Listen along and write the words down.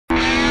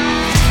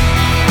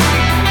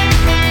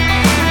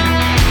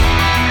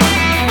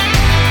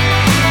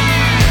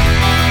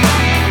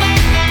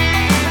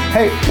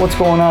Hey, what's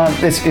going on?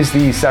 This is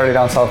the Saturday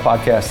Down South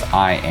podcast.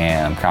 I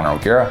am Connor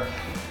O'Gara.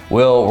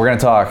 Will, we're going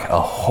to talk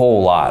a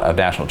whole lot of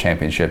national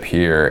championship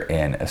here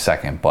in a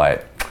second,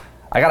 but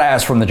I got to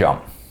ask from the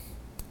jump.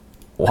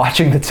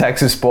 Watching the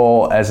Texas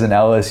Bowl as an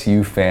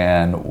LSU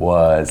fan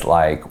was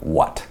like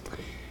what?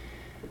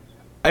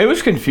 It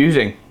was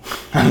confusing.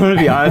 I'm going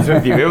to be honest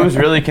with you. It was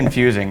really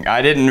confusing.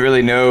 I didn't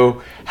really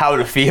know how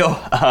to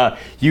feel.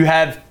 You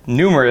have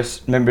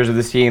numerous members of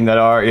this team that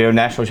are,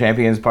 national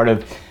champions, part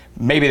of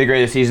maybe the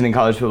greatest season in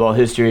college football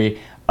history.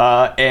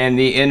 And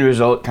the end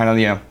result,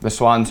 kind of, the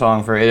swan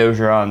song for Ed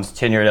Orgeron's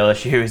tenure at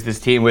LSU is this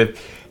team with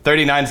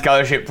 39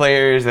 scholarship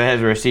players that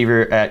has a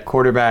receiver at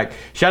quarterback.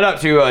 Shout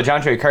out to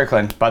Jontre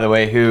Kirkland, by the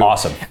way, who...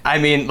 Awesome. I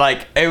mean,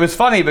 it was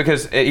funny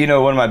because,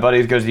 one of my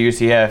buddies goes to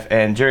UCF,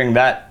 and during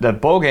the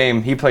bowl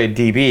game, he played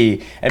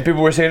DB, and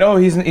people were saying, oh,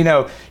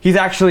 he's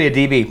actually a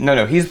DB.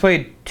 No, he's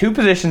played two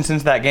positions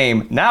since that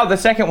game. Now the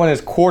second one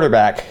is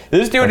quarterback.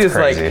 This dude That's is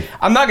crazy.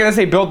 I'm not going to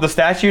say build the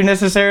statue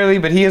necessarily,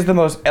 but he is the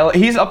most...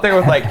 he's up there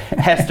with,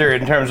 Hester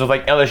in terms of,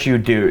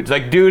 LSU dudes.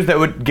 Dudes that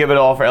would give it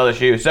all for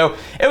LSU. So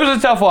it was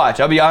a tough watch.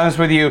 I'll be honest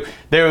with you.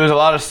 There was a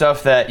lot of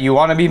stuff that you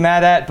want to be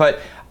mad at, but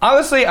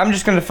honestly, I'm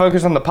just going to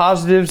focus on the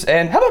positives.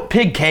 And how about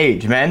Pig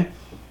Cage, man?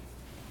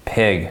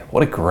 Pig.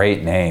 What a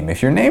great name.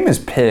 If your name is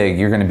Pig,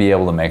 you're going to be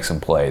able to make some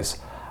plays.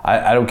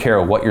 I don't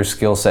care what your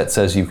skill set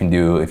says you can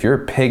do. If you're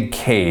Pig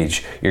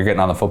Cage, you're getting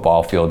on the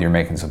football field, you're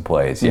making some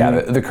plays.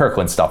 Yeah, the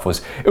Kirkland stuff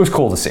was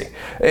cool to see.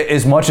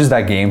 As much as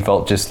that game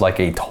felt just like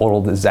a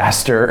total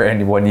disaster,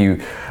 and when you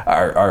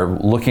are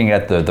looking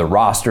at the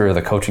roster,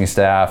 the coaching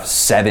staff,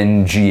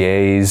 7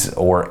 GAs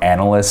or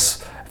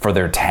analysts for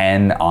their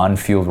 10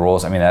 on-field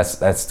roles, I mean,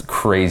 that's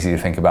crazy to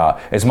think about.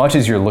 As much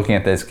as you're looking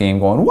at this game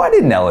going, why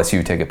didn't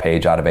LSU take a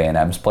page out of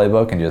A&M's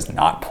playbook and just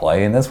not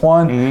play in this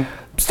one? Mm-hmm.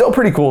 Still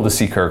pretty cool to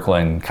see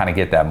Kirkland kind of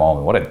get that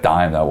moment. What a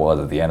dime that was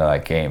at the end of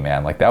that game,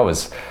 man.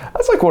 That's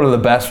one of the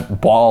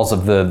best balls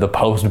of the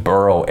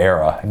post-Burrow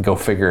era. And go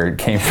figure it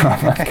came from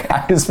a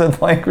guy who's been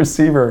playing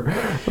receiver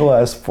for the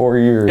last 4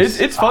 years.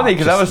 It's funny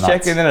because I was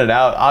checking in and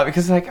out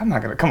because I'm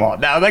not going to, come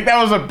on now. That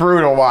was a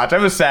brutal watch. I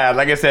was sad,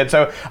 like I said.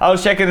 So I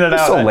was checking it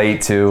out. So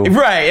late too.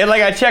 Right. And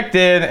I checked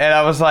in and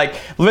I was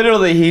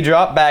literally he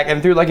dropped back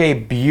and threw a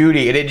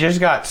beauty. And it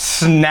just got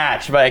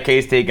snatched by a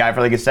K-State guy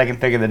for a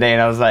second pick of the day.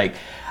 And I was like,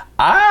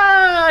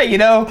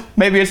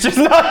 maybe it's just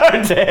not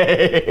our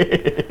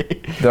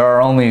day. There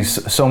are only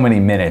so many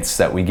minutes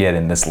that we get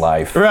in this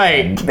life.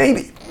 Right. And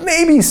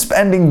maybe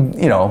spending,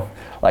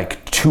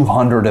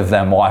 200 of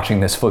them watching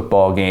this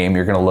football game,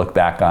 you're going to look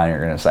back on,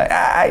 you're going to say,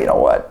 you know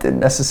what,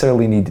 didn't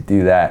necessarily need to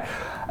do that.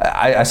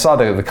 I saw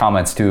the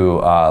comments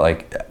too,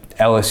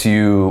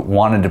 LSU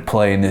wanted to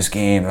play in this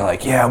game. They're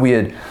like, yeah, we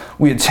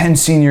had 10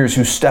 seniors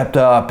who stepped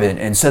up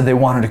and said they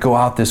wanted to go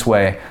out this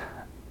way.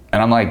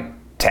 And I'm like,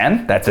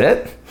 10? That's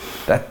it?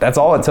 That's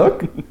all it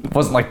took? It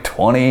wasn't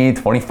 20,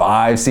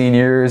 25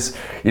 seniors.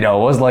 It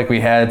wasn't like we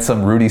had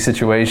some Rudy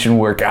situation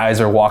where guys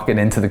are walking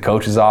into the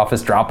coach's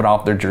office, dropping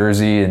off their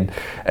jersey and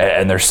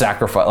they're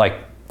sacrificed.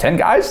 10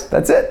 guys?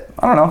 That's it?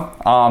 I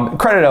don't know.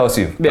 Credit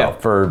LSU though,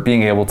 for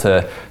being able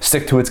to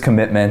stick to its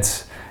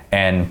commitments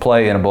and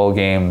play in a bowl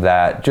game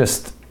that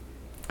just...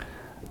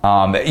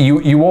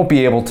 you won't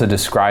be able to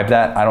describe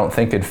that, I don't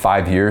think, in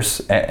 5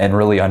 years and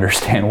really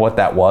understand what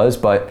that was,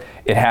 but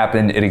it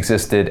happened, it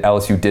existed.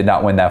 LSU did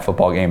not win that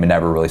football game and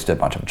never really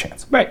stood much of a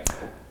chance. Right.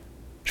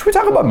 Should we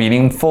talk about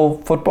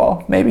meaningful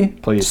football, maybe?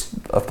 Please. Just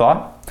a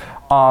thought.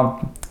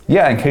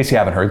 In case you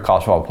haven't heard,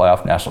 College Football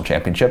Playoff National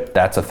Championship,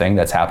 that's a thing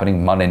that's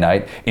happening Monday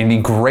night in the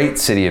great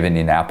city of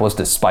Indianapolis,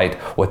 despite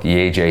what the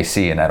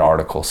AJC in that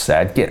article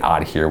said. Get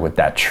out of here with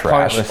that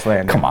trash. Pointless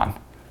slander. Come on.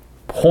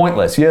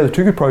 Pointless. Yeah, the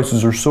ticket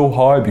prices are so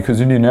high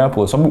because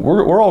Indianapolis.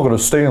 We're all going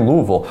to stay in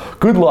Louisville.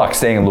 Good luck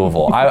staying in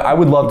Louisville. I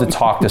would love to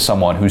talk to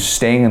someone who's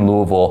staying in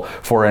Louisville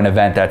for an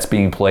event that's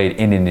being played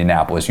in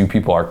Indianapolis. You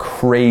people are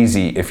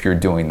crazy if you're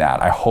doing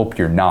that. I hope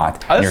you're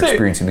not. And you're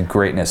experiencing the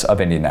greatness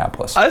of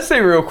Indianapolis. I'd say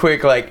real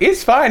quick,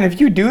 it's fine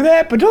if you do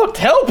that, but don't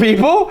tell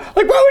people. Why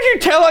would you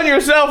tell on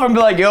yourself and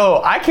be like,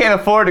 yo, I can't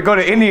afford to go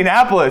to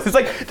Indianapolis? It's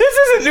this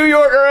isn't New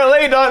York or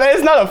LA, dog.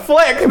 It's not a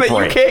flex that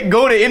you can't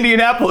go to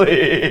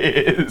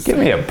Indianapolis.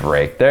 Give me a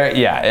break there.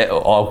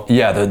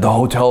 The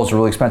hotels are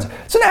really expensive.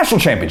 It's a national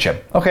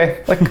championship,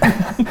 okay?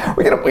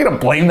 we're gonna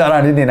blame that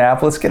on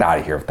Indianapolis. Get out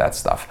of here with that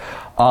stuff.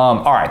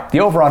 All right, the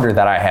over/under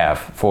that I have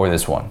for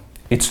this one,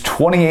 it's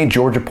 28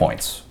 Georgia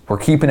points. We're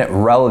keeping it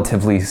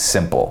relatively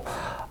simple.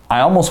 I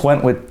almost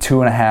went with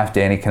 2.5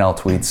 Danny Cannell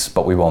tweets,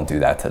 but we won't do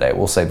that today.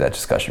 We'll save that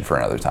discussion for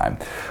another time.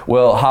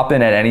 We'll hop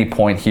in at any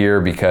point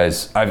here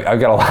because I've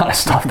got a lot of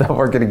stuff that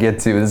we're gonna get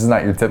to. This is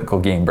not your typical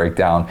game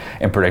breakdown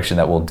and prediction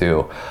that we'll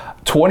do.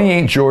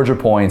 28 Georgia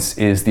points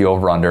is the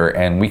over-under,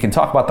 and we can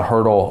talk about the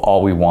hurdle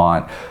all we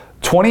want.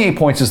 28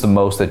 points is the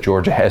most that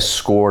Georgia has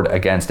scored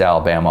against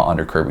Alabama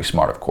under Kirby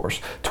Smart, of course.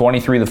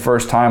 23 the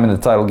first time in the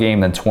title game,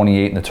 then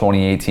 28 in the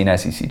 2018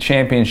 SEC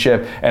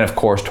Championship, and of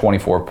course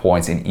 24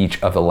 points in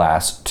each of the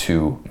last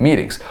 2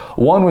 meetings.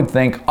 One would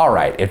think, all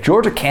right, if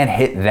Georgia can't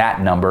hit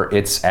that number,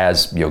 it's,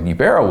 as Yogi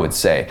Berra would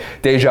say,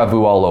 deja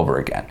vu all over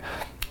again.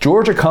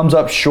 Georgia comes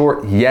up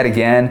short yet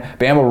again.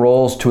 Bama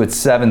rolls to its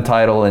 7th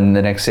title in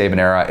the Nick Saban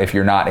era if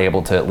you're not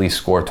able to at least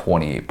score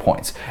 28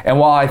 points. And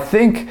while I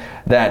think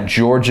that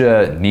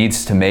Georgia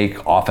needs to make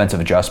offensive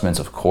adjustments,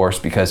 of course,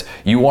 because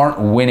you aren't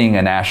winning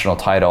a national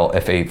title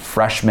if a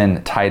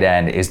freshman tight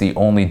end is the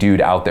only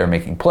dude out there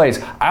making plays,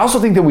 I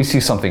also think that we see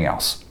something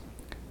else.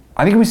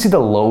 I think we see the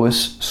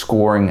lowest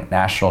scoring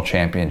national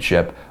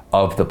championship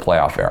of the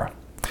playoff era.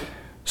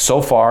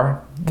 So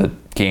far, the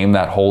game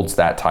that holds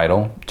that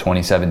title,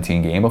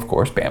 2017 game, of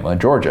course, Bama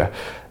and Georgia,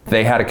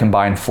 they had a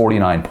combined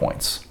 49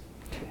 points.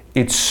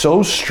 It's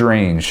so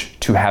strange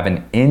to have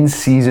an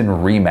in-season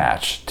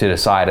rematch to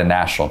decide a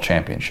national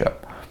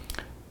championship.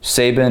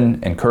 Saban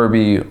and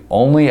Kirby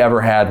only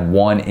ever had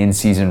one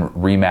in-season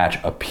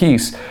rematch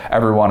apiece.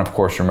 Everyone, of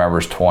course,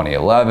 remembers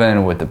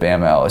 2011 with the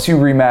Bama LSU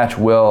rematch.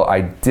 Will,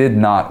 I did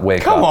not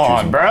wake up. Come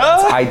on,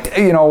 bro.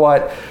 You know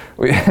what?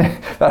 We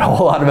had a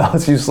whole lot of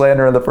LSU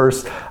slander in the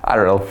first,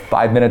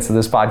 5 minutes of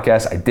this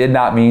podcast. I did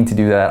not mean to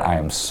do that. I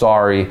am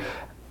sorry.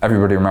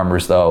 Everybody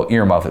remembers, though,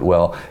 earmuff it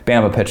will.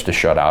 Bama pitched a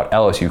shutout.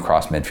 LSU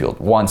crossed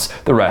midfield once.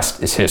 The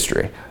rest is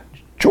history.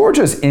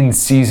 Georgia's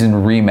in-season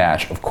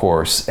rematch, of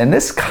course, and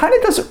this kind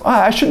of doesn't,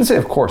 I shouldn't say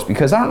of course,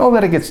 because I don't know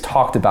that it gets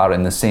talked about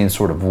in the same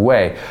sort of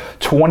way.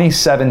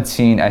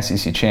 2017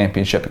 SEC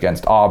Championship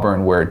against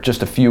Auburn, where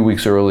just a few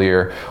weeks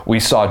earlier, we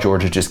saw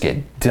Georgia just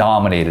get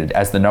dominated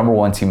as the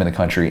 #1 team in the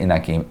country in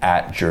that game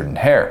at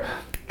Jordan-Hare.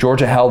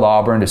 Georgia held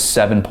Auburn to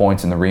 7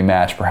 points in the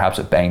rematch. Perhaps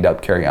a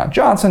banged-up Kerryon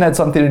Johnson had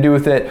something to do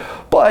with it,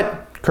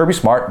 but Kirby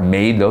Smart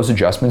made those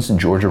adjustments and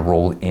Georgia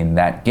rolled in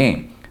that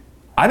game.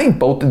 I think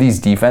both of these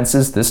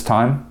defenses this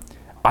time,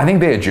 I think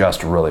they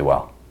adjust really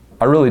well.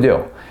 I really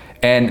do.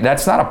 And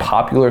that's not a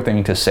popular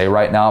thing to say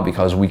right now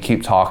because we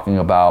keep talking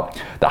about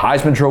the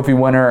Heisman Trophy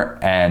winner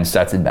and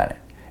Stetson Bennett.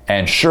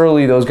 And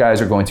surely those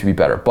guys are going to be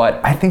better.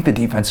 But I think the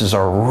defenses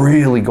are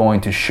really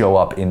going to show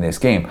up in this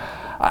game.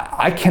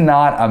 I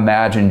cannot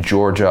imagine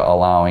Georgia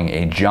allowing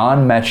a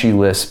John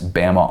Mechie-less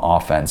Bama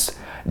offense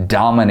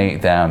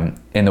dominate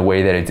them in the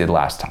way that it did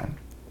last time.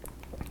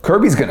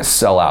 Kirby's going to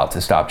sell out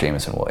to stop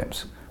Jamison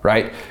Williams.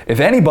 Right?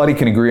 If anybody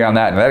can agree on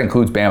that, and that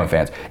includes Bama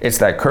fans, it's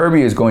that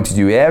Kirby is going to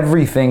do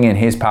everything in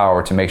his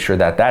power to make sure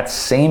that that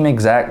same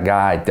exact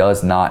guy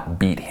does not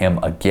beat him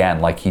again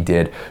like he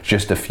did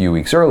just a few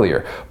weeks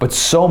earlier. But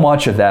so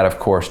much of that, of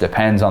course,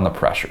 depends on the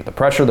pressure,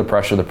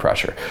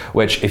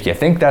 which if you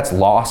think that's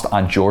lost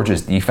on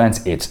Georgia's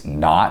defense, it's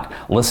not.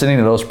 Listening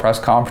to those press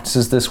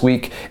conferences this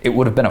week, it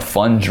would have been a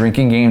fun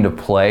drinking game to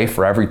play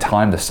for every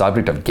time the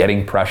subject of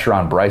getting pressure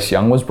on Bryce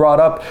Young was brought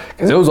up,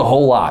 because it was a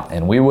whole lot,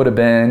 and we would have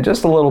been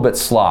just a little bit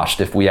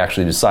sloshed if we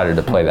actually decided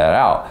to play that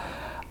out.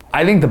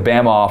 I think the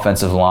Bama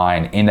offensive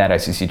line in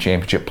that SEC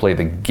championship played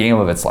the game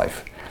of its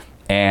life.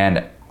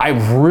 And I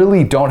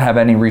really don't have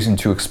any reason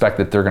to expect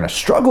that they're going to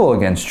struggle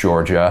against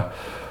Georgia.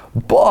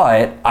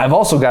 But I've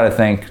also got to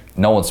think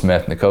Nolan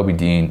Smith, Nakobe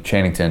Dean,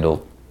 Channing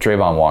Tindall,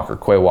 Trayvon Walker,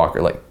 Quay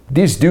Walker, like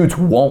these dudes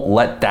won't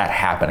let that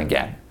happen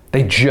again.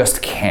 They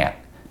just can't.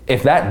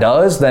 If that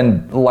does,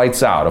 then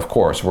lights out, of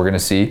course. We're going to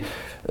see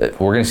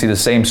the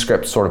same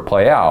script sort of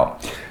play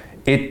out.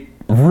 It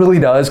really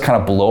does kind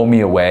of blow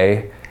me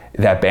away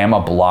that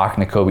Bama blocked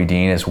Nakobe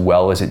Dean as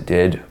well as it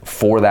did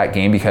for that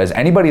game, because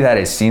anybody that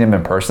has seen him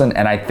in person,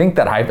 and I think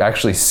that I've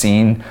actually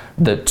seen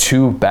the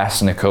 2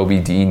 best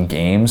Nakobe Dean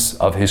games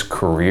of his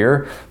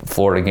career, the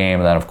Florida game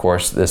and then of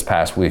course this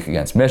past week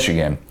against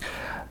Michigan,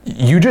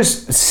 you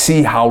just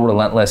see how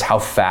relentless, how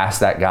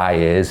fast that guy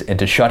is, and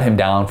to shut him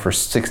down for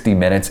 60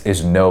 minutes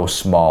is no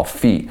small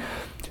feat.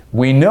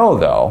 We know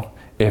though,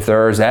 if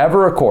there's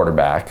ever a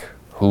quarterback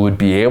who would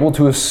be able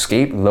to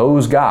escape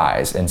those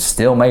guys and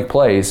still make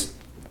plays,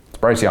 it's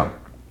Bryce Young.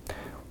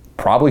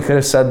 Probably could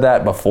have said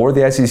that before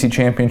the SEC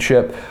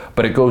championship,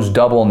 but it goes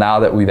double now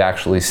that we've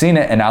actually seen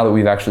it and now that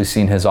we've actually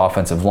seen his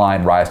offensive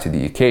line rise to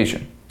the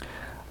occasion.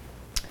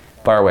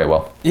 Fire away,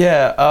 Will.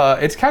 Yeah,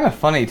 it's kind of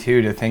funny,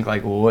 too, to think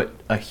like what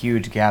a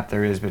huge gap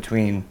there is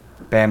between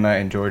Bama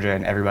and Georgia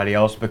and everybody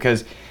else,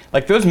 because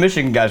like those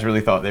Michigan guys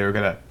really thought they were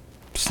going to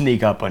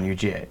sneak up on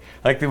UGA.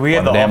 Like we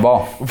had the damn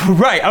ball.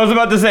 Right, I was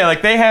about to say,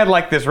 like they had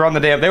like this run the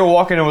damn, they were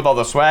walking in with all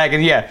the swag,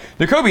 and yeah,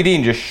 Nakobe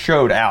Dean just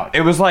showed out.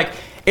 It was like,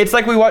 it's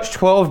like we watched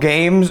 12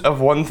 games of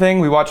one thing,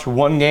 we watched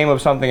one game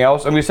of something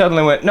else, and we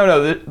suddenly went,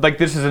 no, like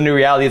this is a new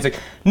reality. It's like,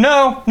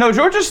 no,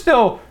 Georgia's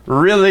still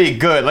really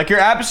good. Like you're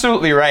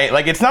absolutely right.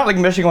 Like it's not like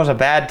Michigan was a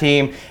bad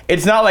team.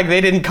 It's not like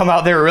they didn't come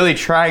out there really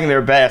trying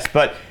their best,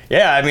 but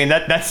yeah, I mean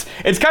that's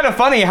it's kind of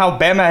funny how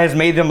Bama has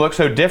made them look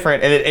so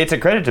different, and it's a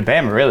credit to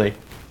Bama, really.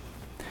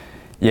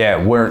 Yeah,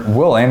 where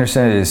Will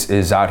Anderson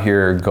is out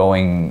here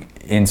going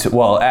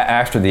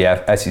after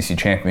the SEC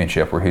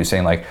championship, where he was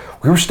saying like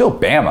we were still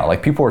Bama,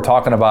 like people were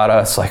talking about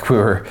us like we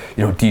were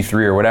D3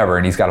 or whatever,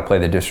 and he's got to play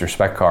the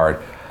disrespect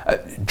card.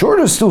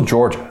 Georgia's still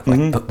Georgia.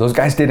 Like those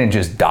guys didn't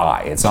just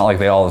die. It's not like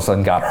they all of a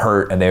sudden got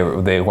hurt and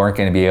they weren't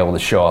going to be able to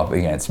show up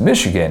against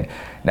Michigan.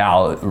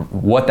 Now,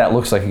 what that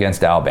looks like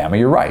against Alabama,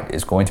 you're right,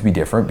 is going to be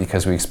different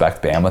because we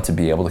expect Bama to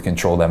be able to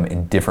control them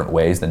in different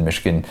ways than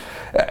Michigan.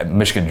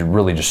 Michigan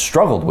really just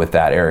struggled with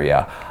that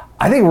area.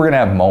 I think we're going to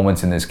have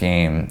moments in this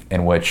game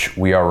in which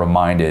we are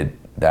reminded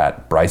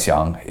that Bryce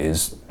Young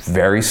is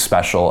very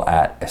special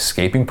at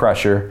escaping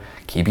pressure,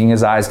 keeping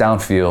his eyes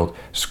downfield,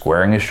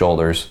 squaring his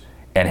shoulders,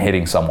 and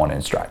hitting someone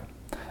in stride.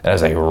 That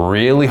is a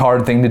really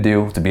hard thing to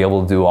do, to be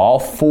able to do all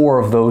four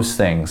of those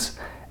things,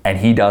 and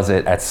he does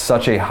it at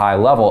such a high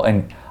level.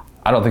 And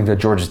I don't think that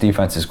Georgia's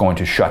defense is going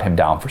to shut him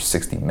down for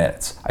 60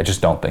 minutes. I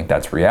just don't think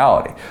that's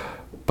reality.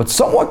 But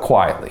somewhat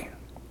quietly,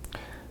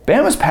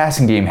 Bama's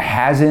passing game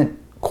hasn't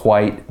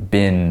quite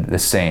been the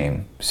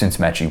same since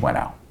Mechie went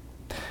out.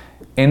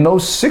 In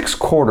those 6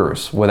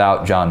 quarters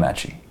without John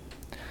Mechie,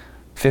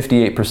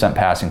 58%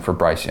 passing for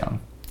Bryce Young.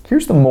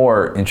 Here's the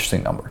more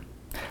interesting number.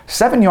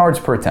 7 yards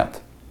per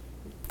attempt.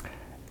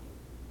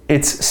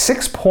 It's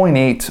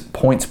 6.8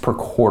 points per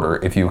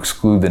quarter if you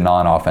exclude the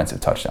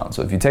non-offensive touchdowns.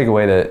 So if you take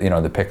away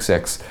the pick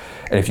six,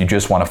 and if you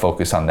just want to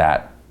focus on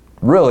that,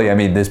 really, I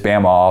mean, this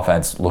Bama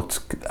offense looked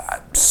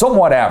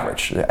somewhat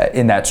average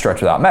in that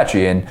stretch without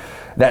Mechie. And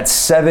that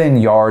 7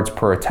 yards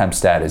per attempt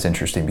stat is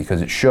interesting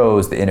because it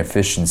shows the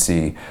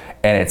inefficiency,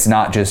 and it's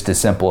not just as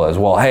simple as,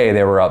 well, hey,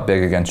 they were up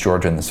big against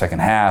Georgia in the second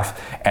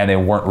half, and they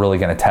weren't really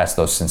going to test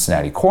those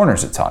Cincinnati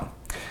corners a ton.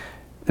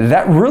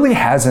 That really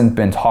hasn't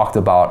been talked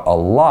about a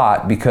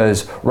lot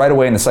because right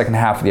away in the second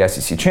half of the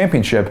SEC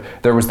championship,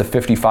 there was the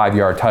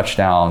 55-yard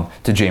touchdown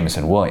to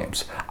Jamison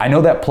Williams. I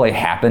know that play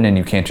happened and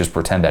you can't just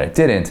pretend that it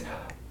didn't,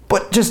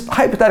 but just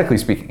hypothetically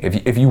speaking,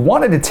 if you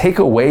wanted to take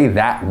away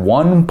that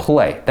one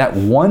play,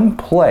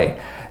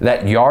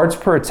 that yards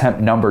per attempt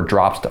number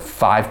drops to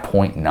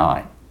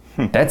 5.9.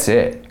 That's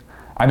it.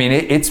 I mean,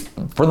 it's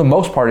for the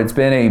most part, it's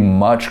been a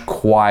much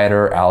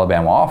quieter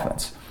Alabama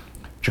offense.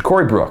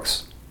 Ja'Cory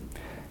Brooks.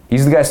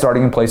 He's the guy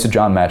starting in place of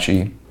John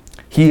Mechie.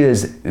 He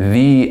is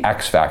the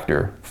X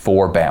factor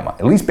for Bama,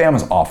 at least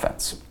Bama's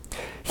offense.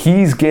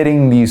 He's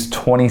getting these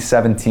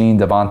 2017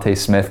 Devontae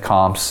Smith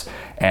comps,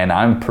 and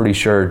I'm pretty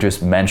sure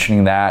just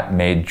mentioning that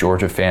made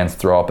Georgia fans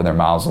throw up in their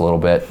mouths a little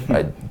bit.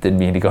 I didn't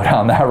mean to go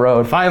down that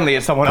road. Finally,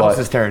 it's someone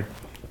else's turn.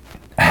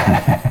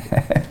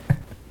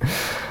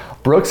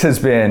 Brooks has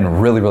been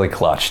really, really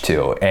clutch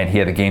too, and he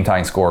had a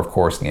game-tying score, of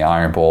course, in the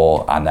Iron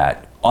Bowl on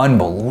that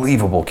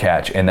unbelievable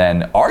catch, and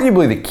then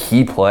arguably the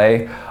key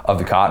play of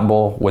the Cotton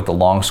Bowl with the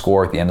long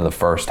score at the end of the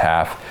first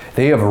half.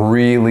 They have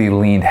really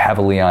leaned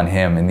heavily on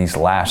him in these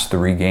last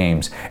 3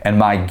 games, and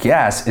my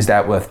guess is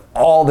that with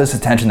all this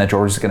attention that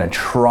Georgia's going to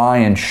try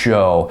and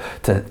show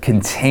to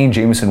contain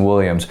Jamison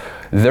Williams,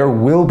 there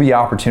will be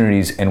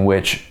opportunities in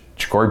which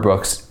Ja'Cory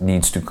Brooks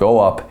needs to go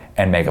up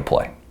and make a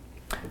play.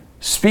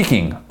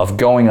 Speaking of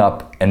going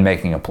up and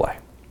making a play,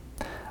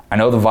 I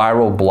know the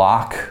viral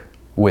block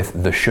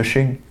with the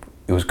shushing,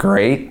 it was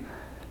great,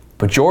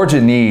 but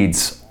Georgia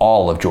needs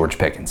all of George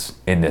Pickens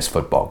in this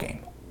football game.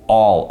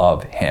 All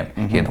of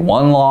him. He had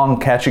one long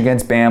catch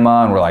against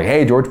Bama, and we're like,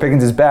 hey, George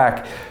Pickens is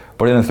back.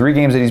 But in the 3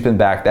 games that he's been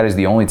back, that is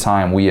the only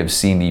time we have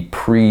seen the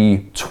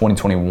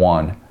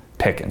pre-2021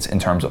 Pickens in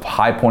terms of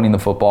high pointing the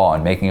football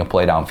and making a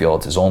play downfield.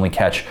 It's his only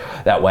catch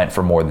that went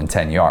for more than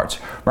 10 yards.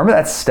 Remember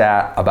that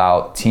stat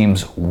about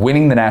teams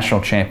winning the national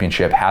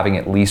championship having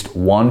at least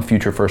one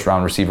future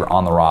first-round receiver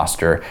on the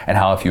roster, and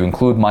how if you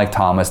include Mike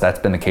Thomas, that's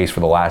been the case for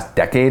the last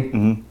decade?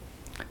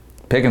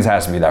 Pickens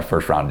has to be that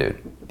first-round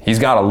dude. He's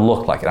got to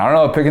look like it. I don't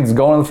know if Pickens is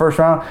going in the first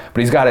round,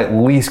 but he's got to at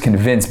least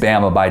convince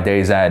Bama by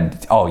day's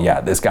end, oh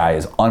yeah, this guy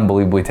is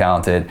unbelievably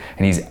talented,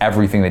 and he's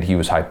everything that he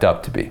was hyped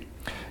up to be.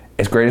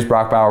 As great as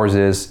Brock Bowers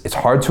is, it's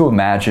hard to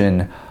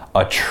imagine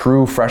a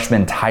true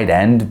freshman tight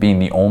end being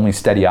the only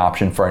steady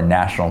option for a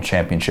national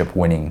championship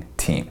winning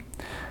team.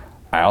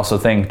 I also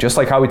think, just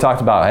like how we talked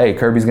about, hey,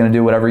 Kirby's going to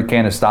do whatever he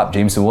can to stop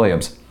Jamison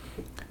Williams.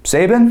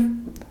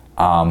 Saban,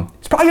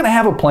 he's probably going to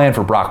have a plan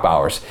for Brock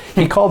Bowers.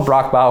 He called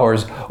Brock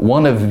Bowers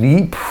one of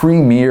the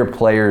premier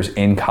players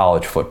in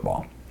college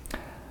football.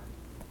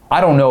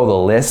 I don't know the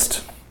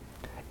list.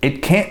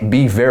 It can't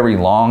be very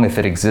long, if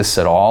it exists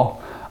at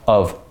all,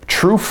 of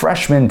true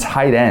freshman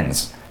tight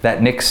ends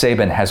that Nick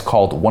Saban has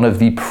called one of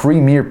the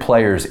premier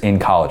players in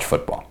college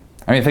football.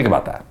 I mean, think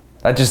about that.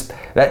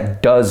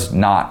 That does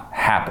not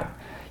happen.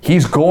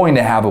 He's going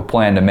to have a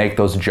plan to make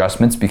those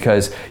adjustments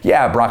because,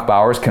 yeah, Brock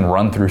Bowers can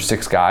run through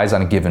 6 guys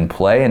on a given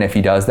play, and if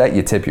he does that,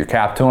 you tip your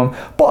cap to him.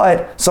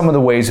 But some of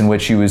the ways in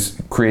which he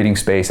was creating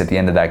space at the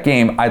end of that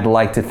game, I'd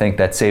like to think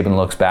that Saban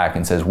looks back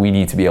and says, we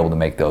need to be able to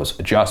make those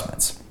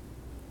adjustments.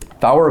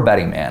 If I were a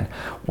betting man,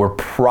 we're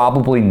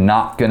probably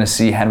not going to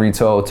see Henry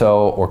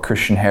To'oTo'o or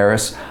Christian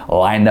Harris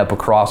lined up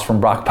across from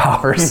Brock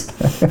Bowers.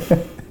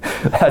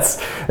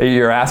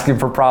 You're asking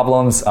for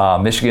problems.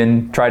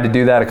 Michigan tried to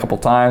do that a couple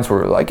times.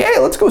 We're like, hey,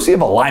 let's go see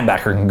if a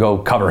linebacker can go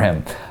cover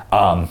him.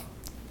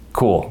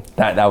 Cool.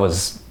 That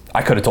was,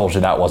 I could have told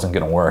you that wasn't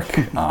going to work.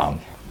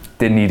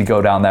 Didn't need to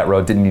go down that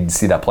road, didn't need to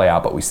see that play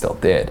out, but we still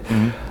did.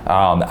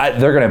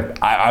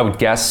 I would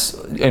guess,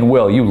 and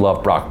Will, you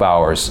love Brock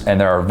Bowers,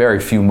 and there are very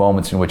few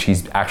moments in which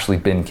he's actually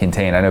been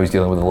contained. I know he's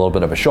dealing with a little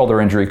bit of a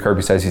shoulder injury.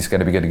 Kirby says he's going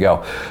to be good to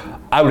go.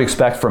 I would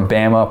expect from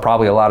Bama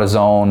probably a lot of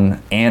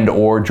zone and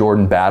or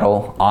Jordan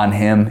battle on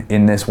him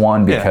in this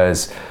one,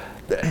 because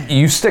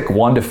you stick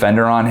one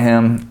defender on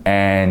him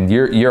and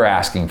you're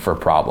asking for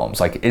problems.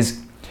 Like,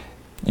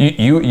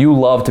 you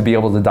love to be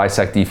able to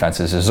dissect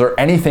defenses. Is there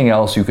anything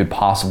else you could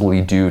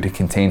possibly do to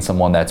contain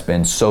someone that's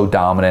been so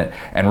dominant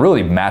and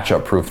really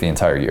matchup proof the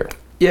entire year?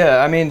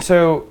 Yeah, I mean,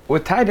 so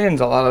with tight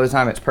ends, a lot of the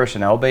time it's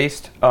personnel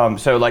based.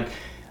 So like,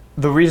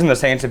 the reason the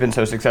Saints have been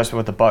so successful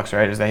with the Bucs,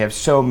 right, is they have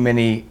so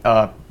many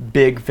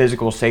big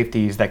physical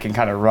safeties that can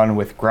kind of run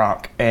with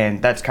Gronk,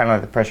 and that's kind of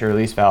like the pressure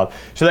release valve.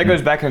 So that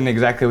goes back into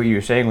exactly what you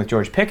were saying with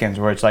George Pickens,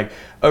 where it's like,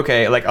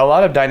 okay, like a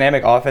lot of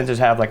dynamic offenses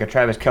have like a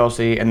Travis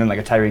Kelce and then like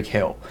a Tyreek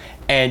Hill,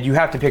 and you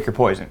have to pick your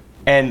poison.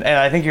 And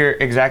I think you're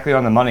exactly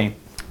on the money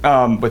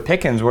with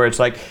Pickens, where it's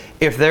like,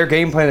 if their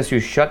game plan is to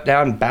shut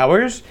down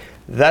Bowers,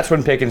 that's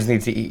when Pickens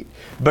needs to eat,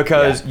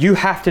 because you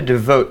have to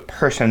devote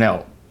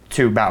personnel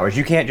to Bowers.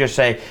 You can't just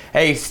say,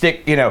 hey,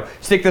 stick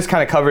this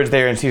kind of coverage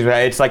there and see what.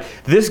 It's like,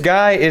 this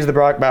guy is the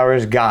Brock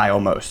Bowers guy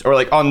almost. Or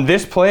like, on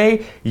this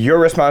play, your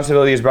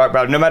responsibility is Brock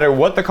Bowers. No matter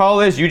what the call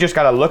is, you just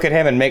got to look at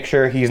him and make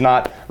sure he's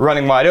not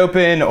running wide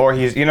open, or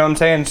he's, you know what I'm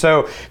saying?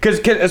 So, because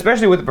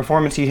especially with the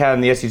performance he had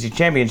in the SEC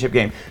championship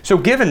game. So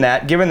given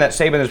that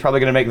Saban is probably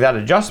going to make that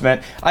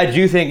adjustment, I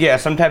do think,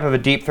 some type of a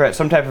deep threat,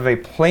 some type of a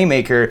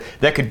playmaker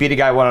that could beat a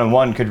guy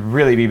one-on-one could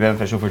really be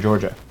beneficial for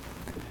Georgia.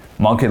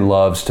 Monken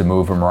loves to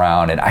move him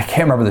around, and I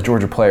can't remember the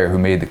Georgia player who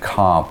made the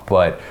comp,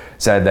 but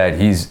said that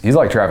he's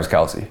like Travis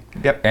Kelce.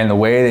 Yep. And the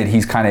way that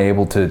he's kind of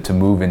able to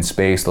move in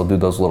space, they'll do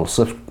those little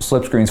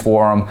slip screens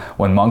for him.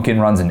 When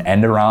Monken runs an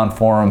end around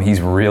for him, he's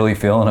really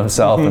feeling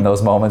himself in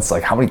those moments.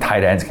 Like, how many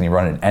tight ends can he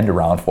run an end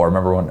around for?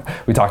 Remember when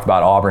we talked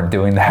about Auburn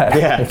doing that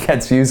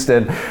against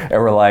Houston?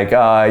 And we're like,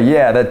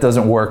 that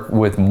doesn't work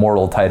with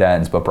mortal tight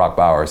ends, but Brock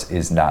Bowers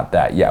is not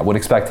that. Yeah, would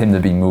expect him to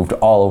be moved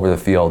all over the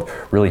field,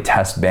 really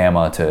test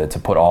Bama to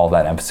put all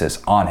that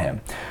emphasis on him.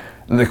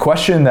 The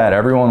question that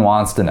everyone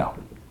wants to know,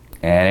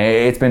 and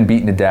it's been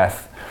beaten to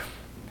death,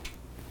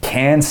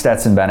 can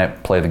Stetson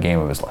Bennett play the game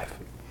of his life?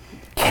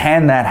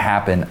 Can that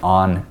happen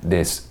on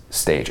this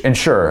stage? And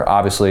sure,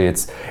 obviously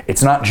it's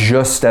not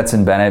just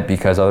Stetson Bennett,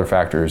 because other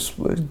factors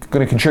are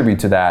going to contribute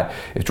to that.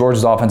 If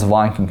Georgia's offensive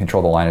line can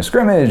control the line of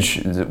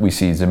scrimmage, we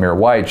see Zamir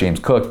White, James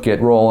Cook get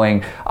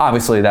rolling.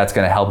 Obviously that's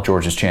going to help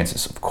Georgia's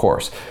chances, of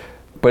course.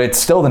 But it's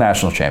still the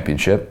national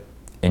championship,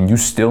 and you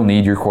still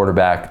need your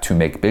quarterback to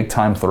make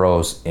big-time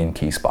throws in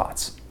key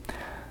spots.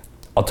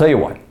 I'll tell you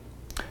what.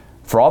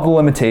 For all the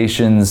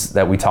limitations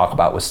that we talk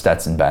about with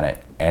Stetson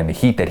Bennett and the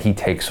heat that he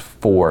takes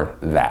for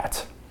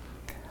that,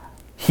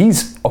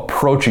 he's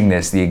approaching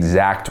this the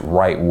exact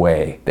right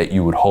way that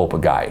you would hope a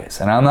guy is.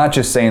 And I'm not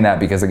just saying that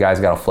because the guy's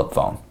got a flip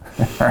phone.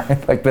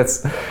 Right? Like,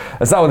 that's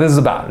not what this is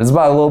about. It's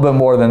about a little bit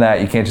more than that.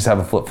 You can't just have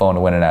a flip phone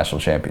to win a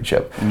national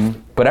championship.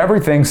 But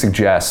everything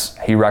suggests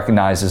he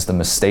recognizes the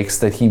mistakes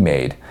that he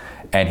made,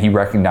 and he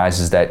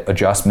recognizes that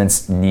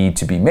adjustments need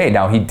to be made.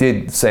 Now, he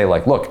did say,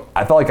 like, look,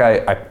 I felt like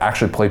I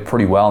actually played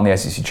pretty well in the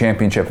SEC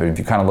championship. And if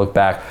you kind of look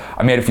back,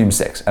 I made a few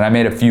mistakes, and I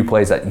made a few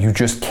plays that you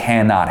just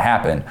cannot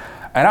happen.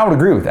 And I would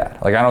agree with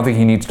that. Like, I don't think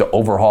he needs to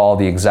overhaul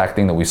the exact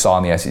thing that we saw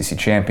in the SEC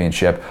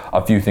championship.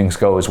 A few things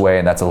go his way,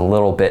 and that's a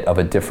little bit of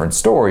a different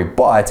story.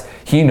 But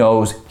he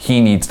knows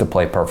he needs to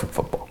play perfect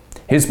football.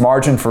 His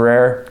margin for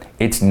error,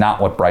 it's not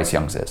what Bryce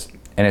Young's is.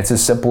 And it's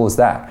as simple as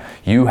that.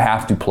 You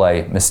have to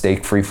play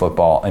mistake-free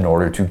football in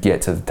order to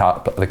get to the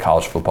top of the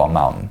college football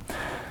mountain.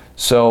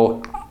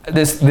 So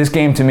this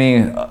game, to me,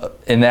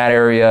 in that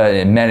area,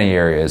 in many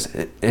areas,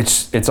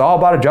 it's all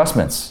about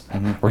adjustments.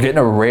 We're getting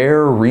a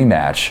rare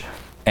rematch,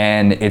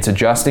 and it's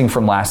adjusting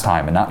from last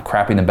time and not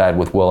crapping the bed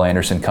with Will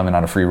Anderson coming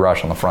on a free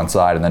rush on the front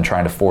side and then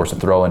trying to force a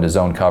throw into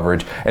zone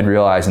coverage and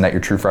realizing that your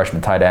true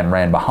freshman tight end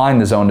ran behind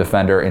the zone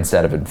defender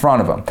instead of in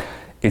front of him.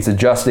 It's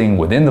adjusting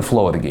within the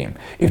flow of the game.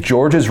 If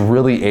Georgia's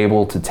really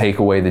able to take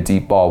away the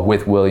deep ball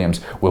with Williams,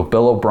 will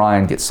Bill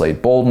O'Brien get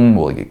Slade Bolden?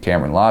 Will he get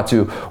Cameron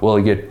Latu? Will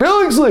he get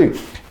Billingsley?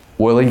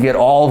 Will he get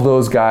all of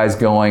those guys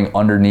going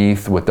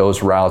underneath with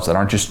those routes that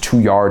aren't just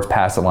 2 yards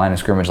past the line of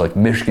scrimmage like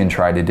Michigan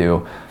tried to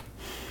do?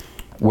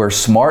 Where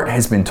Smart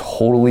has been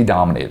totally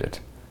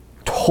dominated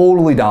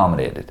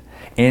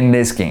in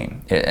this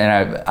game.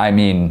 And I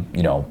mean,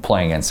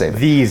 playing against Saban.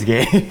 These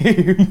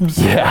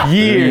games. Yeah.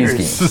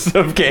 Years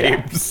of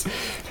games. Yeah.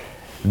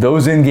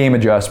 Those in-game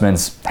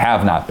adjustments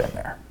have not been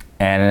there.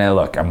 And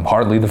look, I'm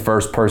hardly the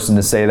first person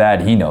to say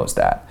that. He knows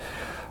that.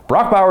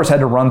 Brock Bowers had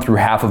to run through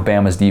half of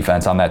Bama's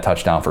defense on that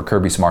touchdown for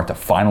Kirby Smart to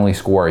finally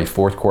score a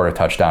fourth quarter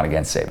touchdown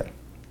against Saban.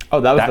 Oh,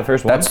 that was the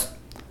first one?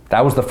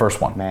 That was the first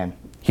one. Man.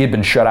 He had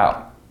been shut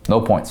out. No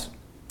points.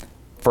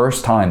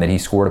 First time that he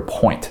scored a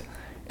point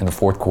in the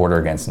fourth quarter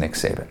against Nick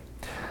Saban.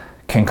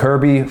 Can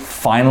Kirby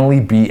finally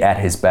be at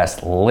his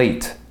best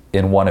late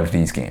in one of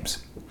these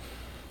games?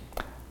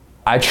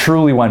 I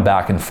truly went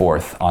back and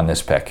forth on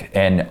this pick.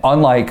 And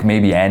unlike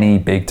maybe any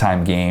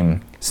big-time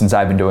game since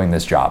I've been doing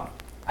this job,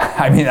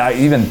 I mean,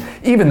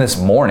 even this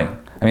morning,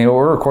 I mean, we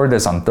recorded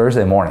this on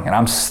Thursday morning, and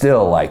I'm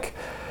still like,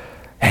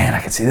 man,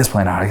 I can see this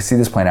playing out. I can see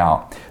this playing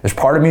out. There's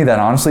part of me that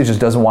honestly just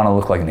doesn't want to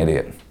look like an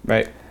idiot.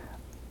 Right.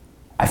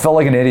 I felt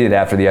like an idiot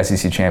after the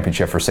SEC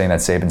championship for saying that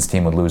Saban's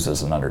team would lose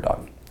as an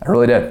underdog. I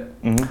really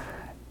did. Mm-hmm.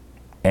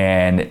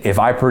 And if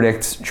I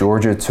predict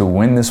Georgia to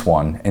win this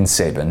one and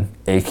Saban,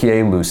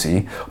 aka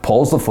Lucy,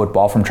 pulls the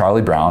football from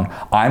Charlie Brown,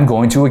 I'm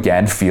going to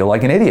again feel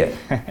like an idiot.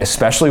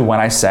 Especially when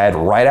I said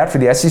right after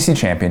the SEC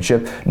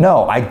championship,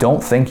 no, I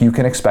don't think you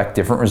can expect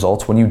different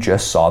results when you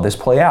just saw this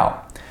play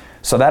out.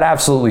 So that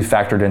absolutely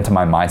factored into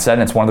my mindset,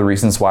 and it's one of the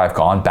reasons why I've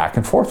gone back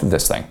and forth with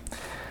this thing.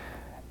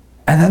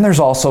 And then there's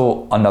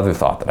also another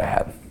thought that I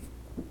had.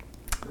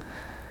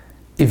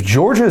 If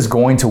Georgia is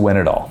going to win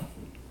it all,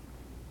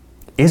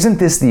 isn't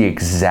this the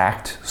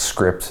exact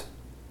script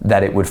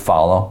that it would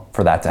follow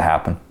for that to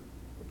happen?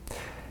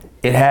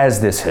 It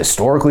has this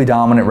historically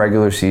dominant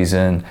regular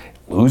season,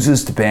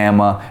 loses to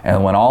Bama,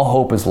 and when all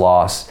hope is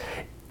lost,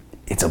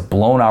 it's a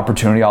blown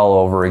opportunity all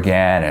over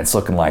again, and it's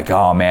looking like,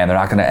 oh man, they're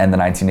not going to end the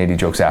 1980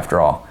 jokes after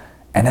all.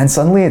 And then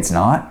suddenly it's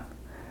not.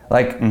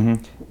 Like,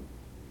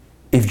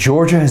 if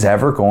Georgia is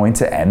ever going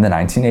to end the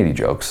 1980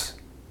 jokes,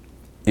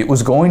 it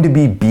was going to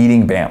be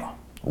beating Bama.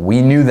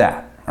 We knew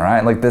that, all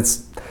right? Like,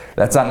 that's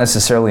not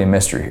necessarily a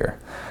mystery here.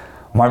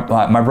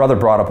 My brother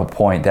brought up a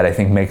point that I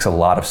think makes a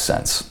lot of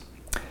sense.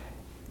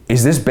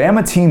 Is this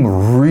Bama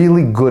team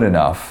really good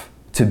enough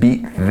to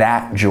beat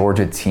that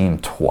Georgia team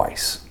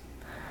twice?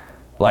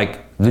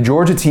 Like, the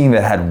Georgia team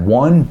that had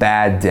one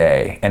bad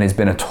day and has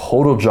been a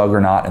total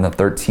juggernaut in the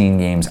 13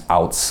 games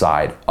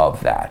outside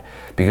of that.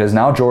 Because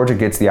now Georgia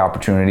gets the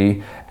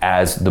opportunity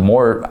as the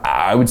more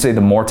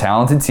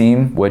talented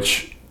team,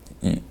 which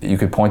you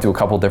could point to a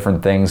couple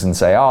different things and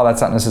say, oh,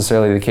 that's not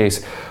necessarily the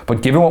case.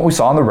 But given what we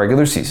saw in the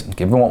regular season,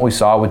 given what we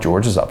saw with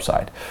Georgia's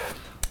upside,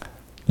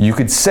 you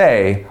could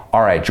say,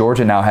 all right,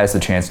 Georgia now has the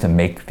chance to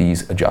make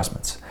these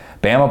adjustments.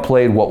 Bama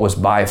played what was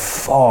by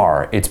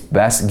far its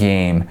best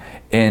game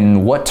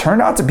in what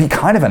turned out to be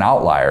kind of an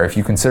outlier if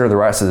you consider the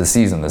rest of the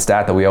season. The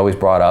stat that we always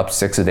brought up,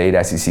 6 of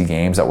 8 SEC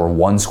games that were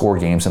one-score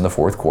games in the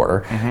fourth quarter.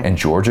 And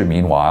Georgia,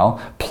 meanwhile,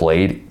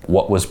 played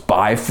what was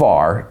by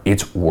far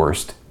its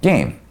worst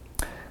game.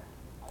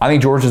 I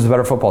think Georgia's a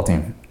better football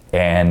team.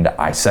 And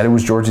I said it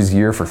was Georgia's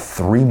year for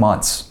 3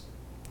 months.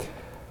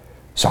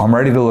 So I'm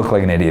ready to look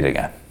like an idiot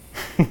again.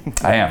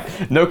 I am.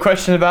 No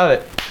question about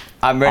it.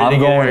 I'm ready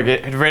to get hurt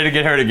again. I'm ready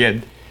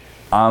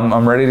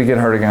to get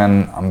hurt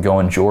again. I'm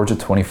going Georgia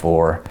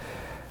 24,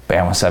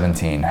 Bama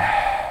 17.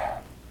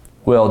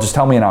 Will, just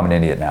tell me I'm an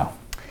idiot now.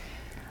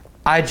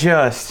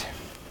 It's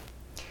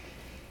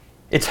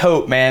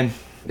hope, man.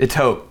 It's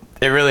hope.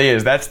 It really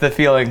is. That's the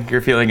feeling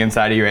you're feeling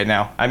inside of you right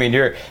now. I mean,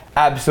 you're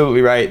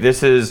absolutely right.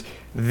 This is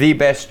the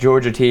best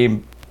Georgia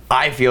team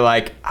I feel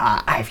like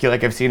I've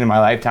seen in my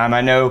lifetime.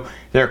 I know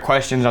there are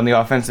questions on the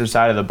offensive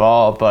side of the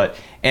ball, but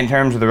in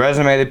terms of the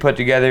resume they put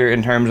together,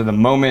 in terms of the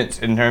moments,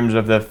 in terms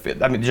of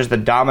just the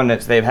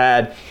dominance they've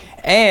had,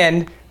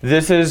 and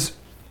this is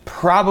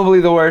probably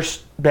the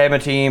worst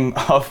Bama team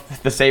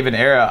of the Saban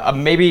era.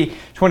 Maybe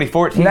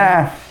 2014.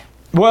 Nah.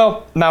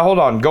 Well, now hold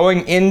on.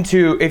 Going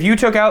into, if you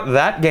took out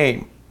that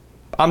game,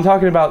 I'm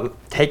talking about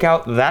take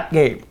out that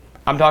game.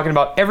 I'm talking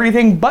about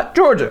everything but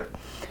Georgia.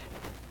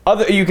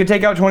 You could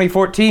take out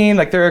 2014.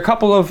 Like, there are a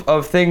couple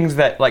of things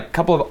that, like, a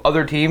couple of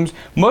other teams,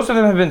 most of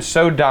them have been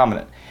so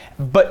dominant.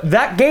 But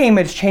that game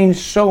has changed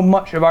so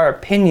much of our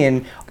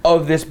opinion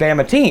of this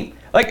Bama team.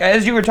 Like,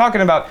 as you were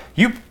talking about,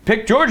 you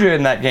picked Georgia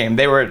in that game.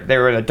 They were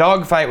in a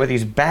dogfight with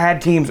these bad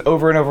teams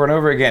over and over and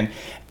over again.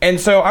 And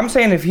so I'm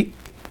saying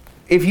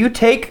if you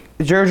take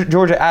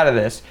Georgia out of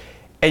this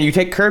and you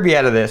take Kirby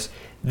out of this,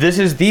 this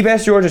is the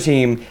best Georgia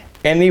team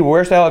and the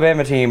worst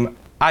Alabama team,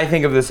 I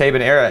think, of the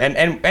Saban era.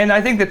 And I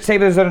think that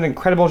Saban has done an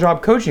incredible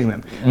job coaching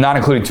them. Not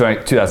including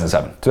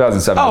 2007.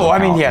 2007. Oh, I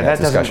mean, yeah,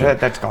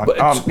 that's gone. But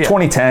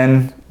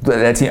 2010,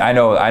 that team, I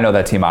know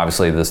that team,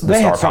 obviously, the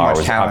star power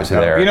was obviously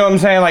there. You know what I'm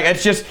saying? Like,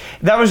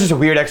 that was just a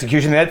weird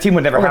execution. That team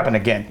would never happen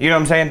again. You know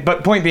what I'm saying?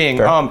 But point being,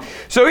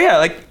 so yeah,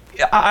 like,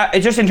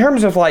 just in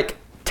terms of, like,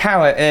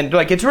 talent, and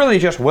like, it's really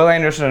just Will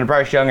Anderson and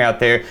Bryce Young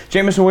out there.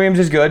 Jamison Williams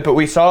is good, but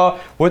we saw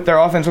what their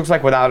offense looks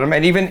like without him.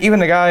 And even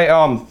the guy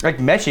like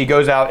Mechie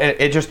goes out, and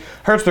it just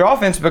hurts their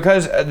offense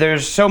because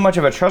there's so much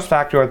of a trust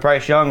factor with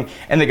Bryce Young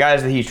and the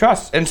guys that he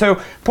trusts. And so,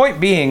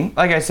 point being,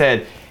 like I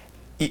said,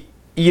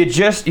 you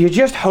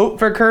just hope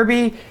for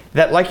Kirby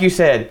that, like you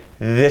said,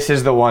 this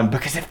is the one.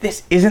 Because if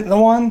this isn't the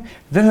one,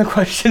 then the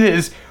question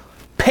is,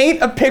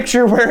 paint a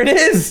picture where it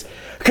is.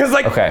 Because,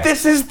 like,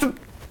 this is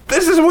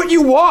what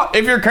you want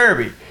if you're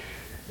Kirby.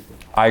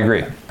 I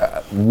agree.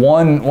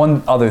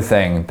 One other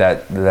thing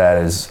that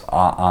is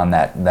on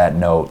that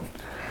note,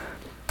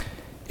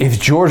 if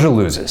Georgia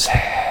loses,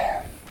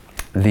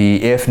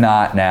 the if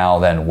not now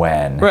then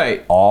when,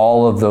 right,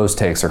 all of those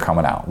takes are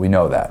coming out. We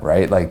know that,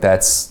 right? Like,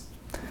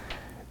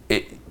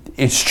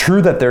 it's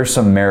true that there's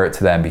some merit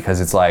to them,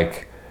 because it's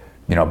like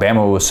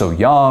Bama was so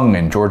young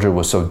and Georgia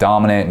was so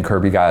dominant, and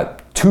Kirby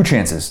got 2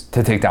 chances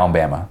to take down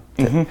Bama,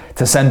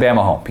 to send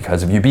Bama home.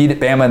 Because if you beat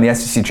Bama in the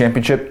SEC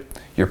championship,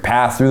 your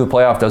path through the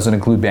playoff doesn't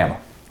include Bama.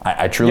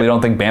 I truly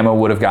don't think Bama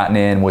would have gotten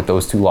in with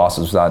those 2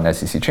 losses without an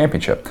SEC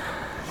championship.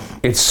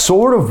 It's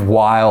sort of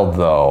wild,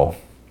 though,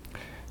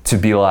 to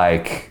be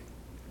like,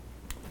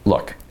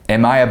 look,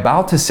 am I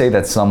about to say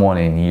that someone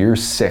in year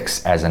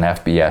 6 as an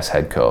FBS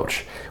head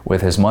coach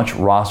with as much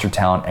roster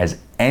talent as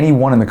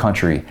anyone in the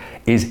country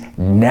is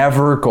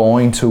never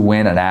going to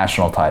win a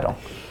national title?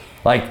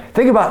 Like,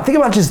 think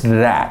about just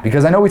that,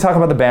 because I know we talk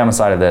about the Bama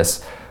side of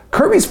this.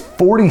 Kirby's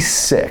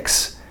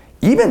 46.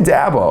 Even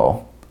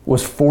Dabo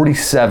was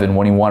 47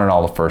 when he won it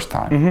all the first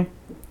time.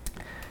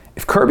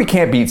 If Kirby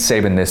can't beat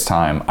Saban this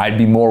time, I'd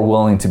be more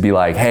willing to be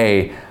like,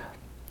 hey,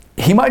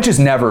 he might just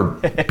never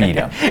beat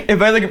him. It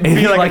might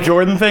be like a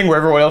Jordan thing where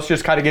everyone else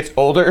just kind of gets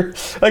older.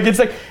 Like, it's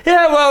like,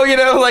 yeah,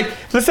 well, like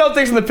the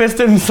Celtics and the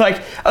Pistons,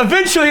 like,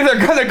 eventually they're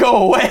going to go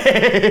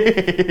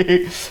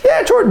away.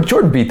 Yeah,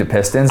 Jordan beat the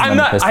Pistons.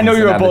 I know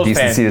you're a Bulls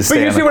fan, but you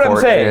see what I'm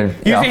saying?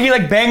 You see he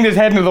like banged his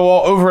head into the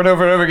wall over and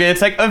over and over again.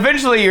 It's like,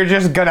 eventually you're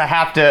just going to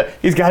have to,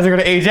 these guys are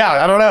going to age out.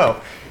 I don't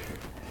know.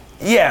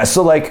 Yeah,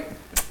 so like,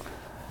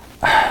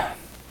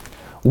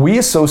 we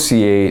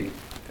associate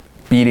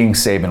beating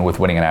Saban with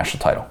winning a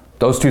national title.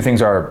 Those 2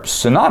 things are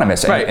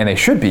synonymous, and they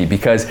should be,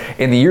 because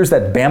in the years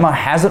that Bama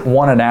hasn't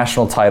won a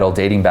national title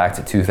dating back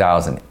to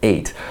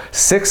 2008,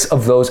 6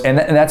 of those, and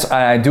that's,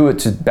 I do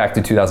it back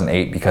to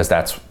 2008 because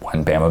that's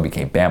when Bama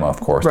became Bama, of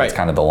course. That's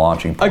kind of the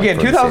launching point. Again,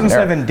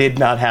 2007 did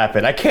not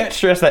happen. I can't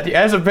stress that.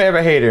 As a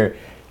Bama hater,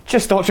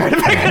 just don't try to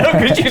back it up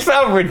because you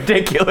sound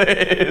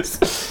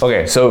ridiculous.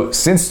 Okay, so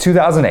since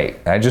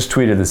 2008, I just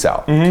tweeted this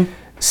out,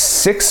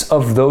 6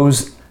 of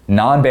those 7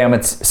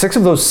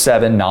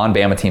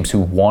 non-Bama teams who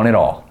won it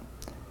all,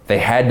 they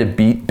had to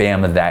beat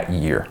Bama that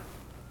year.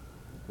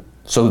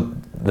 So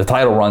the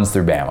title runs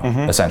through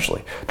Bama,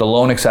 essentially. The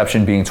lone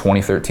exception being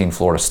 2013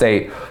 Florida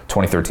State.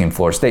 2013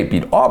 Florida State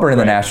beat Auburn in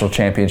the national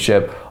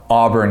championship.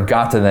 Auburn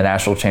got to the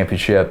national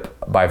championship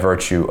by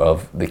virtue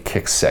of the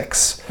kick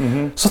 6.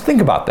 So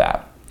think about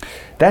that.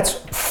 That's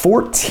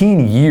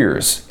 14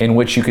 years in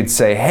which you could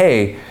say,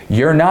 hey,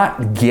 you're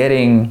not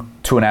getting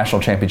to a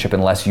national championship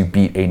unless you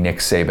beat a Nick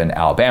Saban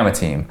Alabama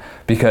team,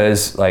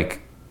 because like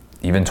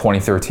even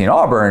 2013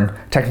 Auburn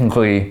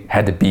technically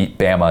had to beat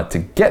Bama to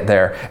get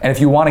there. And if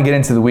you want to get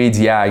into the weeds,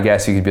 yeah, I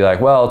guess you could be like,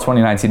 well,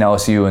 2019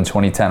 LSU and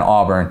 2010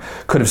 Auburn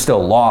could have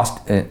still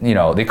lost, they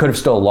could have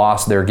still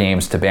lost their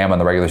games to Bama in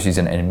the regular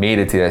season and made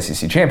it to the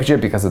SEC championship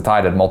because the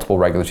Tide had multiple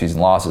regular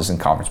season losses in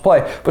conference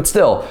play. But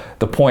still,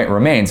 the point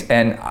remains.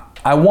 And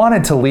I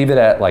wanted to leave it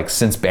at like,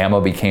 since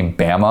Bama became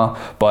Bama,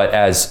 but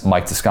as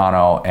Mike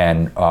Toscano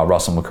and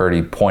Russell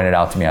McCurdy pointed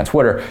out to me on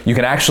Twitter, you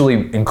can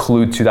actually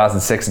include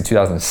 2006 and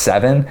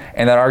 2007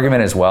 in that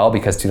argument as well,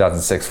 because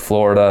 2006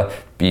 Florida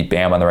beat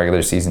Bama in the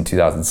regular season,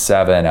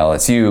 2007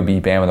 LSU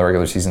beat Bama in the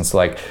regular season. So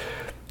like,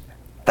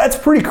 that's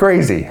pretty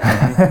crazy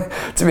to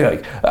be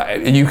like,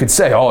 you could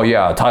say, oh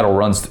yeah, a title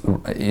runs,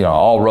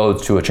 all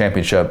roads to a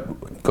championship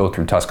go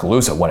through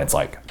Tuscaloosa, when it's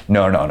like,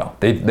 no,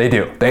 they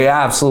do. They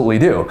absolutely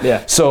do.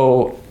 Yeah.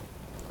 So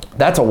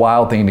that's a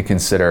wild thing to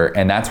consider,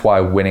 and that's why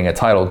winning a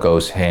title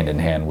goes hand in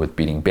hand with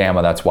beating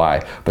Bama. That's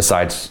why,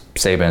 besides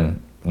Saban,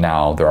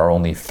 now there are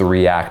only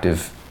 3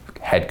 active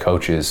head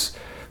coaches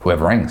who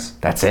have rings.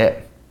 That's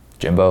it.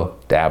 Jimbo,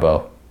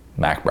 Dabo,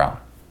 Mac Brown.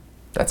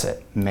 That's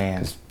it.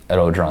 Man. Ed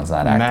Orgeron's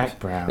not active. Mac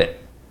Brown.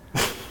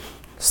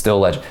 Still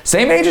legend.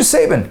 Same age as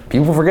Saban.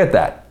 People forget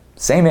that.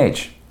 Same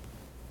age.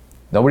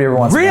 Nobody ever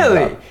wants to bring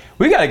it up.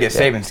 We got to get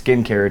Saban's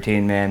skincare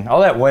routine, man.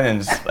 All that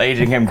winning's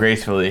aging him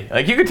gracefully.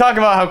 Like, you could talk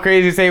about how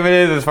crazy Saban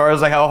is as far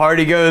as like how hard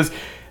he goes.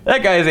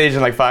 That guy is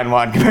aging like fine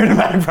wine compared to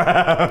Mac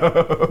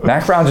Brown.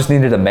 Mac Brown just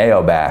needed a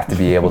mayo bath to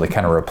be able to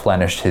kind of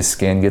replenish his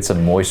skin, get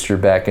some moisture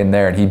back in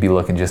there, and he'd be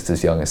looking just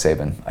as young as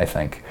Saban, I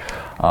think.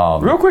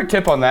 Real quick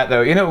tip on that,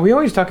 though. We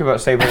always talk about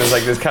Saban as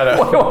like this kind of.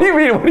 What do you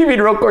mean? What do you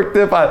mean? Real quick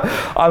tip on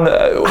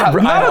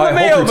the. Not on the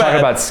mayo bath. Talking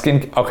about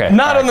skin. Okay.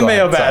 Not on the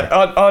mayo bath.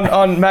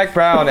 On Mac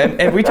Brown,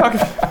 and we talk.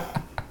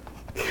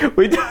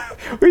 We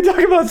talk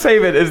about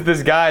Saban as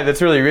this guy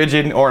that's really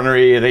rigid and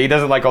ornery, that he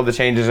doesn't like all the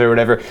changes or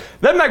whatever.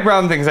 That Mac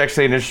Brown thing is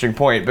actually an interesting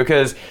point,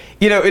 because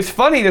it's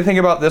funny to think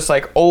about this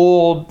like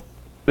old,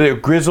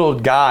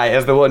 grizzled guy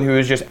as the one who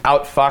is just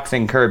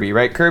outfoxing Kirby,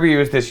 right? Kirby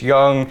was this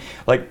young,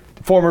 like,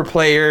 former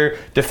player,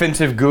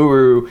 defensive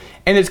guru,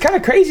 and it's kind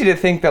of crazy to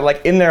think that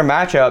like in their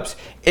matchups,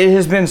 it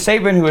has been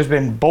Saban who has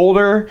been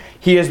bolder.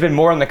 He has been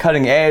more on the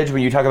cutting edge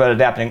when you talk about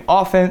adapting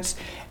offense.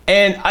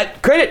 And I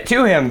credit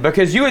to him,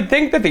 because you would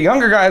think that the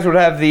younger guys would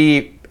have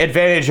the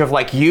advantage of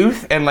like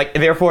youth and like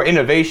therefore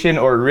innovation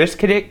or risk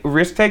taking.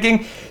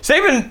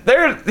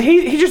 Saban,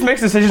 he just makes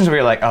decisions where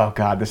you're like, oh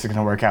god, this is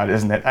gonna work out,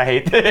 isn't it? I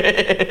hate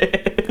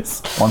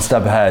this. One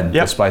step ahead,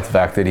 despite the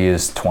fact that he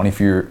is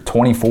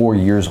 24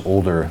 years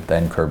older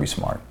than Kirby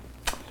Smart.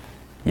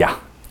 Yeah.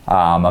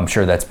 I'm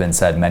sure that's been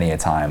said many a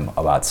time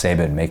about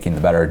Saban making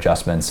the better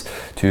adjustments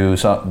to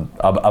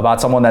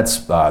about someone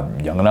that's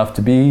young enough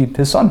to be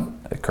his son.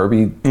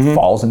 Kirby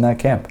falls in that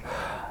camp.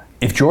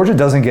 If Georgia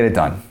doesn't get it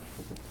done,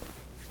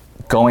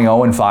 going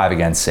 0-5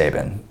 against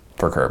Saban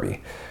for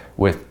Kirby,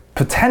 with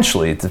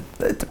potentially,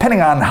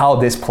 depending on how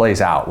this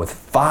plays out, with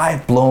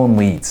 5 blown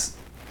leads,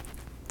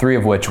 3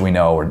 of which we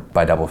know are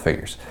by double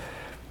figures,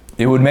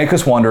 it would make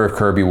us wonder if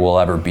Kirby will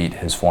ever beat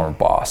his former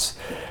boss.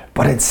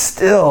 But it's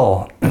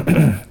still,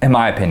 in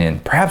my opinion,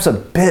 perhaps a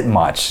bit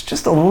much,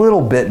 just a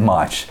little bit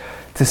much,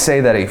 to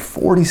say that a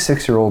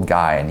 46-year-old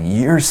guy in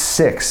year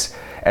 6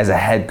 as a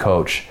head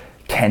coach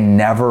can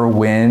never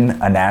win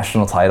a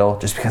national title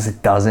just because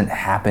it doesn't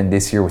happen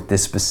this year with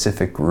this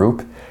specific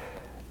group.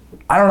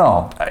 I don't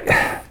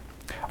know.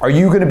 Are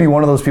you going to be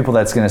one of those people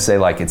that's going to say,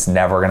 like, it's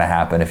never going to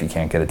happen if you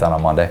can't get it done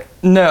on Monday?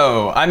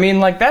 No. I mean,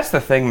 like, that's the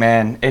thing,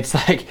 man. It's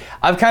like,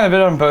 I've kind of been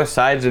on both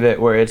sides of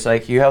it, where it's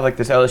like you have, like,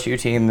 this LSU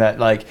team that,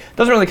 like,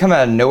 doesn't really come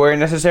out of nowhere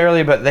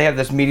necessarily, but they have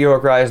this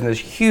meteoric rise and this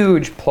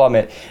huge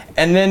plummet.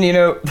 And then, you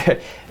know,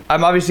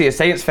 I'm obviously a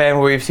Saints fan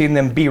where we've seen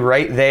them be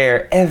right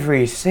there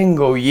every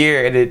single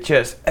year, and it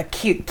just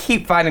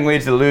keep finding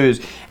ways to lose.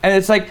 And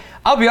it's like,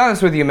 I'll be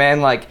honest with you, man,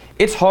 like,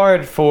 it's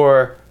hard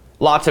for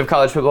lots of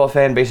college football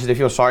fan bases to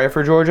feel sorry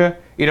for Georgia.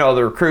 You know, all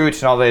the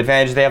recruits and all the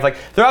advantages they have. Like,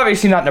 they're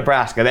obviously not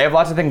Nebraska. They have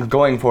lots of things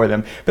going for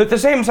them. But at the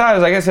same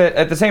time, like I said,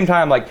 at the same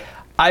time, like,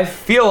 I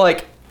feel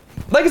like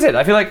I said,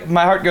 I feel like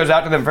my heart goes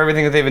out to them for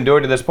everything that they've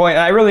endured to this point,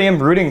 and I really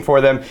am rooting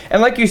for them.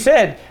 And like you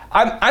said,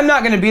 I'm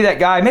not going to be that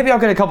guy. Maybe I'll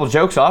get a couple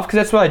jokes off, because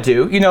that's what I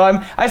do. You know,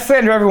 I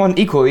slander everyone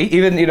equally,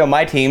 even, you know,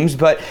 my teams,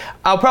 but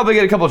I'll probably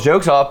get a couple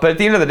jokes off. But at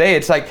the end of the day,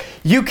 it's like,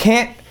 you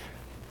can't.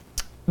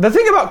 The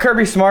thing about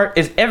Kirby Smart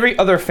is every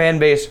other fan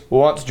base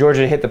wants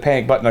Georgia to hit the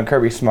panic button on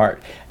Kirby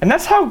Smart. And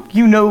that's how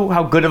you know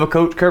how good of a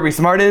coach Kirby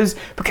Smart is,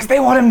 because they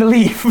want him to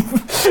leave.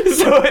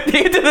 So at the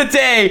end of the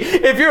day,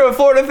 if you're a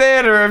Florida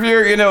fan or if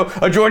you're, you know,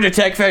 a Georgia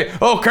Tech fan,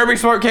 oh, Kirby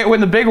Smart can't win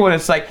the big one.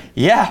 It's like,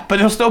 yeah, but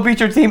he'll still beat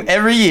your team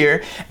every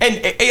year.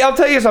 And I'll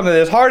tell you something,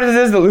 as hard as it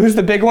is to lose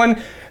the big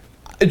one,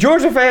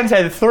 Georgia fans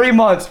had 3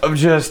 months of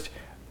just,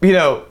 you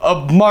know,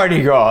 a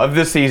Mardi Gras of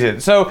this season.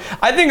 So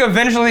I think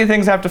eventually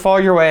things have to fall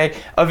your way.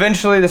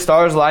 Eventually the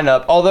stars line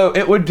up. Although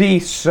it would be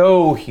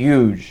so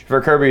huge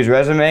for Kirby's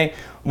resume.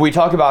 We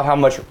talk about how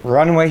much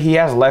runway he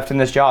has left in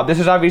this job. This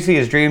is obviously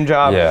his dream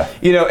job. Yeah.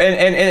 You know,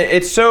 and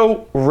it's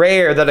so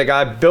rare that a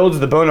guy builds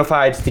the bona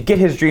fides to get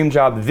his dream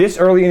job this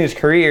early in his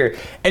career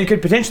and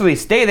could potentially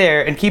stay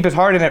there and keep his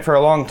heart in it for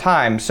a long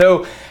time.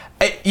 So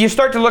you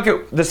start to look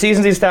at the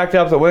seasons he's stacked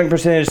up, the winning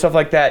percentage, stuff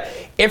like that.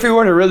 If we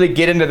were to really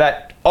get into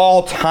that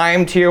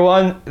all-time tier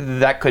 1,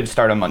 that could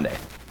start on Monday.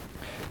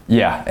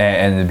 Yeah,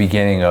 and the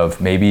beginning of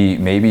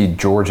maybe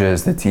Georgia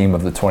is the team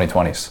of the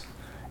 2020s.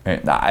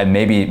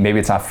 Maybe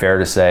it's not fair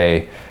to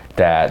say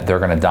that they're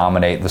going to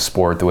dominate the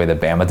sport the way that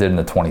Bama did in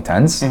the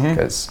 2010s,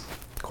 because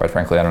quite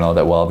frankly, I don't know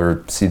that we'll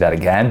ever see that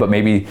again. But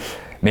maybe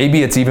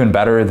it's even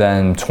better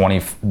than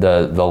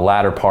the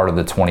latter part of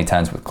the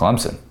 2010s with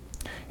Clemson.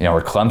 You know,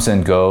 where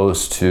Clemson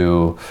goes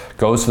to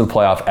the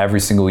playoff every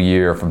single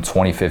year from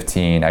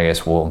 2015. I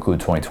guess we'll include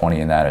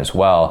 2020 in that as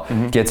well.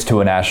 Gets to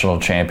a national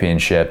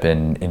championship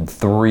in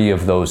 4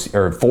 of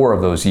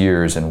those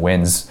years and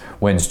wins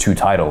 2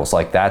 titles.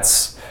 Like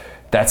that's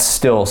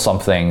still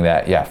something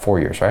that, yeah,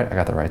 4 years, right? I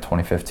got that right.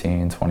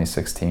 2015,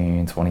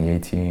 2016,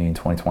 2018,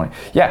 2020.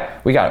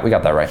 Yeah, we got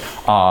that right.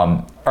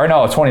 Or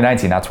no,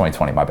 2019, not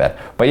 2020. My bad.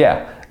 But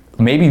yeah,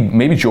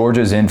 maybe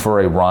Georgia's in for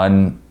a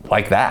run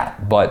like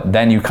that, but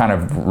then you kind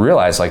of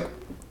realize, like,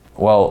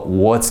 well,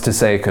 what's to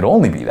say it could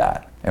only be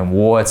that, and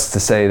what's to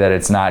say that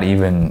it's not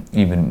even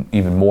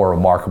more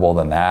remarkable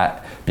than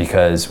that,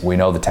 because we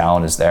know the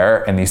talent is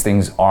there, and these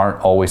things aren't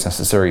always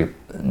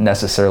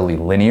necessarily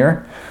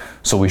linear.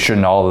 So we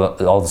shouldn't all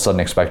of a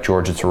sudden expect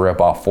Georgia to rip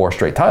off 4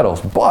 straight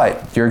titles.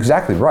 But you're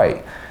exactly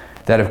right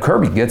that if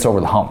Kirby gets over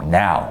the hump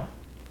now,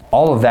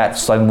 all of that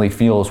suddenly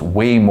feels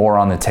way more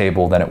on the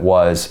table than it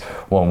was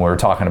when we were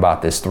talking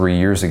about this 3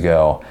 years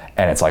ago.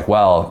 And it's like,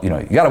 well, you know,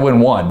 you got to win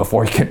 1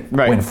 before you can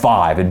win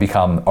 5 and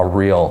become a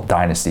real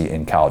dynasty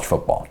in college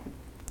football.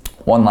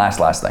 One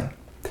last thing.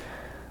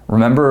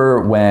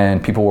 Remember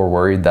when people were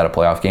worried that a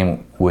playoff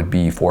game would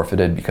be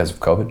forfeited because of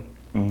COVID?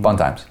 Fun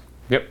times.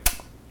 Yep.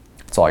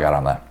 That's all I got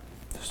on that.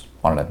 Just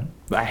wanted to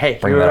hey,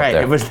 bring you're that up right.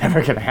 there. It was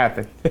never going to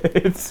happen.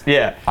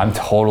 Yeah. I'm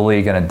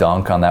totally going to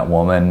dunk on that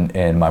woman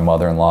in my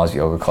mother-in-law's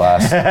yoga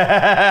class.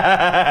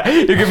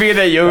 You could be in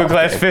that yoga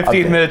class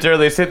 15 minutes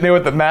early, sitting there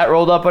with the mat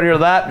rolled up on your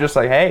lap, just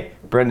like, hey,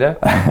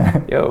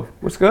 Brenda, yo,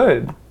 what's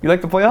good? You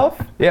like the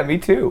playoff? Yeah, me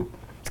too.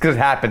 It's because it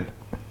happened.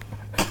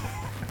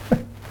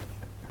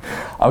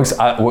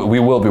 We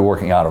will be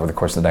working out over the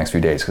course of the next few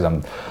days,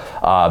 because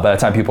by the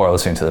time people are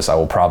listening to this, I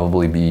will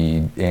probably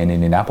be in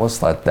Indianapolis.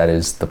 That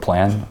is the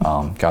plan.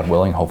 God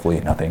willing, hopefully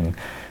nothing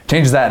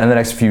changes that in the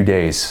next few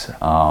days.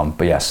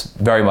 But yes,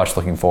 very much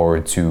looking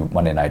forward to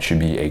Monday night. Should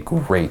be a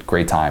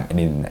great time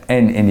in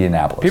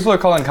Indianapolis. People are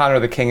calling Connor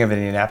the king of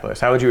Indianapolis.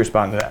 How would you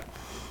respond to that?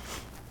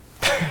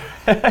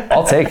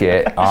 I'll take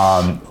it.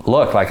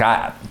 Look, like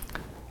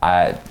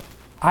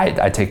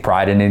I take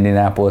pride in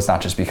Indianapolis, not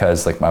just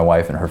because like my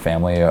wife and her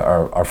family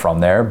are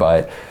from there,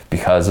 but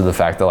because of the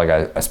fact that like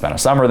I spent a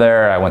summer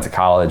there. I went to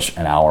college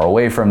an hour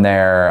away from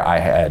there. I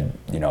had,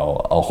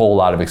 a whole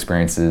lot of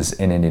experiences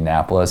in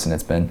Indianapolis, and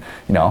it's been,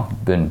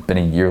 been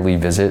a yearly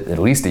visit, at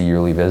least a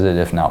yearly visit,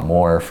 if not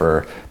more,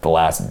 for the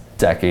last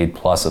decade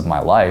plus of my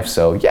life.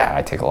 So yeah,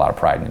 I take a lot of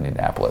pride in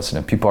Indianapolis.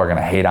 And if people are going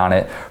to hate on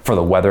it for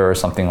the weather or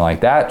something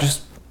like that,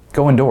 just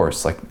go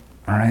indoors. Like,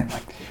 all right,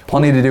 like,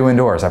 plenty to do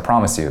indoors, I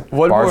promise you.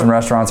 Bars and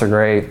restaurants are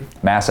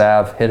great. Mass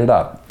Ave, hit it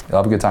up. You'll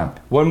have a good time.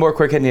 One more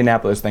quick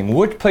Indianapolis thing.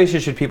 Which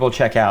places should people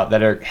check out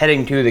that are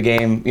heading to the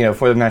game,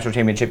 for the national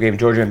championship game,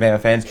 Georgia and Bama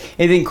fans?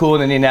 Anything cool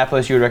in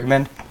Indianapolis you would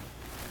recommend?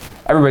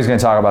 Everybody's going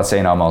to talk about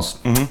St. Elmo's.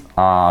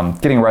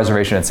 Getting a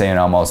reservation at St.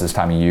 Elmo's this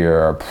time of year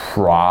are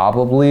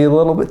probably a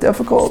little bit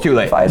difficult. It's too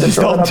late.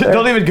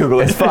 Don't even Google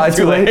it. It's probably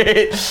too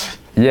late.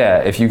 Yeah,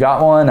 if you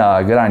got one,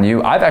 good on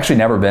you. I've actually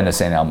never been to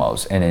St.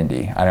 Elmo's in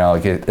Indy. I know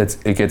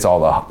it gets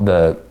all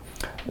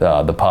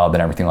the pub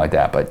and everything like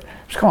that, but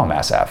just go on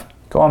Mass Ave.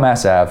 Go on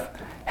Mass Ave,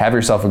 have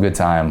yourself a good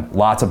time.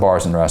 Lots of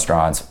bars and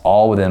restaurants,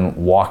 all within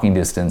walking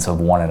distance of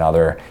one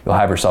another. You'll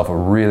have yourself a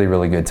really,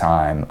 really good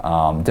time,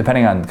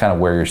 depending on kind of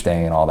where you're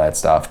staying and all that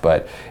stuff.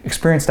 But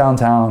experience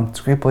downtown. It's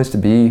a great place to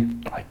be.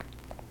 Like,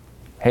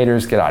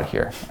 haters, get out of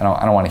here. I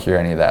don't want to hear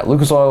any of that.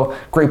 Lucas Oil,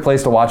 great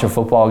place to watch a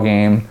football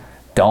game.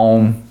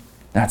 Dome.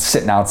 Not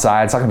sitting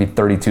outside. It's not going to be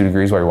 32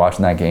 degrees while you're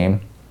watching that game.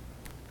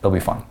 It'll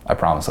be fun. I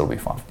promise it'll be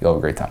fun. You'll have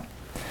a great time.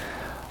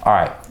 All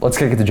right, let's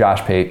kick it to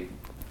Josh Pate.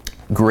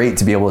 Great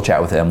to be able to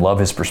chat with him. Love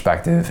his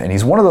perspective. And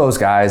he's one of those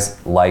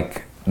guys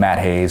like Matt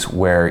Hayes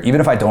where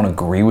even if I don't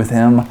agree with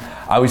him,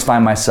 I always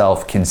find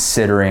myself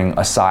considering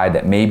a side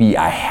that maybe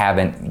I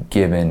haven't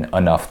given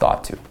enough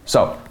thought to.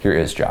 So here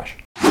is Josh.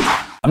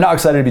 I'm now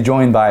excited to be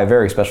joined by a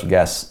very special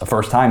guest, a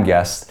first-time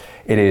guest.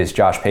 It is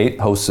Josh Pate,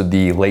 host of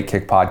the Late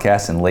Kick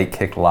podcast and Late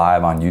Kick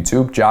Live on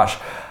YouTube. Josh,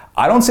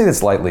 I don't say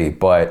this lightly,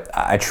 but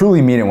I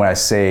truly mean it when I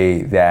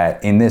say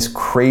that in this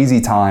crazy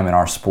time in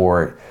our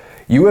sport,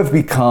 you have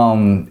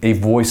become a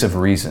voice of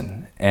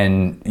reason,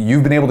 and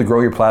you've been able to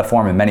grow your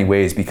platform in many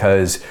ways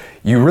because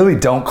you really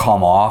don't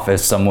come off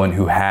as someone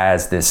who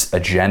has this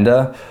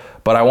agenda,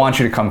 but I want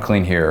you to come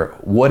clean here.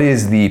 What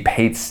is the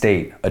Pate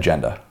State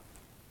agenda?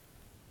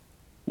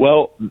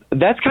 Well,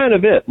 that's kind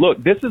of it. Look,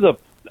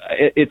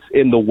 it's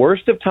in the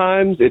worst of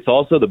times. It's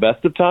also the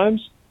best of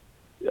times.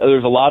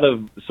 There's a lot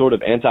of sort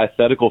of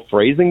antithetical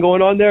phrasing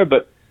going on there,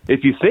 but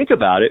if you think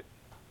about it,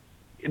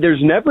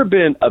 there's never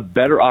been a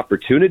better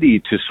opportunity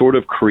to sort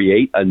of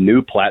create a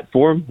new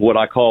platform, what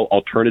I call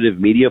alternative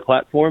media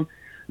platform,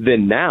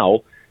 than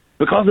now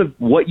because of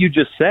what you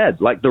just said.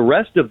 Like, the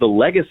rest of the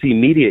legacy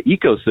media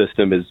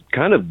ecosystem is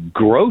kind of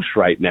gross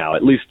right now,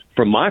 at least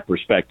from my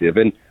perspective.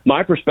 And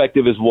my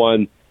perspective is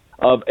one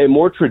of a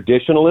more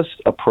traditionalist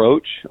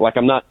approach. Like,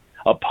 I'm not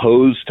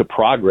opposed to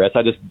progress.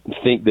 I just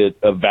think that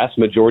a vast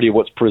majority of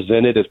what's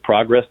presented as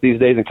progress these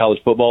days in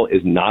college football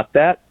is not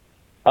that.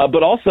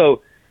 But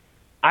also,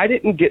 I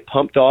didn't get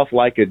pumped off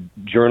like a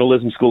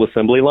journalism school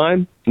assembly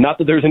line. Not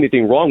that there's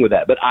anything wrong with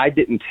that, but I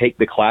didn't take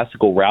the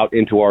classical route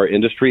into our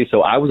industry.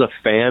 So I was a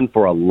fan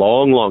for a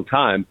long, long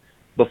time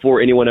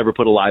before anyone ever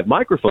put a live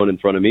microphone in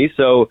front of me.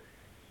 So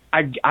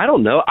I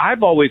don't know.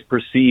 I've always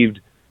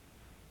perceived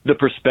the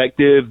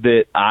perspective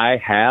that I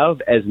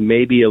have as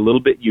maybe a little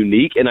bit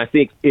unique. And I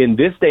think in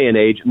this day and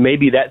age,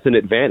 maybe that's an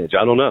advantage.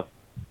 I don't know.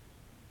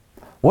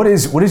 What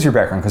is your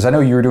background? Because I know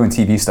you were doing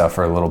TV stuff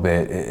for a little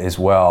bit as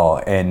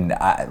well, and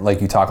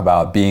like you talk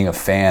about being a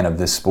fan of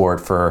this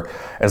sport for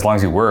as long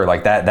as you were,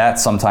 like that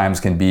sometimes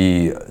can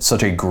be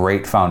such a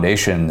great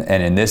foundation.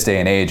 And in this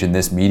day and age, in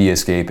this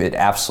mediascape, it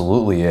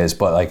absolutely is.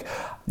 But like,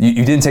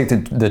 you didn't take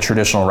the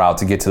traditional route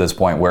to get to this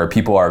point where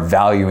people are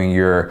valuing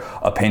your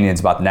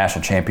opinions about the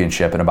national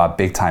championship and about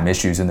big time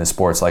issues in the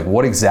sports. Like,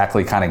 what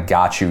exactly kind of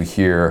got you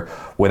here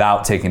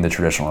without taking the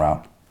traditional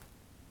route?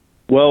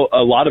 Well,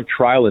 a lot of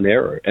trial and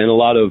error and a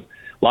lot of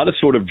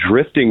sort of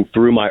drifting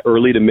through my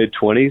early to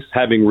mid-20s,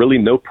 having really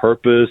no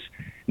purpose,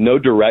 no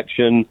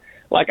direction.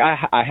 Like,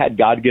 I had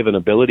God-given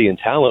ability and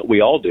talent. We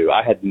all do.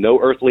 I had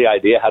no earthly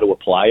idea how to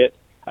apply it.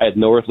 I had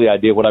no earthly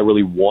idea what I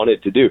really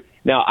wanted to do.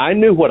 Now, I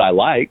knew what I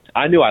liked.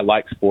 I knew I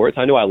liked sports.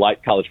 I knew I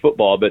liked college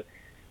football. But,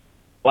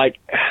 like,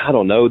 I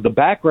don't know, the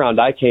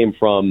background I came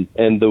from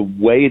and the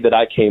way that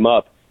I came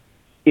up,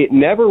 it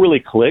never really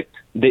clicked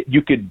that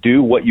you could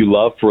do what you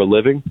love for a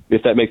living,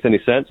 if that makes any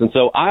sense. And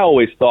so I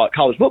always thought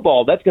college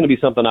football, that's going to be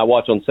something I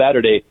watch on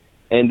Saturday.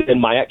 And then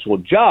my actual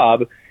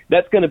job,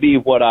 that's going to be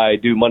what I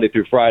do Monday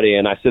through Friday.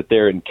 And I sit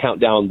there and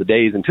count down the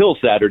days until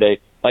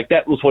Saturday. Like,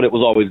 that was what it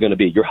was always going to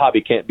be. Your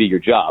hobby can't be your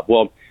job.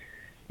 Well,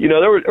 there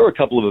were a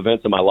couple of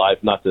events in my life,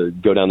 not to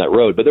go down that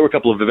road, but there were a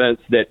couple of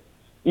events that,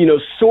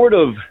 sort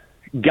of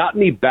got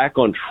me back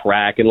on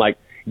track and, like,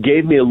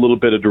 gave me a little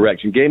bit of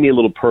direction, gave me a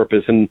little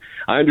purpose, and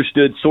I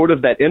understood sort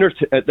of that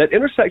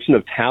intersection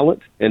of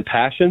talent and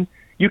passion.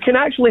 You can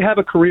actually have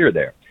a career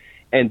there,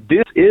 and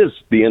this is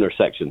the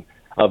intersection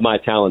of my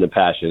talent and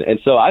passion. And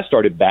so I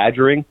started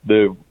badgering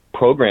the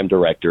program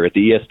director at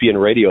the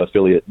ESPN radio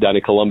affiliate down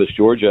in Columbus,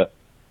 Georgia,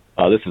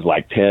 this is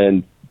like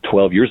 10,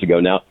 12 years ago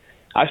now,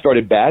 I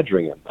started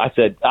badgering him. I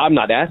said, I'm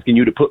not asking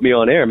you to put me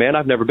on air, man.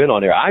 I've never been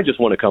on air. I just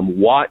want to come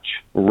watch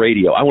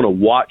radio. I want to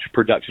watch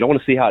production. I want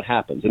to see how it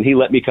happens. And he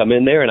let me come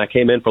in there, and I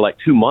came in for like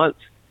 2 months.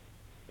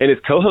 And his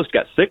co-host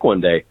got sick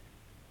one day.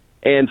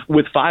 And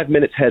with 5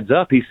 minutes heads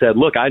up, he said,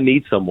 look, I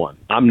need someone.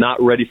 I'm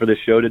not ready for this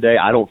show today.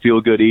 I don't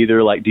feel good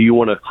either. Like, do you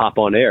want to hop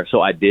on air?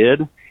 So I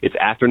did. It's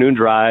afternoon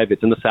drive.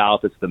 It's in the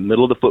South. It's the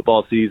middle of the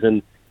football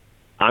season.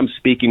 I'm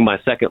speaking my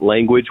second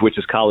language, which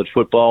is college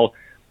football.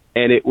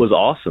 And it was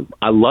awesome.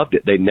 I loved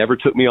it. They never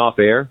took me off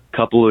air. A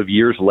couple of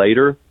years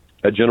later,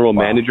 a general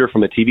manager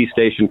from a TV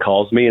station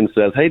calls me and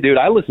says, hey, dude,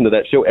 I listen to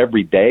that show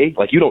every day.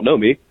 Like, you don't know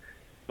me,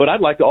 but I'd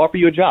like to offer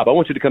you a job. I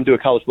want you to come do a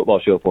college football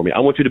show for me. I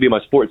want you to be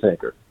my sports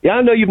anchor. Yeah,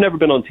 I know you've never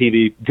been on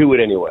TV. Do it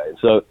anyway.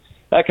 So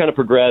that kind of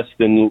progressed,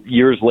 and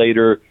years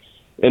later,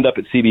 end up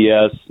at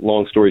CBS,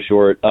 long story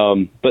short.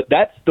 But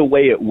that's the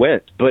way it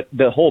went. But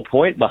the whole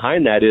point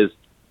behind that is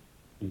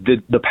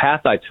the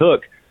path I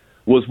took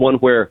was one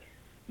where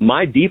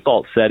my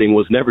default setting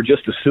was never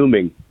just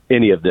assuming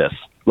any of this.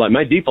 Like,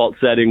 my default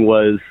setting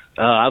was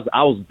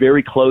I was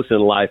very close in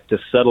life to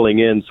settling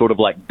in sort of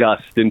like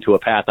dust into a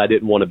path I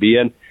didn't want to be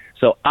in.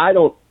 So I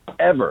don't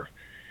ever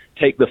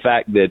take the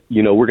fact that,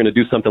 we're going to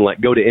do something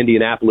like go to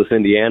Indianapolis,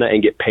 Indiana,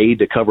 and get paid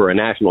to cover a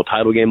national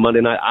title game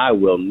Monday night. I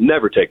will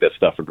never take that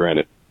stuff for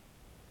granted.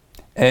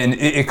 And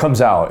it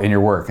comes out in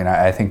your work, and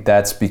I think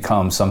that's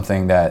become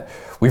something that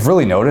we've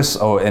really noticed.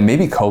 Oh, and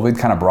maybe COVID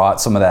kind of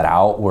brought some of that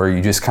out, where you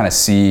just kind of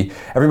see,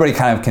 everybody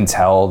kind of can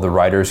tell the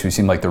writers who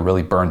seem like they're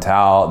really burnt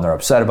out and they're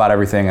upset about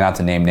everything. And not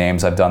to name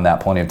names, I've done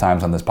that plenty of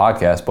times on this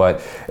podcast, but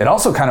it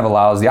also kind of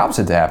allows the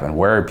opposite to happen,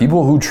 where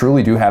people who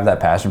truly do have that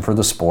passion for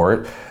the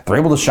sport, they're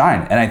able to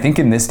shine. And I think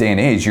in this day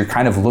and age, you're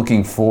kind of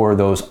looking for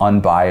those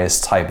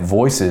unbiased type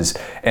voices.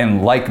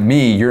 And like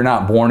me, you're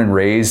not born and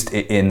raised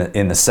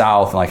in the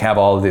South and like have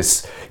all of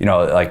this,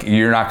 like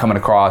you're not coming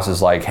across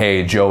as like,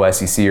 hey, Joe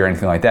SEC or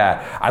anything like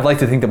that. I'd like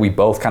to think that we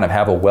both kind of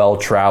have a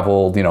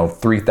well-traveled,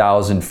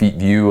 3,000 feet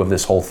view of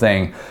this whole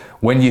thing.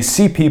 When you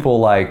see people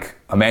like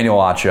Emmanuel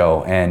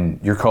Acho and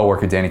your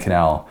coworker Danny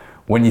Cannell,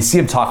 when you see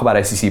them talk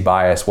about SEC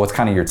bias, what's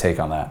kind of your take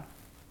on that?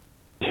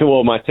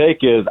 Well, my take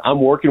is I'm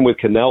working with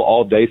Cannell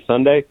all day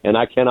Sunday, and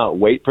I cannot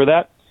wait for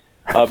that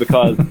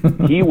because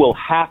he will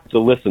have to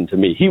listen to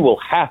me. He will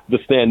have to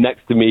stand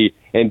next to me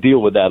and deal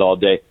with that all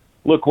day.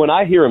 Look, when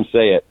I hear him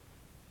say it,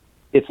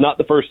 it's not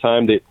the first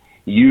time that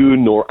you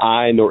nor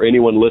I nor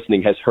anyone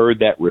listening has heard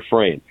that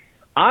refrain.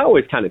 I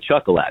always kind of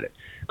chuckle at it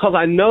because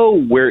I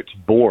know where it's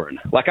born.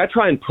 Like, I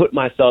try and put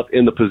myself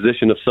in the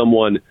position of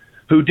someone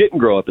who didn't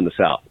grow up in the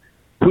South,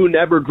 who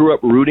never grew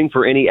up rooting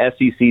for any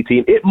SEC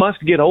team. It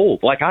must get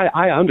old. Like,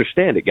 I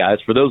understand it, guys.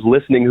 For those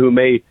listening who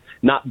may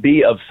not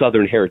be of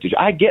Southern heritage,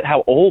 I get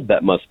how old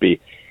that must be.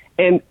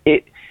 And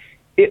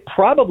it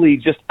probably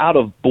just out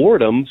of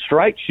boredom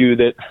strikes you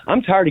that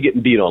I'm tired of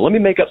getting beat on. Let me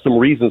make up some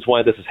reasons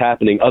why this is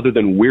happening other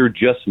than we're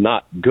just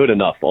not good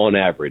enough on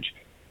average.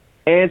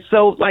 And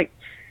so, like,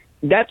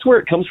 that's where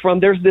it comes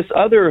from. There's this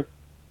other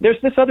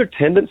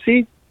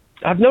tendency.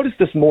 I've noticed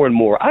this more and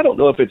more. I don't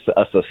know if it's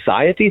a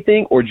society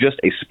thing or just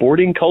a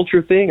sporting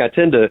culture thing. I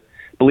tend to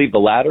believe the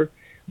latter.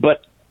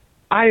 But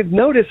I've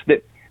noticed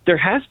that there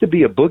has to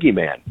be a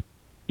boogeyman.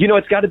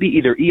 It's got to be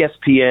either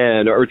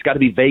ESPN or it's got to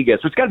be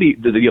Vegas or it's got to be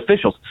the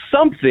officials.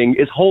 Something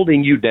is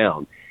holding you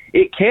down.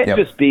 It can't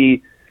just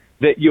be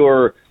that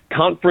your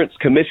conference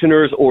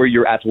commissioners or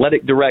your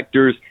athletic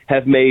directors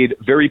have made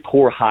very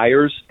poor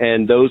hires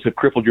and those have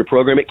crippled your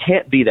program. It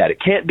can't be that. It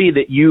can't be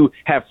that you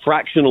have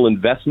fractional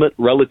investment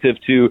relative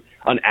to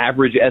an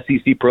average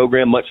SEC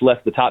program, much less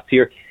the top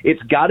tier.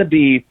 It's got to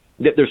be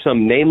that there's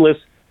some nameless,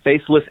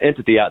 faceless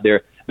entity out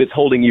there that's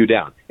holding you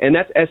down. And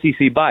that's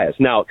SEC bias.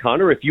 Now,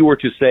 Connor, if you were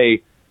to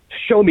say,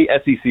 show me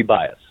SEC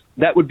bias,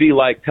 that would be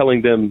like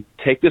telling them,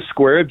 take this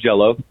square of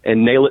Jell-O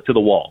and nail it to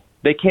the wall.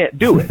 They can't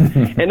do it.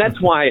 And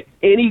that's why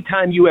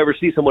anytime you ever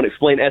see someone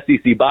explain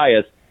SEC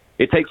bias,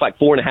 it takes like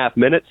 4.5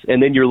 minutes,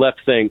 and then you're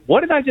left saying,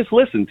 what did I just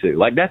listen to?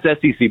 Like, that's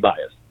SEC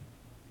bias.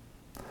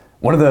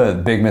 One of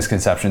the big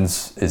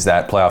misconceptions is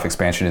that playoff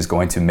expansion is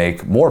going to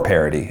make more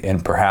parity,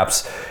 and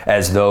perhaps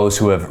as those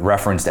who have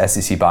referenced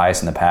SEC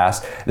bias in the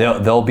past,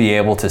 they'll be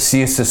able to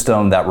see a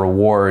system that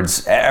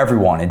rewards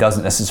everyone. It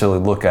doesn't necessarily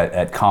look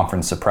at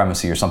conference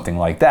supremacy or something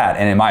like that.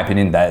 And in my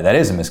opinion, that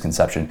is a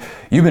misconception.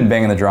 You've been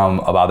banging the drum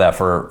about that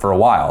for a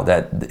while,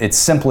 that it's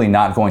simply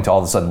not going to all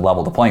of a sudden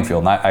level the playing field.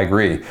 And I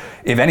agree.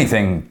 If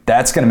anything,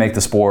 that's going to make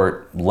the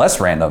sport less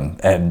random,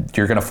 and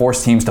you're going to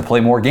force teams to play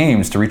more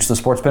games to reach the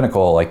sports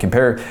pinnacle. Like,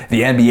 compare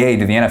the NBA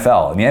to the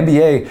NFL. In the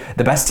NBA,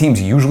 the best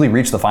teams usually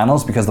reach the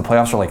finals because the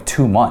playoffs are like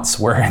 2 months,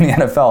 where in the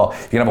NFL,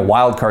 you can have a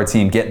wild card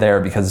team get there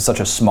because it's such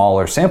a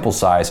smaller sample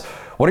size.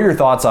 What are your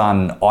thoughts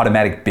on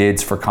automatic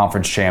bids for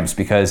conference champs?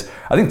 Because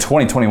I think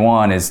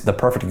 2021 is the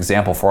perfect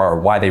example for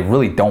why they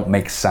really don't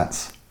make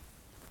sense.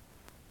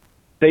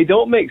 They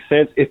don't make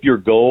sense if your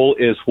goal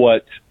is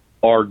what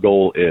our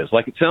goal is.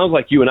 Like, it sounds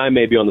like you and I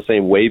may be on the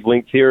same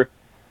wavelength here.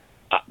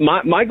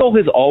 My goal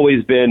has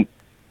always been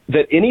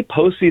that any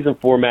postseason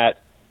format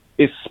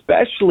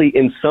especially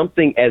in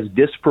something as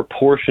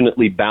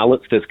disproportionately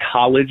balanced as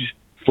college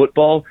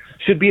football,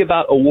 should be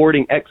about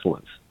awarding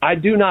excellence. I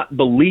do not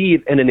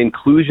believe in an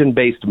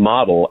inclusion-based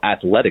model,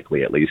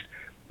 athletically at least,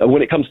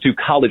 when it comes to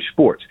college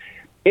sports.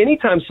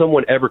 Anytime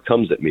someone ever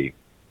comes at me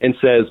and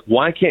says,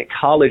 why can't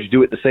college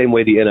do it the same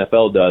way the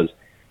NFL does,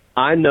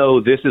 I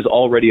know this is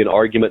already an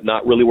argument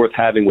not really worth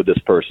having with this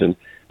person,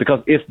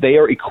 because if they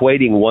are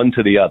equating one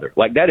to the other,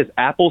 like that is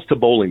apples to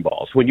bowling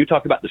balls. When you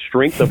talk about the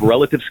strength of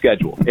relative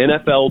schedule,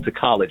 NFL to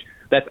college,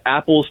 that's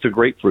apples to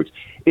grapefruits.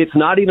 It's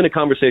not even a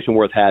conversation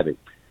worth having.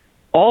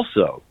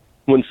 Also,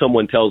 when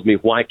someone tells me,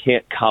 why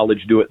can't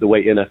college do it the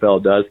way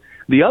NFL does,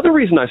 the other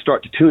reason I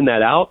start to tune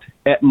that out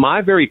at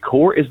my very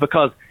core is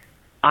because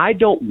I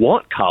don't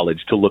want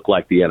college to look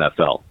like the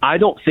NFL. I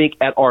don't think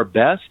at our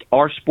best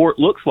our sport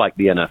looks like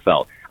the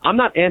NFL. I'm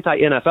not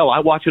anti-NFL. I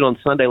watch it on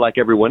Sunday like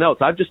everyone else.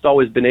 I've just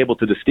always been able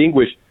to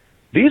distinguish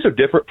these are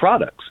different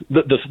products.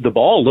 The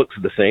ball looks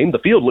the same, the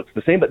field looks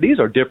the same, but these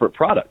are different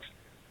products.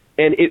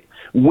 And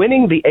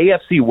winning the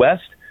AFC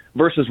West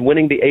versus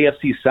winning the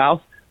AFC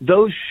South,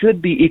 those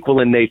should be equal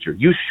in nature.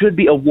 You should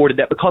be awarded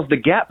that, because the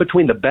gap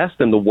between the best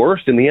and the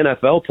worst in the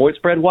NFL, point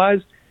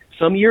spread-wise,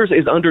 some years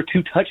is under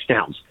 2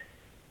 touchdowns.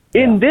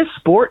 In this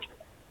sport,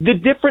 the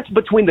difference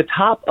between the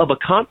top of a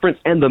conference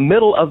and the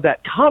middle of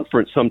that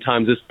conference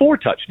sometimes is 4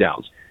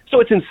 touchdowns. So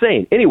it's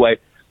insane. Anyway,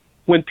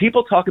 when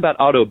people talk about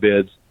auto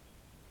bids,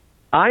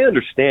 I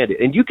understand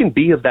it, and you can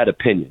be of that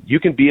opinion.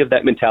 You can be of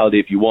that mentality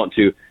if you want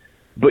to,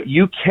 but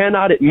you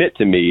cannot admit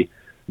to me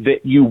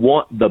that you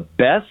want the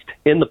best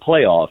in the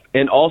playoff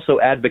and also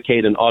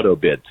advocate an auto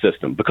bid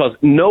system, because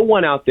no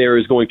one out there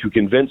is going to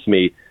convince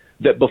me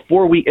that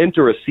before we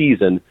enter a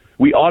season,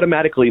 we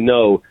automatically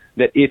know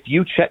that if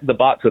you check the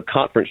box of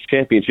conference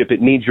championship,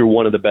 it means you're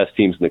one of the best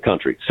teams in the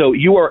country. So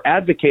you are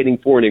advocating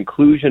for an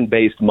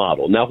inclusion-based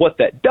model. Now, what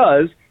that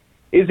does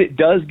is it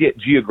does get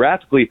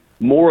geographically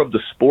more of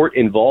the sport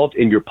involved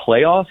in your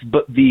playoff,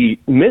 but the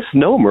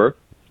misnomer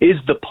is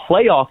the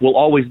playoff will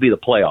always be the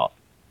playoff.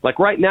 Like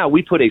right now,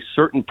 we put a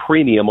certain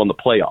premium on the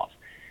playoff,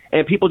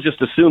 and people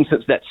just assume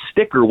since that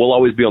sticker will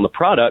always be on the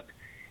product,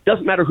 it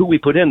doesn't matter who we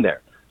put in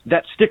there.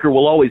 That sticker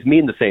will always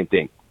mean the same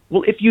thing.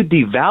 Well, if you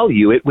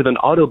devalue it with an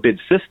auto bid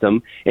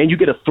system and you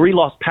get a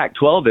 3-loss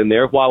Pac-12 in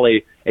there while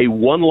a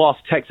 1-loss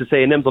Texas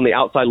A&M's on the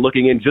outside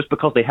looking in just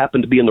because they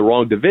happen to be in the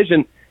wrong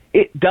division,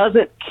 it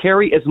doesn't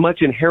carry as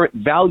much inherent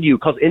value,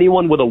 because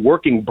anyone with a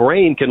working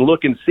brain can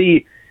look and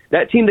see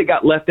that team that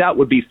got left out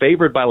would be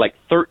favored by like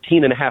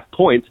 13.5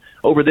 points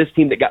over this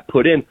team that got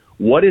put in.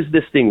 What is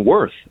this thing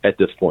worth at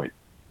this point?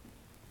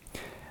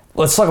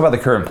 Let's talk about the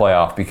current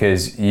playoff,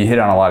 because you hit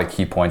on a lot of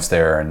key points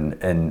there,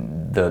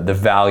 and the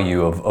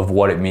value of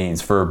what it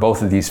means for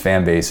both of these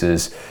fan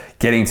bases.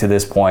 Getting to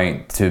this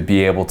point to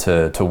be able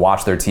to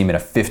watch their team in a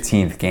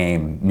 15th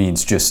game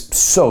means just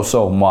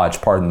so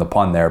much, pardon the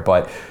pun there,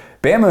 but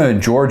Bama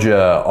and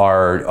Georgia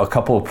are a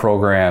couple of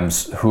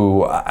programs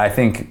who I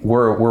think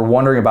we're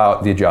wondering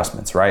about the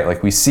adjustments, right?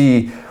 Like we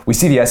see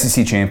the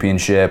SEC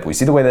championship, we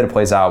see the way that it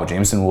plays out with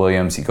Jameson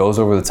Williams. He goes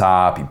over the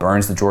top, he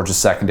burns the Georgia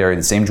secondary,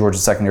 the same Georgia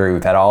secondary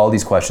we've had all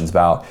these questions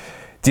about.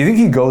 Do you think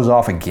he goes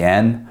off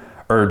again,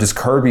 or does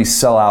Kirby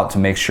sell out to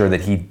make sure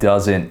that he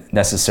doesn't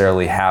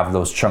necessarily have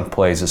those chunk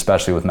plays,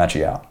 especially with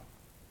Mechie out?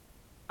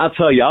 I'll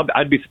tell you,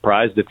 I'd be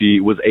surprised if he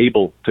was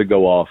able to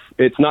go off.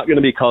 It's not going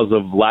to be because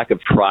of lack of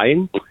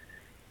trying.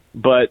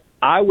 But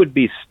I would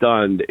be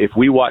stunned if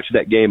we watch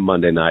that game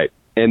Monday night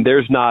and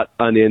there's not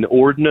an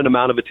inordinate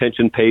amount of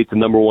attention paid to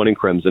number 1 in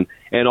Crimson.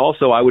 And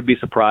also, I would be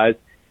surprised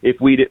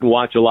if we didn't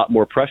watch a lot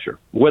more pressure,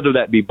 whether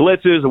that be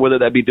blitzes or whether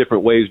that be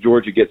different ways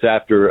Georgia gets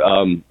after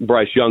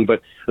Bryce Young.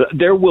 But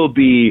there will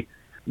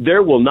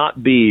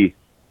not be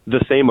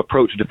the same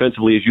approach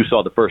defensively as you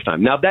saw the first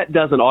time. Now, that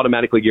doesn't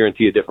automatically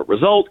guarantee a different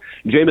result.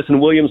 Jameson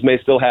Williams may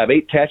still have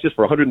 8 catches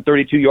for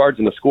 132 yards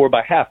and a score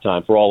by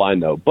halftime, for all I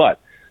know. But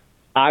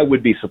I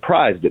would be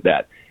surprised at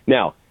that.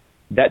 Now,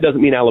 that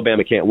doesn't mean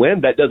Alabama can't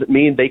win. That doesn't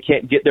mean they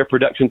can't get their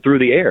production through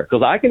the air.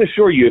 Because I can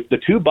assure you, if the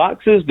 2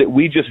 boxes that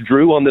we just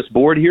drew on this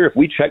board here, if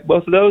we check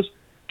both of those,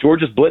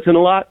 Georgia's blitzing a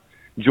lot.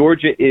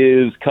 Georgia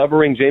is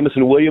covering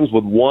Jameson Williams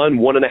with 1,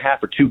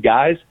 1.5, or 2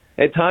 guys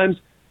at times.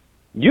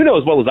 You know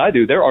as well as I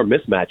do, there are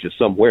mismatches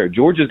somewhere.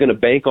 Georgia's going to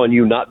bank on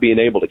you not being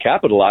able to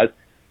capitalize,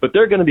 but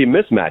there are going to be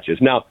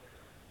mismatches. Now,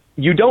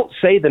 you don't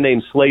say the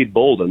name Slade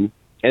Bolden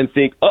and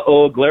think,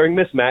 glaring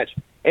mismatch.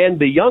 And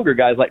the younger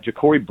guys like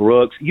Ja'Cory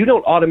Brooks, you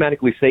don't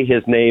automatically say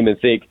his name and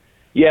think,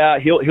 yeah,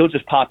 he'll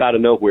just pop out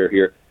of nowhere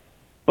here.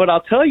 But I'll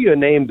tell you a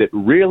name that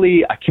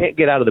really I can't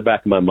get out of the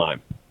back of my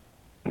mind.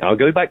 I'll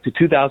go back to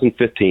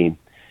 2015,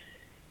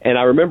 and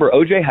I remember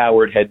O.J.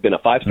 Howard had been a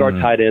 5-star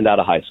tight end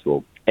out of high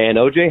school. And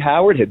O.J.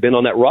 Howard had been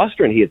on that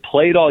roster, and he had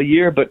played all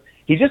year, but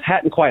he just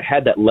hadn't quite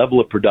had that level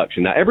of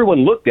production. Now,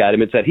 everyone looked at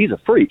him and said, he's a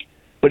freak,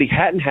 but he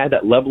hadn't had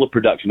that level of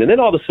production. And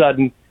then all of a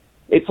sudden,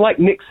 it's like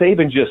Nick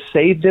Saban just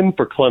saved him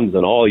for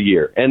Clemson all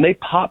year, and they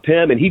pop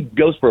him, and he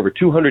goes for over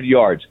 200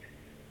 yards.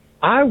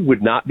 I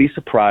would not be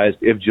surprised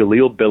if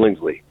Jaleel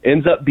Billingsley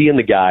ends up being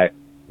the guy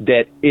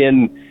that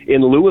in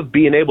lieu of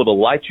being able to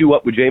light you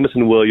up with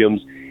Jamison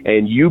Williams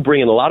and you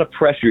bring in a lot of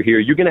pressure here,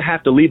 you're going to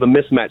have to leave a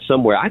mismatch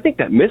somewhere. I think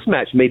that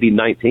mismatch may be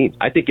 19.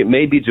 I think it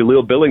may be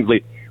Jaleel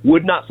Billingsley.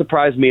 Would not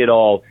surprise me at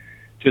all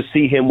to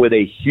see him with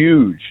a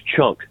huge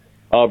chunk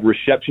of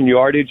reception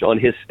yardage on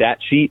his stat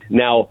sheet.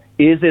 Now,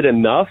 is it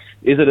enough?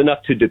 Is it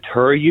enough to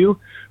deter you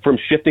from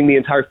shifting the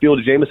entire field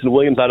to Jamison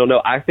Williams? I don't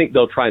know. I think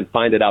they'll try and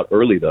find it out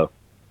early, though.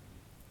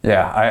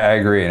 Yeah, I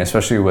agree, and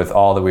especially with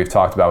all that we've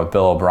talked about with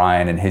Bill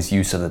O'Brien and his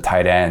use of the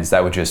tight ends,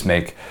 that would just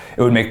make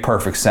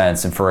perfect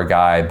sense. And for a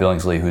guy,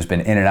 Billingsley, who's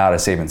been in and out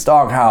of Saban's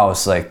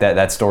doghouse, like that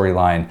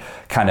storyline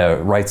kind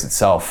of writes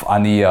itself.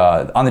 On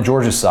the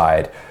Georgia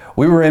side,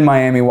 we were in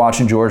Miami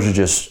watching Georgia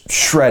just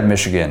shred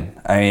Michigan.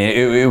 I mean,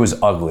 it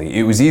was ugly.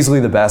 It was easily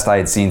the best I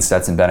had seen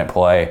Stetson Bennett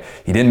play.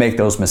 He didn't make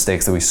those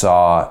mistakes that we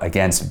saw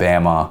against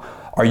Bama.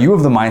 Are you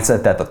of the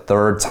mindset that the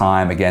third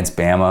time against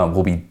Bama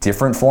will be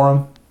different for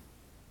him?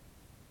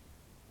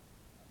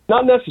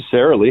 Not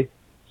necessarily.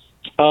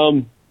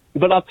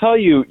 But I'll tell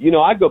you,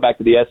 I go back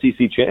to the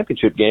SEC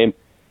championship game.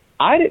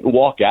 I didn't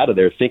walk out of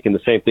there thinking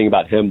the same thing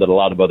about him that a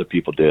lot of other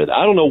people did.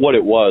 I don't know what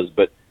it was,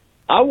 but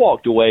I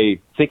walked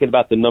away thinking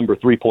about the number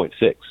 3.6.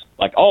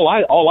 Like all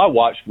I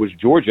watched was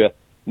Georgia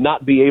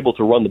not be able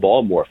to run the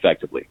ball more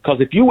effectively. Because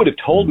if you would have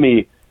told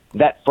me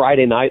that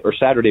Friday night or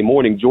Saturday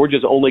morning,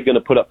 Georgia's only going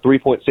to put up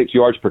 3.6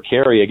 yards per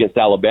carry against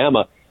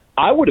Alabama,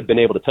 I would have been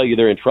able to tell you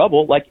they're in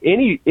trouble. Like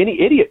any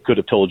idiot could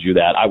have told you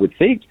that, I would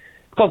think.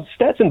 Because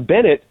Stetson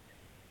Bennett,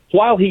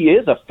 while he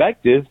is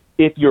effective,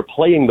 if you're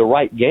playing the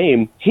right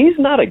game, he's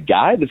not a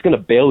guy that's going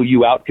to bail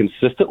you out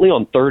consistently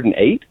on 3rd and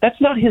 8. That's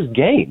not his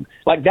game.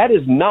 Like, that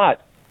is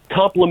not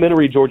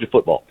complimentary Georgia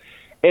football.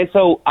 And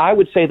so I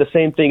would say the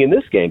same thing in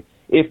this game.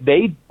 If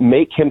they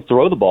make him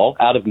throw the ball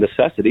out of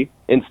necessity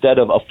instead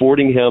of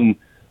affording him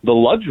the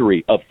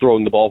luxury of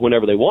throwing the ball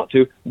whenever they want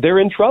to, they're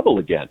in trouble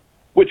again.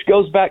 Which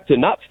goes back to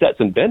not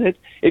Stetson Bennett.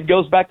 It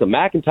goes back to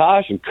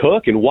McIntosh and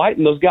Cook and White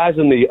and those guys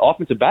in the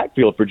offensive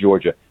backfield for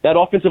Georgia. That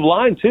offensive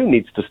line, too,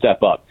 needs to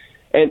step up.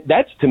 And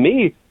that's, to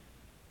me,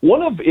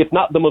 one of, if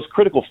not the most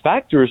critical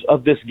factors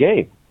of this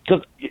game.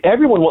 Because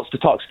everyone wants to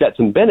talk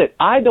Stetson Bennett.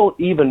 I don't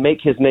even make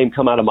his name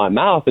come out of my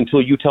mouth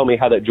until you tell me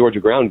how that Georgia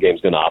ground game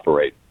is going to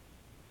operate.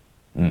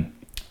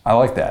 I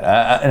like that.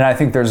 And I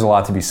think there's a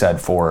lot to be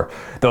said for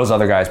those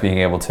other guys being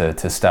able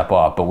to step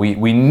up. But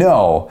we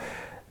know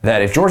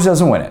that if Georgia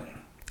doesn't win it,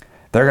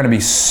 there are going to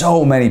be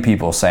so many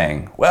people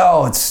saying,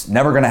 well, it's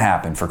never going to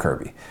happen for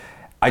Kirby.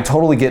 I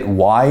totally get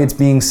why it's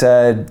being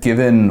said,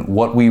 given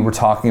what we were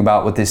talking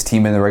about with this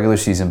team in the regular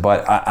season.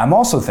 But I'm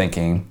also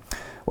thinking,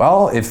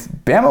 well, if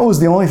Bama was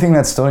the only thing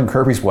that stood in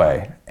Kirby's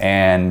way,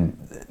 and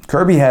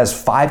Kirby has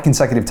 5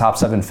 consecutive top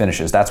 7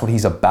 finishes, that's what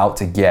he's about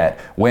to get,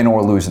 win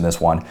or lose in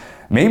this one,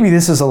 maybe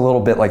this is a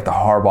little bit like the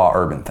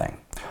Harbaugh-Urban thing.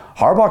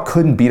 Harbaugh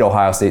couldn't beat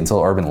Ohio State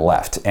until Urban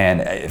left,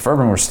 and if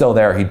Urban were still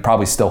there, he'd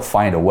probably still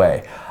find a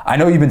way. I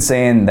know you've been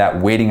saying that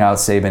waiting out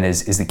Saban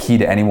is the key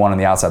to anyone on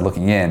the outside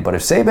looking in, but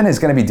if Saban is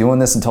going to be doing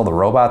this until the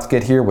robots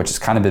get here, which has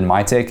kind of been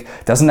my take,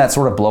 doesn't that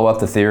sort of blow up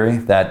the theory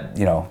that,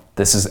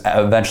 this is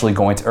eventually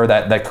going to, or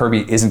that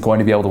Kirby isn't going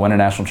to be able to win a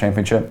national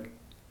championship?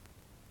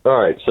 All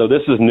right, so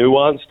this is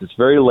nuanced. It's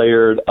very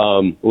layered.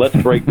 Let's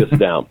break this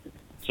down.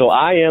 So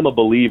I am a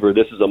believer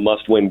this is a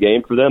must-win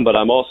game for them, but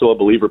I'm also a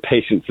believer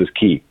patience is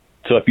key.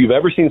 So if you've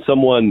ever seen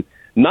someone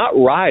not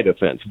ride a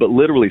fence, but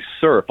literally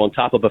surf on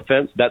top of a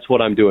fence, that's what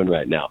I'm doing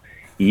right now.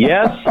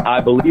 Yes,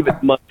 I believe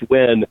it's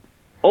must-win,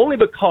 only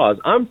because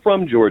I'm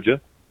from Georgia.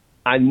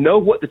 I know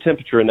what the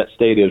temperature in that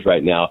state is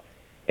right now,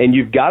 and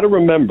you've got to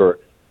remember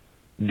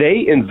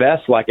they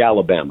invest like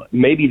Alabama.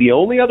 Maybe the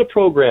only other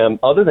program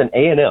other than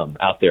A&M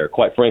out there,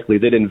 quite frankly,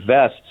 that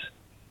invests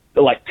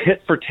like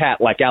tit for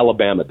tat like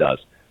Alabama does.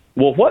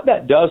 Well, what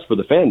that does for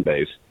the fan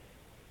base,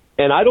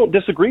 and I don't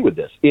disagree with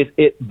this,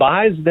 it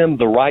buys them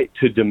the right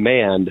to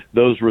demand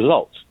those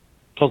results.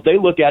 Because they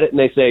look at it and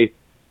they say,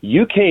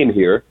 you came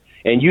here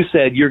and you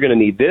said you're going to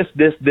need this,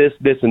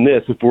 and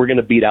this if we're going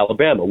to beat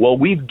Alabama. Well,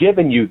 we've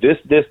given you this,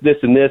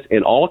 and this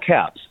in all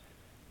caps.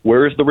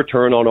 Where is the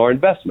return on our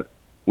investment?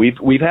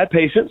 We've had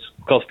patience,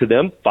 because to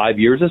them, 5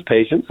 years is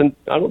patience, and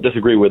I don't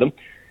disagree with them.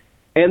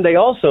 And they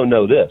also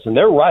know this, and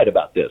they're right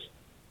about this.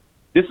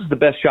 This is the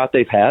best shot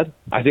they've had.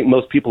 I think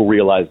most people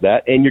realize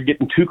that. And you're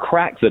getting 2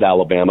 cracks at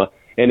Alabama.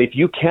 And if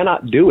you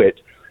cannot do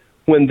it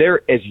when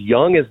they're as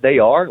young as they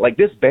are, like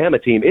this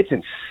Bama team, it's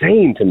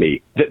insane to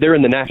me that they're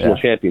in the national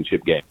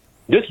championship game.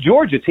 This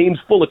Georgia team's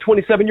full of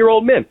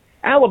 27-year-old men.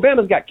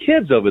 Alabama's got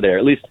kids over there,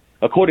 at least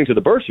according to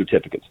the birth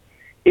certificates.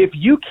 If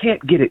you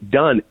can't get it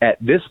done at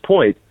this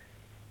point,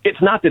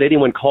 it's not that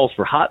anyone calls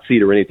for hot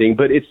seat or anything,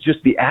 but it's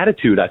just the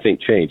attitude, I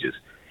think, changes.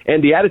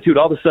 And the attitude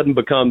all of a sudden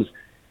becomes,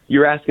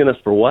 you're asking us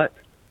for what?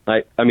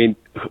 I mean,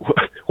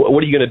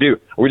 what are you going to do?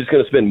 We're just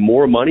going to spend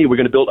more money? We're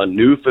going to build a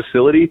new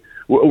facility?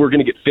 We're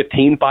going to get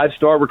 15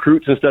 5-star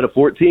recruits instead of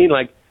 14?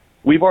 Like,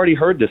 we've already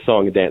heard this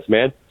song and dance,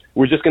 man.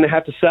 We're just going to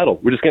have to settle.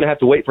 We're just going to have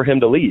to wait for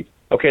him to leave.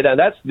 Okay,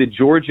 that's the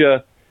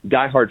Georgia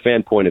diehard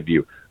fan point of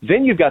view.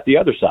 Then you've got the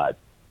other side.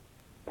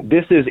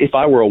 This is, if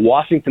I were a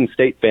Washington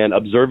State fan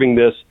observing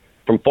this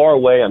from far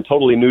away. I'm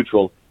totally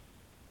neutral.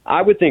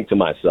 I would think to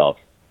myself,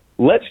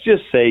 let's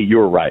just say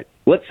you're right.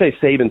 Let's say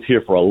Saban's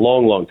here for a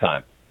long, long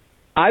time.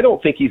 I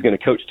don't think he's going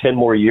to coach 10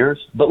 more years,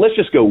 but let's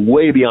just go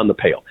way beyond the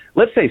pale.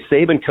 Let's say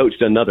Saban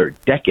coached another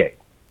decade.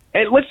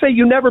 And let's say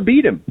you never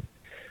beat him,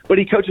 but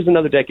he coaches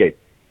another decade.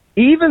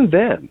 Even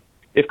then,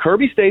 if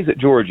Kirby stays at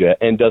Georgia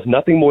and does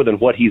nothing more than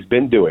what he's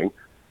been doing,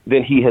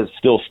 then he has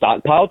still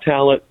stockpiled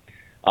talent.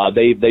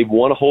 They've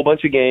won a whole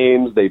bunch of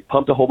games. They've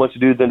pumped a whole bunch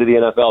of dudes into the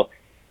NFL.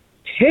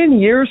 10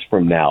 years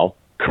from now,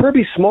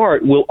 Kirby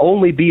Smart will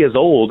only be as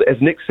old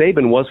as Nick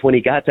Saban was when he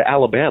got to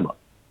Alabama.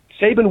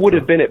 Saban would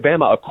have been at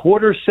Bama a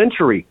quarter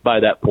century by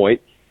that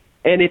point,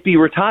 and if he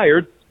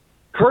retired,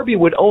 Kirby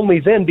would only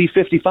then be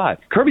 55.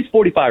 Kirby's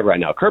 45 right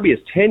now. Kirby is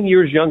 10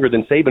 years younger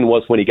than Saban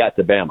was when he got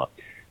to Bama.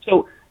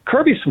 So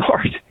Kirby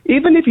Smart,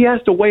 even if he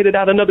has to wait it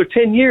out another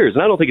 10 years,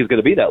 and I don't think it's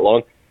going to be that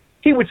long,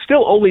 he would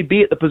still only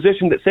be at the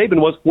position that Saban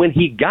was when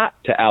he got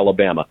to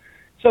Alabama.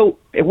 So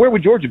where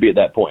would Georgia be at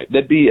that point?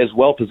 They'd be as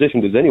well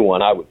positioned as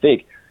anyone, I would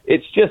think.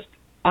 It's just,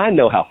 I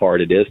know how hard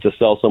it is to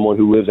sell someone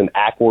who lives in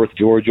Ackworth,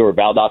 Georgia, or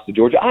Valdosta,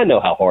 Georgia. I know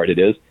how hard it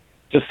is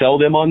to sell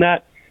them on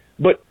that.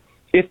 But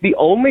if the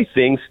only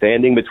thing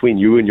standing between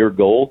you and your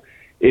goal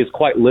is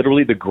quite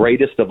literally the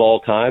greatest of all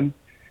time,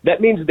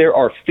 that means there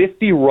are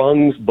 50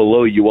 rungs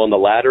below you on the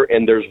ladder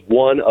and there's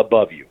one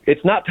above you.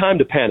 It's not time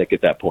to panic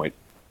at that point.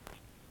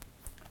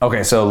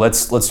 Okay, so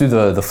let's do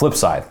the flip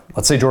side.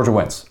 Let's say Georgia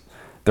wins.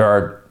 There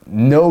are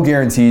no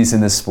guarantees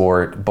in this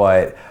sport,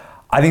 but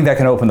I think that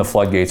can open the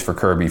floodgates for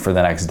Kirby for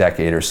the next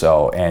decade or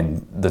so,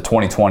 and the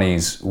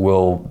 2020s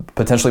will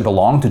potentially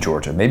belong to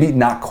Georgia. Maybe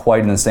not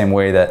quite in the same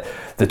way that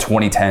the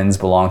 2010s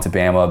belong to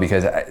Bama,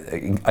 because,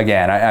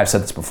 again, I've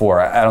said this before,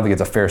 I don't think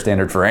it's a fair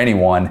standard for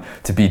anyone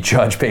to be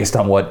judged based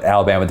on what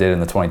Alabama did in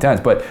the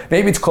 2010s, but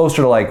maybe it's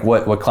closer to like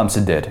what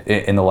Clemson did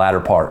in the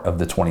latter part of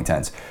the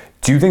 2010s.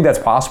 Do you think that's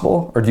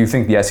possible, or do you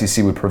think the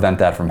SEC would prevent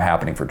that from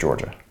happening for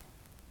Georgia?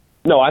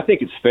 No, I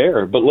think it's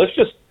fair, but let's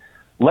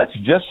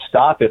just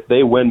stop if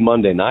they win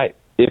Monday night.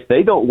 If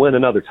they don't win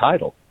another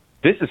title,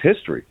 this is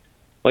history.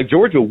 Like,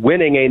 Georgia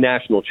winning a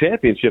national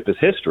championship is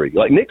history.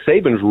 Like, Nick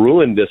Saban's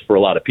ruined this for a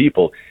lot of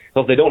people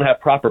because they don't have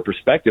proper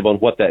perspective on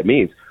what that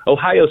means.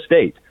 Ohio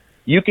State,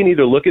 you can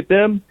either look at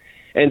them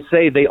and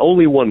say they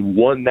only won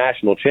one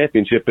national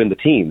championship in the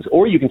teens,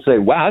 or you can say,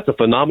 wow, that's a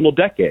phenomenal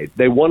decade.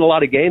 They won a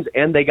lot of games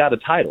and they got a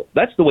title.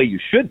 That's the way you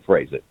should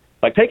phrase it.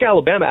 Like, take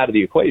Alabama out of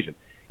the equation.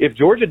 If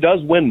Georgia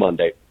does win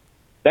Monday,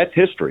 that's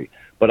history.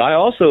 But I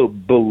also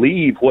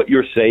believe what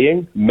you're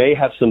saying may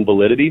have some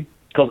validity,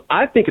 because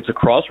I think it's a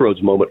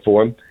crossroads moment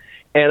for him.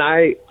 And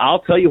I'll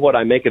tell you what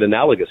I make it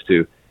analogous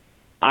to.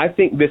 I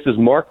think this is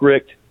Mark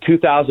Richt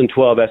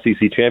 2012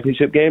 SEC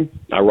championship game,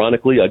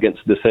 ironically,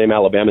 against the same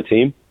Alabama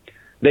team.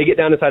 They get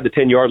down inside the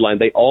 10-yard line.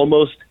 They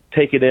almost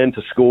take it in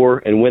to score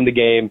and win the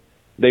game.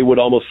 They would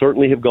almost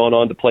certainly have gone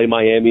on to play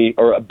Miami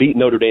or beat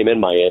Notre Dame in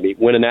Miami,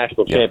 win a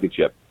national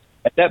championship.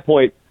 At that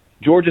point,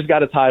 Georgia's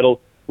got a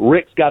title.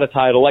 Rick's got a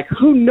title. Like,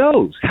 who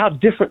knows how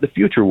different the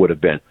future would have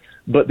been?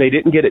 But they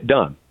didn't get it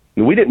done.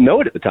 And we didn't know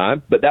it at the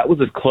time, but that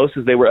was as close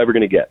as they were ever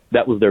going to get.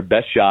 That was their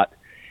best shot.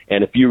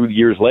 And a few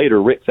years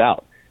later, Rick's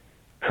out.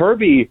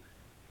 Kirby,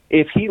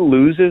 if he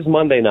loses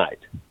Monday night,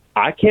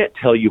 I can't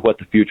tell you what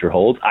the future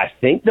holds. I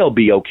think they'll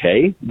be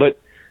okay,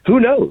 but who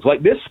knows?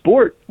 Like, this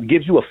sport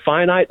gives you a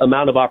finite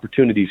amount of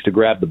opportunities to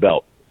grab the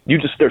belt.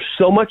 There's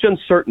so much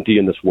uncertainty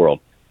in this world.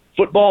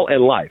 Football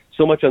and life,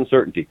 so much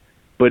uncertainty.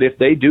 But if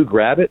they do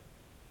grab it,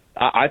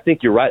 I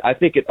think you're right. I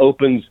think it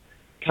opens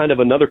kind of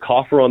another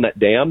coffer on that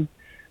dam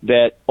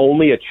that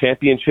only a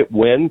championship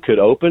win could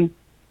open.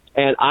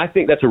 And I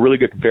think that's a really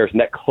good comparison.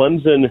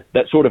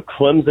 That sort of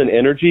Clemson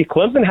energy,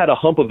 Clemson had a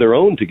hump of their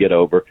own to get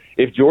over.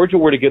 If Georgia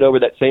were to get over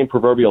that same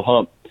proverbial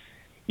hump,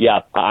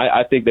 yeah,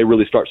 I think they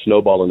really start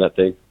snowballing that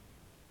thing.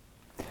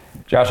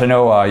 Josh, I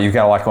know you've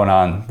got a lot going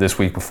on this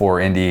week before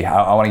Indy.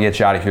 I want to get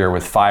you out of here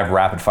with 5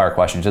 rapid-fire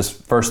questions.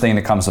 Just first thing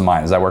that comes to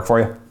mind. Does that work for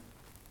you?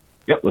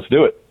 Yep, let's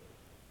do it.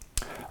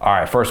 All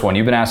right, first one.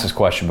 You've been asked this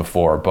question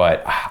before,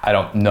 but I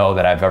don't know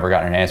that I've ever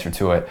gotten an answer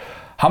to it.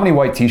 How many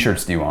white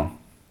T-shirts do you own?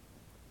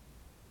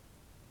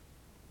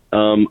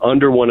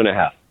 Under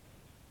 1.5.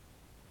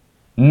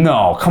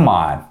 No, come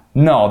on.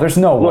 No, there's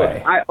no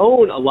way. I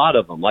own a lot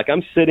of them. Like,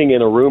 I'm sitting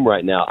in a room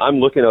right now. I'm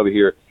looking over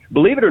here.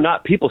 Believe it or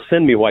not, people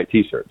send me white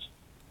T-shirts.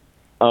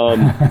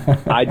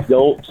 I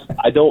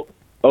don't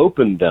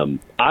open them.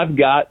 I've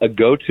got a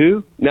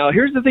go-to. Now,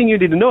 here's the thing you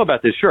need to know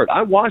about this shirt.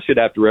 I wash it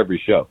after every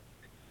show.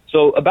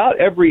 So about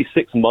every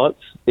 6 months,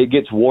 it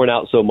gets worn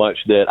out so much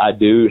that I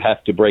do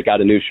have to break out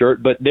a new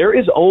shirt. But there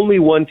is only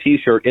one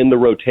T-shirt in the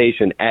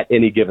rotation at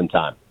any given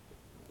time.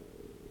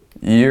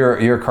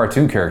 You're a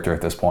cartoon character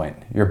at this point.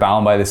 You're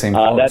bound by the same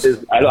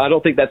clothes. I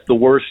don't think that's the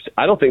worst.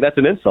 I don't think that's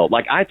an insult.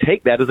 Like, I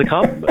take that as a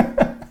compliment.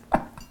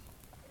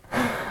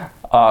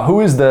 Who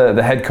is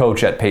the head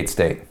coach at Pate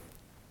State?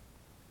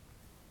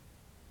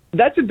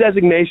 That's a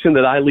designation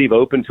that I leave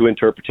open to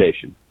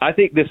interpretation. I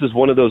think this is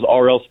one of those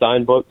R.L.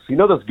 Stine books. You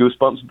know those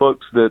Goosebumps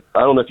books that,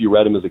 I don't know if you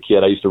read them as a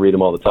kid. I used to read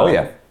them all the time. Oh,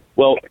 yeah.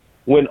 Well,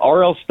 when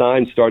R.L.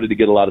 Stein started to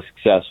get a lot of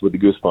success with the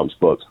Goosebumps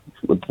books,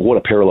 what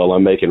a parallel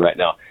I'm making right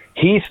now,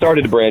 he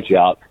started to branch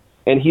out,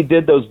 and he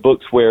did those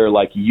books where,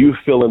 like, you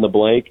fill in the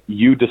blank,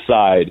 you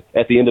decide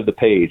at the end of the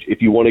page.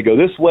 If you want to go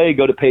this way,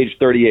 go to page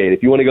 38.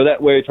 If you want to go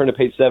that way, turn to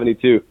page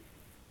 72.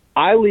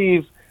 I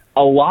leave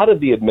a lot of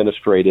the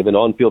administrative and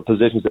on-field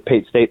positions at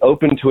Pate State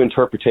open to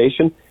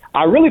interpretation.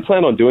 I really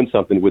plan on doing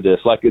something with this,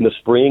 like in the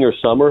spring or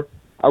summer.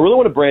 I really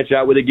want to branch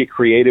out with it, get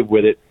creative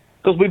with it,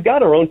 because we've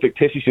got our own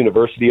fictitious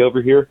university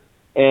over here.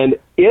 And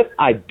if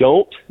I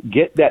don't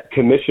get that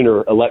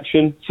commissioner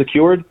election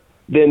secured,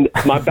 then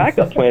my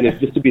backup plan is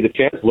just to be the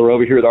chancellor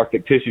over here at our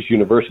fictitious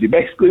university.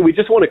 Basically, we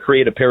just want to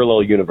create a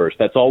parallel universe.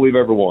 That's all we've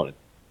ever wanted.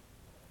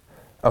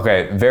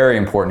 Okay, very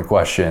important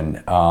question.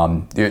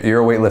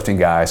 You're a weightlifting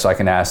guy, so I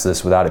can ask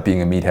this without it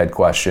being a meathead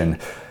question.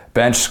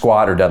 Bench,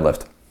 squat, or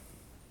deadlift?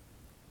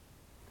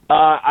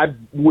 I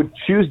would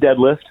choose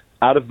deadlift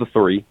out of the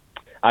three.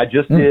 I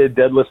just did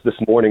deadlift this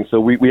morning, so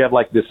we have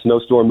like this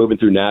snowstorm moving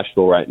through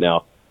Nashville right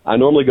now. I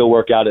normally go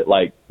work out at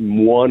like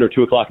 1 or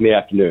 2 o'clock in the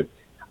afternoon.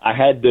 I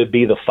had to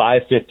be the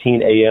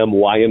 5:15 a.m.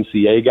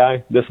 YMCA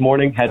guy this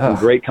morning, had some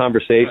great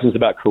conversations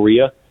about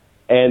Korea.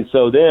 And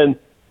so then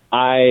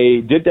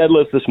I did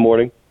deadlifts this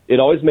morning. It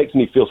always makes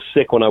me feel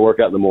sick when I work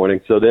out in the morning.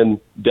 So then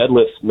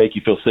deadlifts make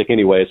you feel sick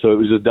anyway. So it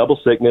was just double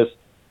sickness.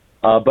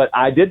 But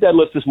I did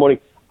deadlifts this morning.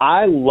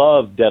 I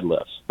love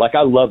deadlifts. Like,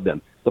 I love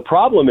them. The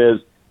problem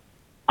is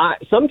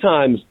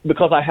sometimes,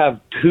 because I have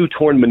 2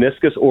 torn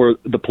meniscus, or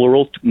the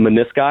plural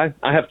menisci,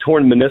 I have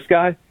torn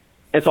menisci.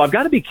 And so I've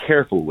got to be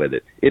careful with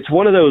it. It's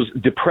one of those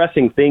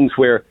depressing things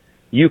where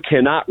you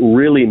cannot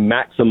really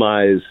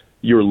maximize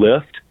your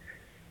lift,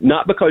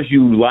 not because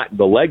you lack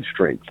the leg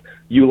strength,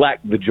 you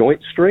lack the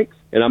joint strength.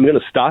 And I'm going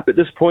to stop at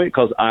this point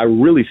because I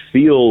really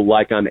feel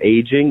like I'm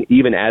aging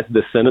even as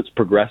the sentence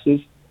progresses.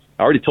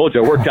 I already told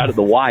you I worked out at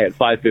the Y at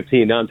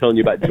 5:15. Now I'm telling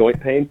you about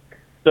joint pain.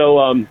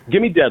 So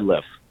give me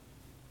deadlifts.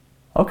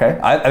 Okay.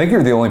 I think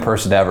you're the only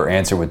person to ever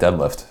answer with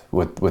deadlift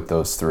with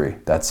those 3.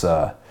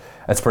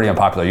 That's pretty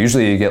unpopular.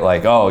 Usually you get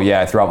like, oh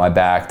yeah, I threw out my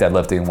back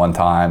deadlifting one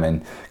time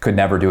and could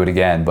never do it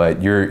again.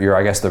 But you're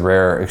I guess the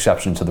rare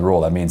exception to the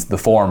rule. That means the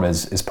form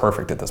is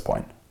perfect at this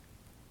point.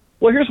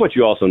 Well, here's what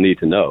you also need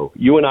to know.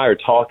 You and I are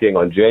talking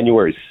on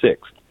January 6th,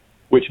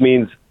 which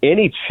means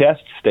any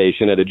chest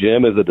station at a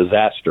gym is a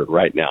disaster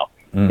right now.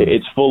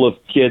 It's full of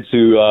kids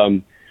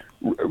who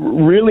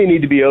really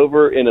need to be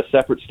over in a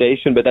separate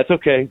station, but that's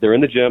okay. They're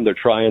in the gym. They're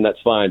trying. That's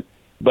fine.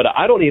 But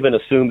I don't even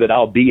assume that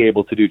I'll be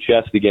able to do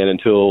chest again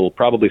until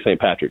probably St.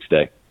 Patrick's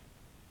Day.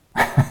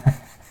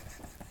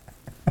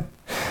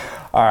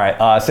 All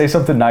right. Say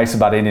something nice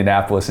about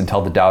Indianapolis and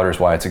tell the doubters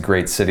why it's a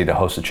great city to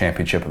host a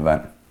championship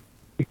event.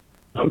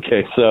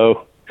 Okay,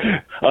 so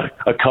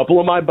a couple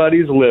of my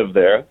buddies live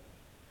there.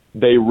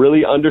 They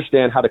really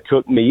understand how to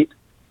cook meat.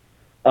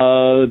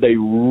 They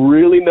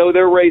really know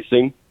their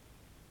racing.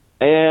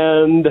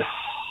 And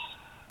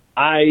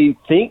I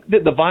think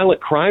that the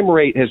violent crime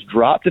rate has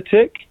dropped a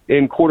tick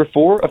in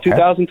Q4 of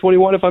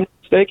 2021, if I'm not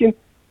mistaken.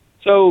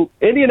 So,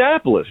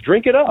 Indianapolis,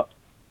 drink it up.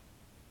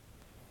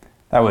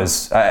 That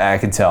was, I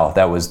can tell,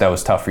 that was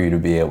tough for you to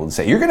be able to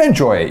say. You're going to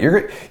enjoy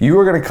it. You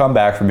are going to come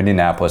back from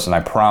Indianapolis, and I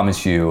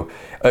promise you,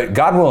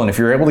 God willing, if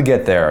you're able to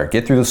get there,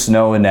 get through the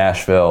snow in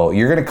Nashville,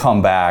 you're going to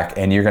come back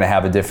and you're going to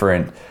have a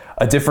different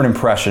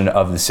impression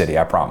of the city,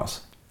 I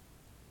promise.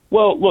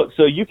 Well, look,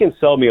 so you can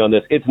sell me on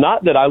this. It's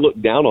not that I look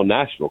down on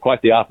Nashville,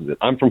 quite the opposite.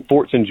 I'm from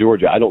Fortson,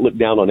 Georgia. I don't look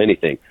down on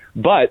anything.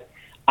 But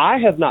I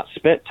have not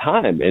spent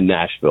time in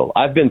Nashville.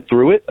 I've been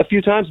through it a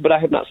few times, but I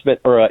have not spent,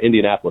 or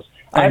Indianapolis.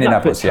 I have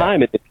not spent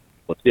time in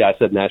Indianapolis. Yeah, I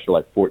said Nashville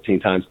like 14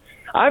 times.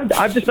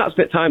 I've just not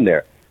spent time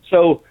there.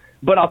 So,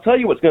 but I'll tell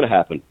you what's going to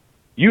happen.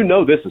 You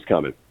know this is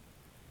coming.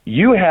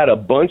 You had a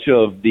bunch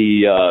of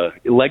the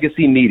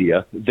legacy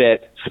media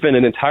that spent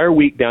an entire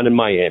week down in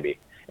Miami,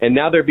 and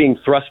now they're being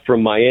thrust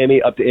from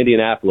Miami up to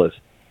Indianapolis.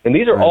 And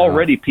these are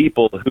already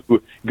people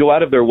who go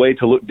out of their way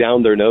to look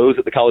down their nose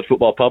at the college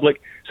football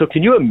public. So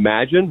can you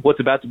imagine what's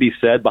about to be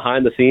said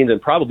behind the scenes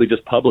and probably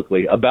just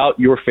publicly about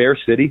your fair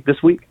city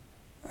this week?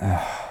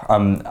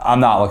 I'm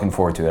not looking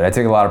forward to it. I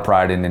take a lot of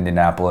pride in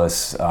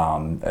Indianapolis.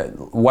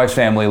 Wife's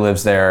family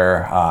lives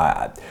there.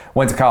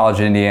 Went to college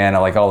in Indiana,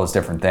 like all those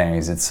different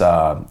things. It's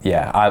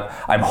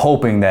I'm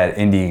hoping that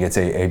Indy gets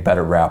a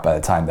better rap by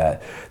the time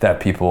that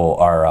people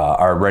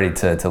are ready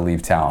to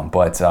leave town.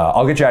 But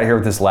I'll get you out of here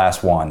with this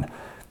last one.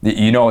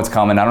 You know it's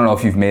coming. I don't know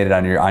if you've made it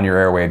on your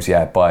airwaves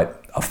yet,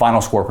 but a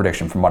final score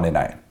prediction for Monday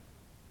night.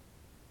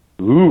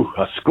 Ooh,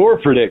 a score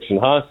prediction,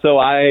 huh? So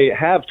I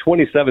have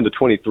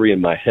 27-23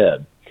 in my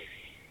head.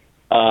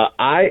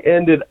 I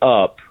ended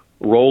up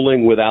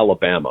rolling with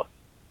Alabama.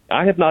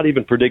 I have not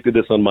even predicted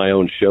this on my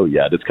own show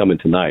yet. It's coming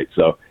tonight.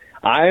 So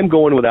I am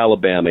going with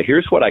Alabama.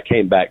 Here's what I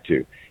came back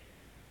to.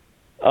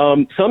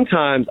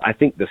 Sometimes I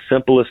think the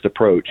simplest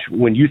approach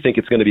when you think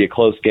it's going to be a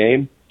close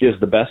game is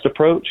the best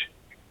approach.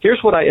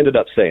 Here's what I ended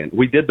up saying.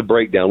 We did the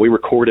breakdown. We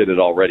recorded it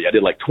already. I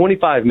did like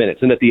 25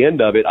 minutes. And at the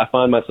end of it, I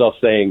find myself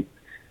saying,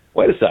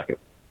 wait a second.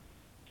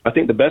 I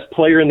think the best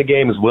player in the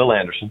game is Will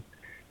Anderson.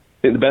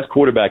 I think the best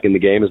quarterback in the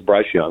game is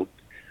Bryce Young.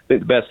 I think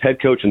the best head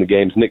coach in the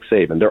game is Nick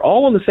Saban. They're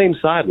all on the same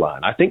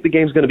sideline. I think the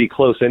game's going to be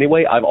close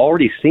anyway. I've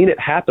already seen it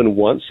happen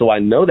once, so I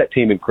know that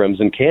Team in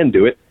Crimson can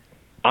do it.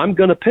 I'm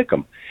going to pick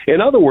them. In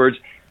other words,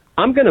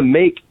 I'm going to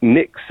make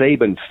Nick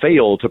Saban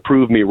fail to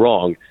prove me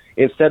wrong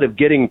instead of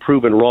getting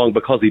proven wrong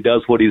because he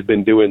does what he's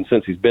been doing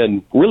since he's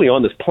been really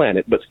on this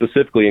planet, but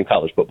specifically in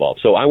college football.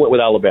 So I went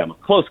with Alabama.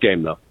 Close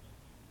game, though.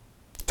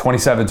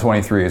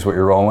 27-23 is what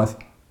you're rolling with?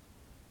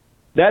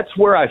 That's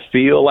where I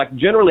feel like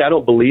generally I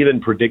don't believe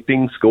in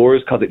predicting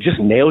scores because it just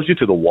nails you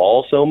to the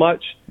wall so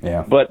much.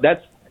 Yeah. But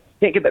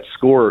can't get that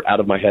score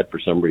out of my head for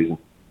some reason.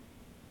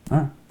 All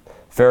right.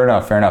 Fair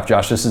enough.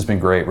 Josh, this has been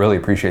great. Really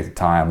appreciate the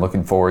time.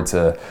 Looking forward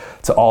to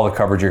all the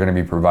coverage you're going to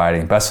be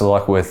providing. Best of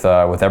luck with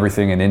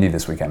everything in Indy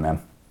this weekend,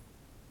 man.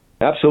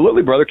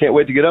 Absolutely, brother. Can't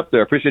wait to get up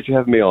there. Appreciate you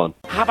having me on.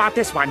 How about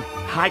this one?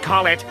 I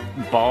call it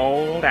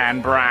Bold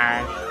and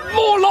Brash.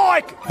 More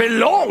like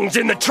belongs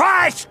in the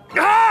trash.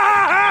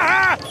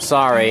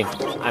 Sorry,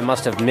 I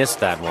must have missed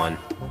that one.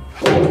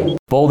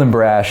 Bold and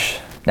Brash,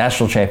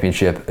 National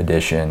Championship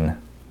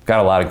Edition.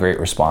 Got a lot of great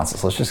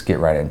responses. Let's just get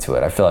right into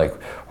it. I feel like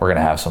we're going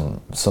to have some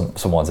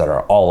ones that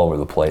are all over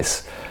the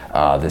place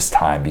this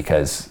time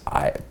because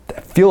I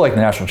feel like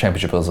the National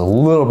Championship is a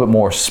little bit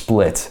more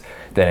split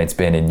than it's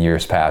been in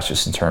years past,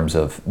 just in terms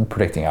of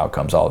predicting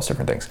outcomes, all those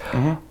different things.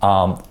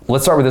 Mm-hmm.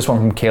 Let's start with this one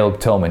from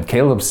Caleb Tillman.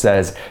 Caleb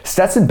says,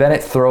 Stetson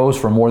Bennett throws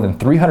for more than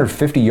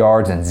 350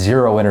 yards and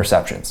 0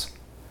 interceptions.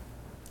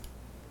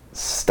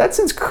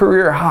 Stetson's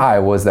career high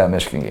was that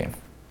Michigan game.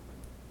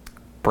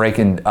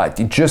 Breaking, what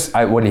do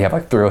you have,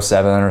 like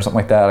 307 or something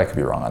like that? I could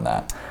be wrong on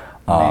that.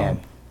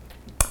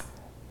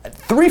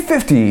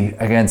 350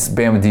 against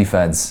Bama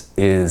defense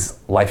is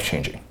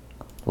life-changing.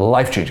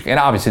 Life-changing. And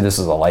obviously this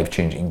is a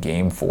life-changing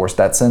game for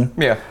Stetson.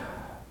 Yeah.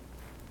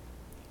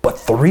 But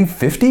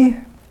 350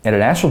 at a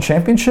national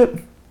championship?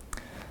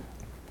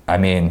 I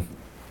mean,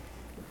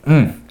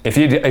 if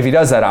he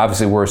does that,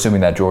 obviously we're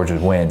assuming that Georgia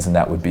wins, and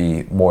that would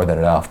be more than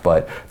enough.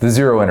 But the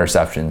 0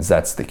 interceptions,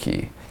 that's the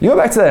key. You go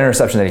back to that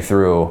interception that he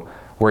threw,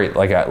 where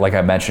like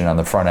I mentioned on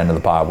the front end of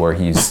the pod, where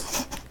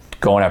he's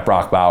going at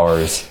Brock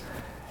Bowers,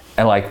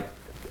 and like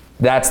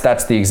that's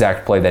the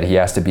exact play that he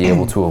has to be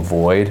able to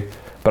avoid.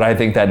 But I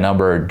think that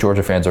number,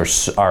 Georgia fans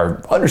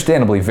are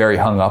understandably very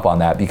hung up on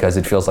that because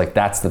it feels like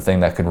that's the thing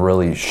that could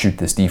really shoot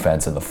this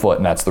defense in the foot,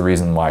 and that's the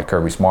reason why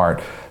Kirby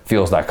Smart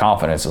feels that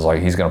confidence is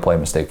like he's going to play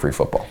mistake-free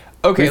football.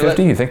 Okay,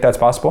 350, you think that's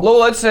possible? Well,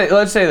 let's say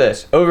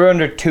this, over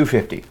under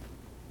 250.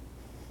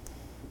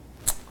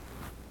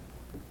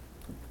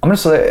 I'm going to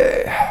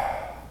say,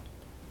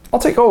 I'll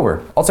take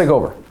over.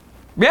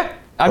 Yeah,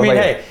 I mean,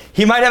 hey,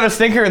 he might have a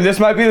stinker, and this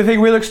might be the thing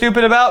we look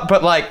stupid about,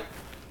 but like,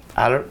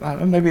 I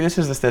don't. Maybe this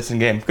is the Stetson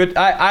game. Good.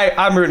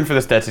 I'm rooting for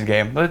the Stetson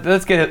game.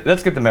 Let's get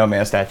the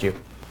mailman statue.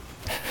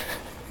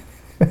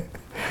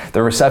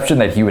 The reception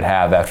that he would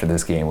have after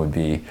this game would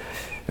be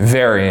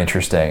very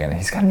interesting, and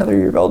he's got another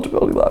year of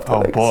eligibility left.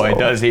 Oh boy,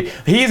 does he!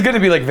 He's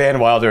gonna be like Van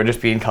Wilder,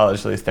 just be in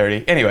college till he's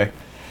 30. Anyway,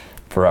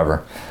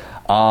 forever.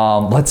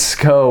 Let's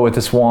go with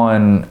this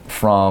one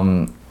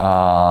from.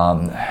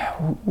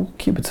 We'll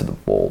keep it to the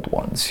bold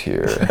ones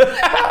here.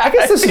 I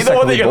guess this is the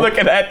one that you're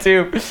looking at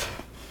too.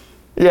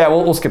 Yeah,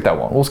 we'll skip that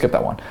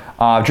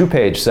one. Drew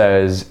Page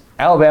says,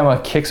 Alabama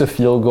kicks a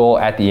field goal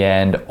at the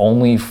end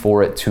only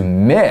for it to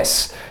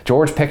miss.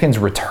 George Pickens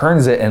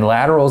returns it and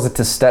laterals it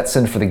to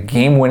Stetson for the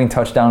game-winning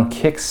touchdown.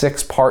 Kick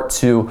 6, part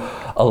 2,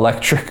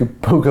 electric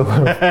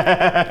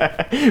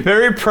boogaloo.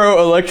 Very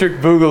pro-electric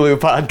boogaloo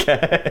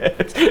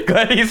podcast.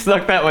 Glad you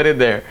snuck that one in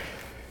there.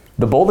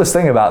 The boldest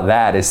thing about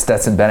that is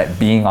Stetson Bennett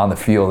being on the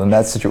field in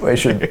that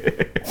situation.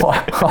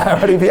 Why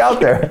would he be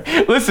out there?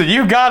 Listen,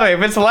 you gotta,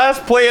 if it's the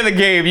last play of the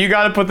game, you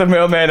gotta put the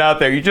mailman out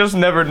there. You just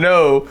never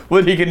know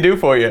what he can do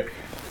for you.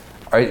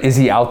 All right, is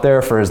he out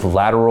there for his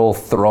lateral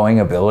throwing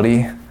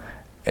ability?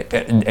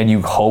 And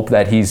you hope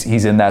that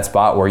he's in that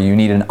spot where you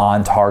need an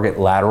on-target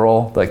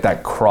lateral, like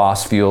that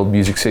cross-field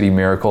Music City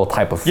Miracle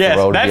type of throw. Yes,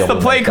 to that's the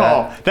play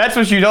call. That's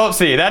what you don't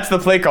see. That's the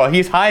play call.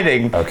 He's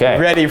hiding,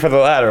 ready for the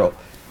lateral.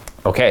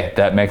 Okay,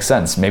 that makes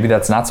sense. Maybe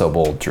that's not so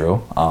bold,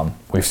 Drew.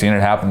 We've seen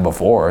it happen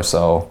before,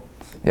 so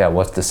yeah,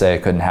 what's to say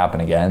it couldn't happen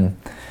again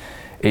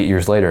 8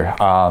 years later?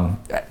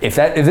 If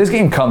this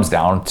game comes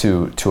down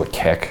to a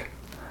kick,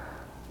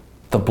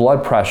 the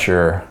blood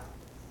pressure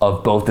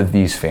of both of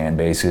these fan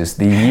bases,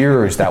 the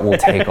years that will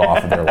take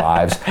off of their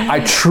lives,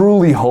 I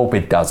truly hope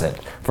it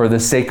doesn't, for the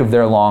sake of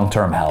their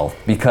long-term health,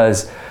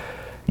 because,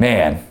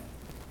 man,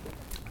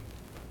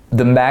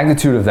 the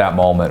magnitude of that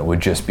moment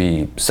would just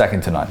be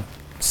second to none.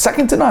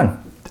 Second to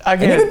none.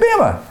 And even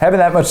Bama having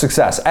that much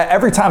success.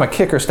 Every time a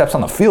kicker steps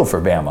on the field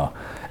for Bama,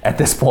 at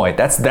this point,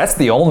 that's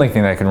the only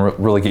thing that can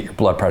really get your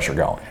blood pressure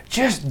going.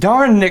 Just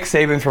darn Nick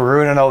Saban for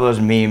ruining all those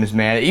memes,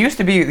 man. It used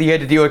to be you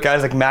had to deal with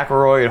guys like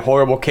McElroy and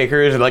horrible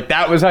kickers, and like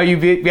that was how you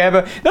beat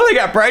Bama. Now they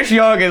got Bryce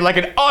Young and like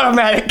an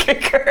automatic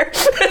kicker.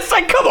 It's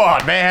like, come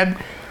on,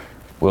 man.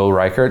 Will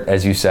Reichert,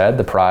 as you said,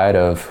 the pride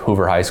of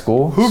Hoover High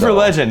School. Hoover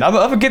legend. I'm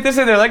going to get this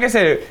in there. Like I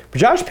said,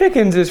 Josh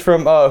Pickens is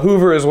from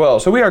Hoover as well.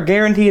 So we are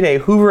guaranteed a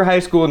Hoover High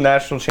School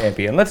national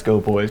champion. Let's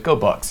go, boys. Go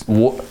Bucks.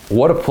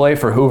 What a play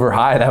for Hoover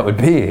High that would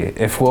be.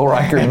 If Will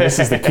Reichert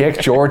misses the kick,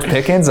 George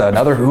Pickens,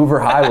 another Hoover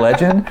High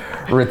legend,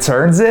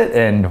 returns it.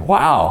 And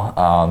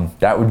wow,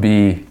 that would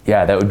be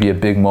a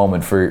big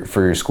moment for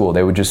your school.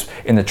 They would just,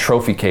 in the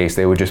trophy case,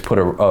 they would just put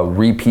a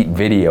repeat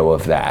video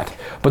of that.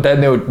 But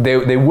then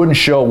they wouldn't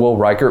show Will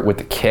Reichert with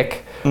the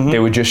kick. They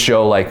would just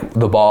show like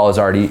the ball is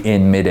already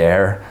in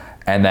midair,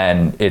 and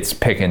then it's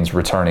Pickens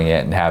returning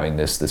it and having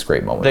this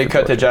great moment. They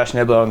cut to Josh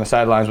Niblo on the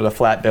sidelines with a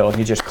flat bill, and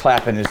he's just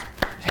clapping his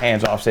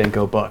hands off saying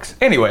 "Go Bucks."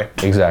 Anyway.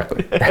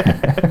 Exactly.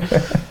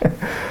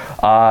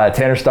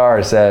 Tanner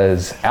Starr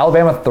says,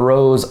 Alabama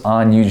throws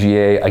on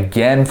UGA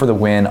again for the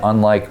win,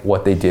 unlike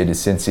what they did to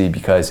Cincy,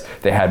 because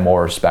they had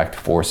more respect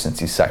for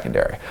Cincy's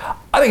secondary.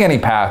 I think any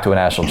path to a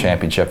national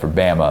championship for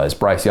Bama is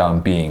Bryce Young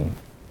being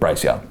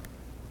Bryce Young.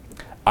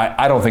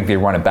 I don't think they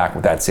run it back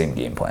with that same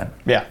game plan.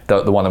 Yeah.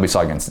 The one that we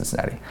saw against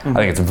Cincinnati. I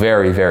think it's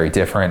very, very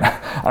different.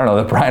 I don't know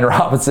that Brian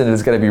Robinson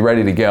is going to be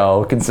ready to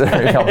go,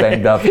 considering how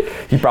banged up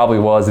he probably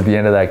was at the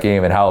end of that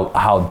game and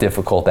how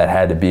difficult that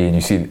had to be. And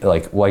you see,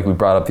 like we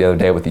brought up the other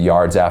day with the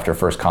yards after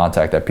first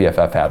contact that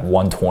PFF had,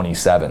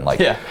 127.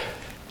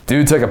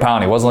 Dude took a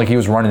pound. It wasn't like he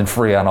was running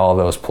free on all of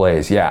those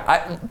plays.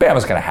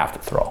 Bama's going to have to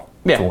throw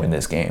to win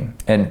this game.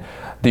 And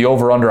the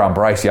over-under on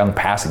Bryce Young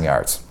passing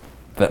yards,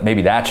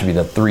 maybe that should be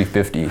the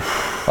 350.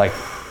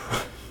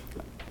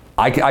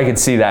 I could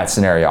see that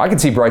scenario. I could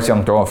see Bryce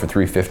Young throwing for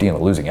 350 in a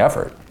losing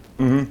effort.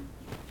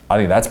 I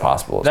think that's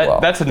possible as well.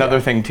 That's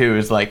another thing too,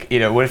 is what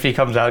if he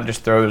comes out and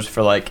just throws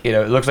for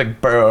it looks like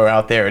Burrow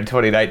out there in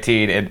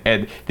 2019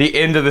 and the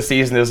end of the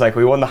season is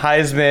we won the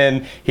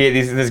Heisman, he had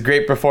this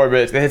great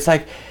performance, and it's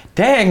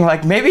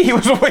dang, maybe he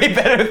was way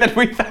better than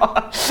we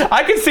thought.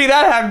 I could see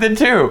that happening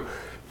too.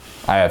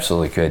 I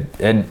absolutely could.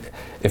 And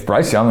if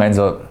Bryce Young ends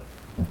up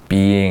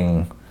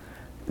being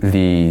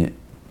the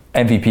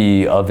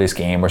MVP of this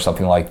game or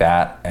something like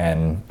that,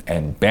 and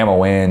Bama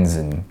wins,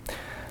 and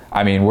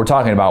I mean, we're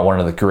talking about one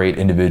of the great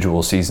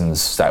individual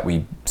seasons that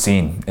we've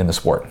seen in the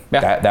sport.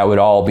 Yeah. That would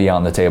all be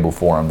on the table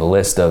for him. The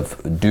list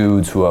of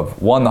dudes who have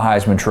won the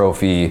Heisman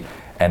Trophy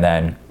and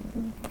then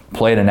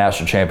played a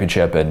national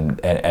championship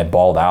and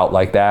balled out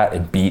like that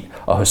and beat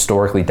a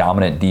historically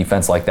dominant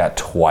defense like that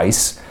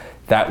twice.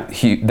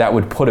 That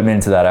would put him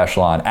into that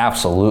echelon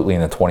absolutely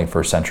in the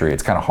 21st century.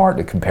 It's kind of hard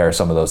to compare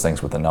some of those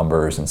things with the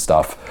numbers and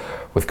stuff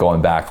with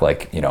going back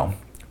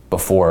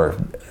before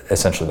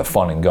essentially the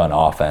fun and gun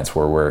offense,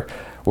 where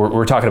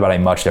we're talking about a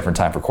much different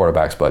time for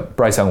quarterbacks. But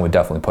Bryce Young would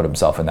definitely put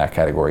himself in that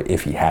category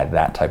if he had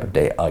that type of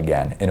day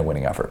again in a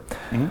winning effort.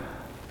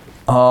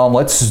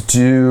 Let's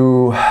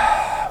do.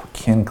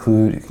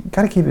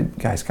 Gotta keep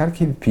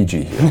it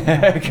PG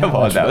here. Come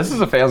on now, this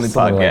is a family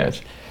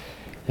podcast.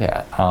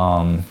 Yeah.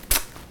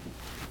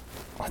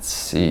 Let's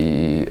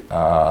see.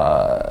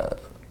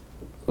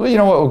 You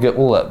know what?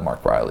 We'll let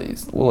Mark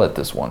Riley's. We'll let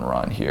this one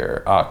run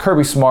here.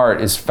 Kirby Smart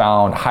is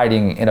found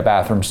hiding in a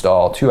bathroom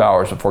stall 2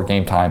 hours before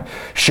game time,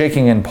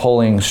 shaking and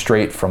pulling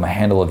straight from a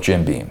handle of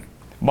Jim Beam.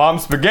 Mom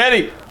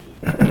spaghetti.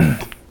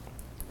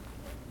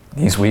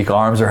 These weak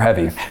arms are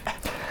heavy.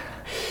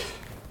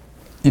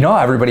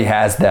 Everybody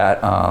has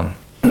that.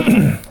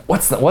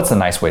 What's the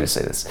nice way to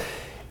say this?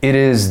 It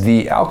is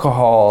the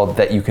alcohol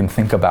that you can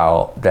think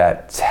about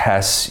that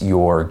tests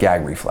your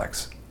gag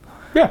reflex.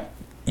 Yeah.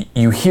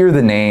 You hear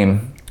the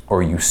name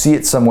or you see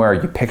it somewhere,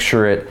 you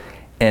picture it,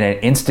 and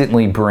it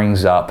instantly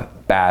brings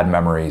up bad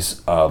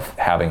memories of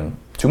having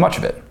too much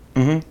of it.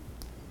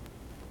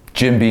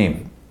 Jim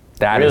Beam,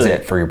 that is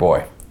it for your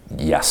boy.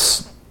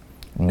 Yes.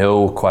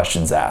 No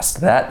questions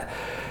asked. A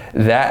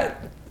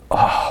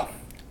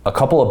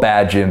couple of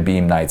bad Jim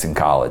Beam nights in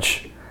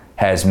college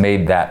has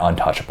made that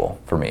untouchable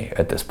for me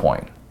at this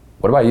point.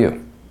 What about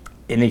you?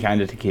 Any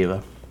kind of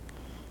tequila.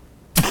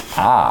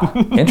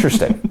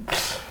 Interesting.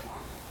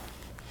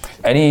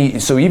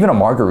 So even a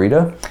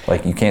margarita,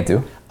 you can't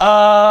do?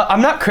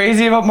 I'm not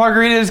crazy about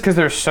margaritas because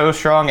they're so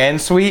strong and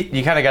sweet.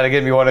 You kind of got to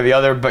give me one or the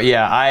other. But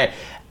yeah,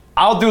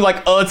 I'll do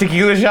a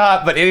tequila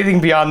shot, but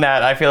anything beyond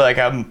that, I feel like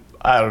I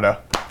don't know.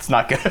 It's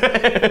not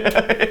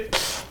good.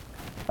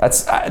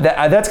 That's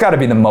got to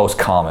be the most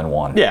common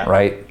one,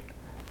 right?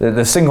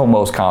 The single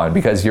most common,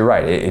 because you're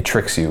right, it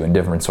tricks you in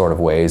different sort of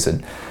ways.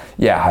 And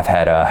yeah, I've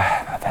had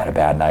a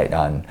bad night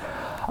on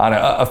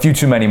a few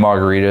too many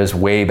margaritas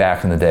way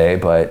back in the day,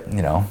 but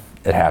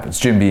it happens.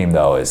 Jim Beam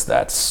though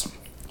that's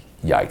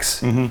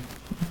yikes.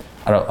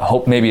 I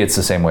hope maybe it's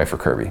the same way for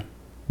Kirby.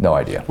 No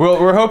idea.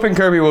 We're hoping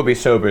Kirby will be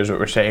sober, is what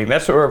we're saying.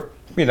 That's what we're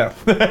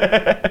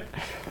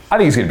I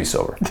think he's gonna be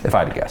sober, if I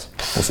had to guess.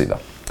 We'll see though.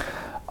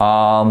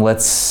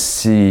 Let's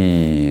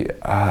see.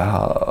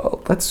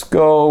 Let's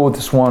go with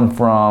this one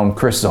from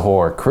Chris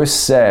Zahor. Chris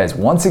says,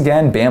 once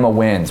again, Bama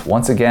wins.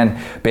 Once again,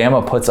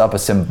 Bama puts up a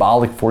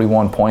symbolic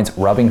 41 points,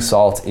 rubbing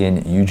salt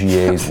in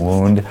UGA's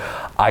wound.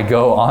 I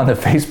go on the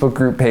Facebook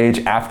group page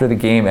after the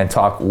game and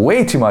talk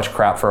way too much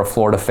crap for a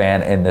Florida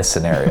fan in this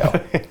scenario.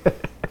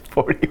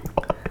 41.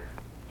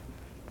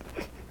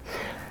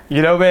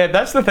 You know, man,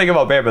 that's the thing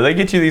about Bama. They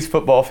get you these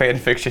football fan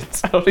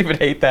fictions. I don't even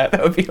hate that.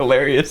 That would be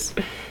hilarious.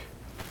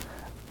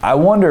 I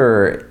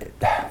wonder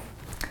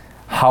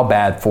how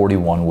bad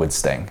 41 would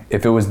sting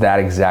if it was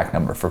that exact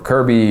number. For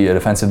Kirby, a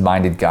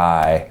defensive-minded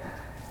guy,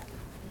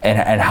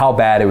 and how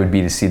bad it would be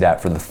to see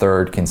that for the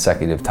third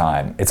consecutive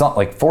time. It's not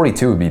like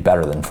 42 would be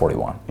better than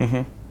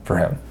 41 for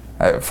him,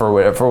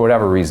 for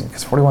whatever reason,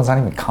 because 41's not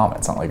even common.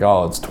 It's not like,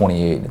 oh, it's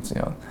 28. It's,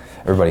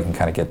 everybody can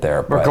kind of get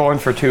there. We're going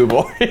for 2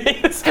 boys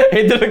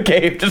into the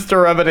game just to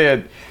rub it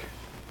in.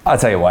 I'll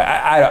tell you what,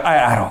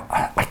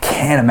 I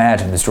can't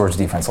imagine this Georgia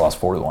defense lost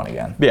 41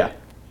 again. Yeah.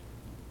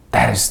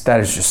 That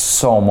is just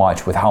so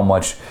much with how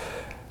much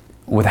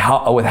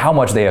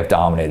they have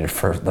dominated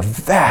for the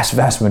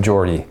vast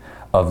majority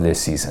of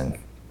this season.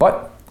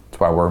 But that's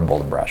why we're in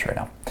Bold and Brash right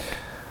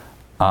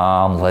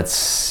now. Let's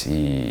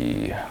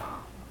see.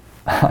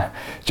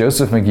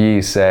 Joseph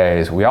McGee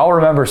says, we all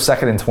remember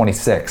 2nd and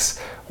 26.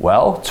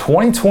 Well,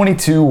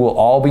 2022 will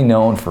all be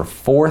known for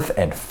 4th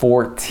and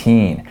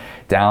 14.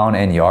 Down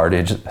and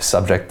yardage,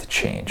 subject to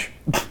change.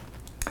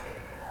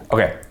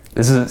 Okay,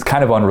 this is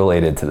kind of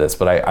unrelated to this,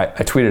 but I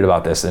tweeted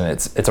about this, and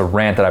it's a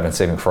rant that I've been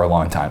saving for a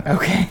long time.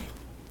 Okay.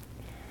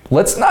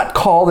 Let's not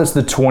call this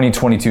the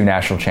 2022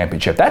 National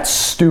Championship. That's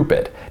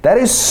stupid. That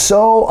is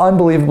so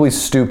unbelievably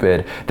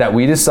stupid that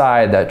we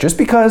decide that just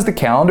because the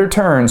calendar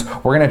turns,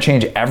 we're going to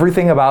change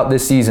everything about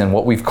this season,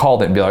 what we've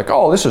called it, and be like,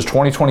 oh, this is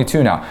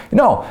 2022 now.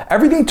 No,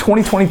 everything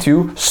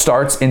 2022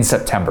 starts in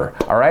September,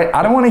 all right?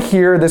 I don't want to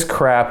hear this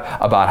crap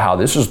about how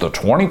this is the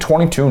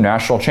 2022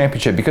 National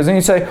Championship, because then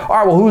you say, all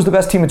right, well, who was the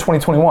best team in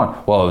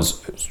 2021? Well, it was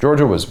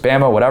Georgia, it was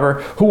Bama,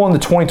 whatever. Who won the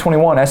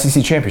 2021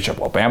 SEC Championship?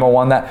 Well, Bama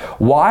won that.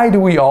 Why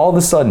do we all of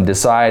a sudden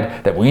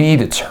decide that we need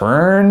to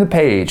turn the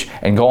page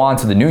and go on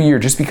to the new year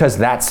just because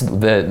that's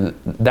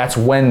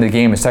when the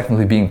game is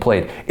technically being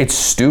played? It's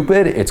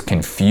stupid. It's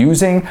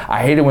confusing.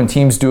 I hate it when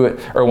teams do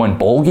it, or when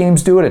bowl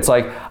games do it. It's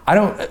like,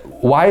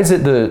 why is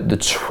it the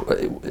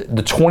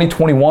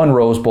 2021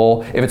 Rose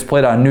Bowl if it's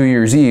played on New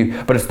Year's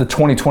Eve, but it's the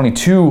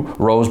 2022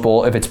 Rose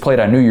Bowl if it's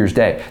played on New Year's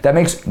Day? That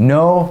makes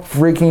no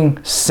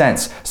freaking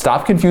sense.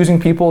 Stop confusing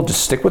people.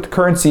 Just stick with the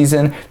current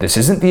season. This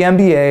isn't the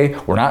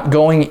NBA. We're not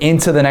going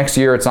into the next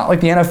year. It's not like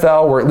the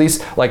NFL, where at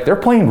least like they're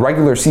playing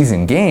regular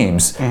season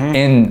games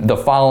in the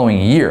following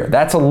year.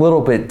 That's a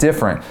little bit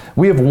different.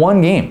 We have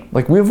one game.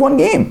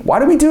 Why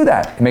do we do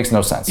that? It makes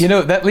no sense. You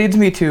know, that leads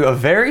me to a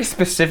very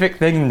specific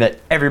thing that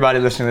everybody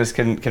listening to this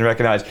can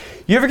recognize.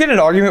 You ever get in an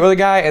argument with a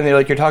guy and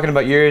you're talking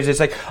about years? It's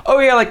like, oh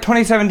yeah, like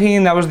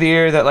 2017, that was the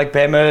year that like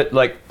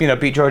Bama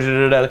beat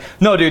Georgia.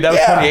 No, dude, that was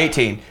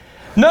 2018.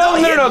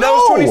 No, that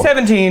was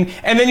 2017.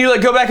 And then you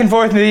like go back and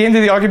forth, and the end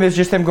of the argument is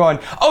just them going,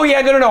 oh yeah,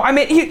 no, I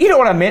meant, you know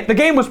what I meant. The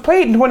game was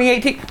played in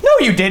 2018.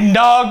 No, you didn't,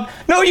 dog.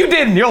 No, you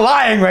didn't. You're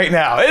lying right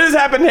now. It has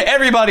happened to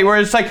everybody, where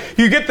it's like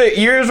you get the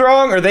years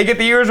wrong, or they get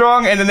the years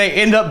wrong, and then they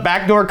end up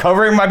backdoor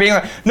covering by being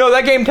like, no,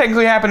 that game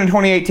technically happened in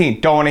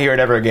 2018. Don't want to hear it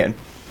ever again.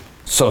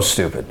 So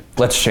stupid.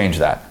 Let's change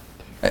that.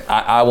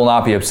 I will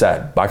not be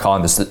upset by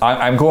calling this.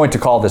 I'm going to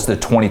call this the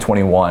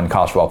 2021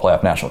 College Football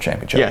Playoff National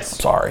Championship. Yes.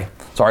 Sorry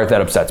if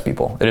that upsets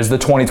people. It is the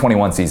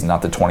 2021 season,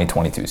 not the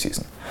 2022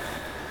 season.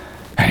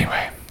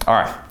 Anyway, all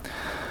right.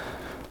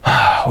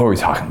 What are we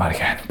talking about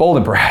again? Bold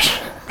and Brash.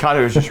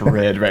 Connor is just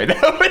red right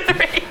now with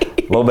me.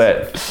 A little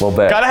bit.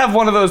 Gotta have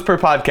one of those per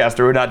podcast,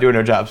 or we're not doing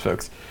our jobs,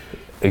 folks.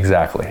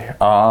 Exactly.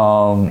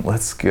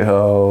 Let's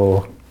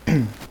go.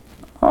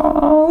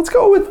 Let's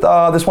go with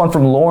this one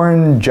from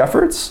Lauren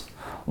Jeffords.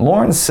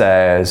 Lauren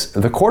says,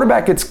 the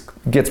quarterback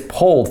gets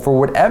pulled for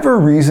whatever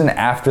reason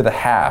after the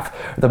half.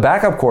 The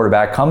backup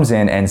quarterback comes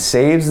in and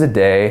saves the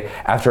day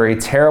after a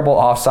terrible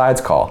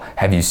offsides call.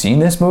 Have you seen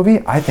this movie?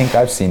 I think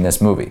I've seen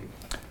this movie.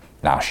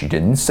 Now, she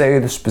didn't say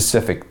the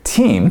specific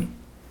team,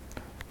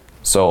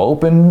 so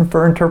open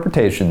for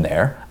interpretation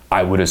there.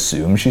 I would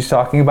assume she's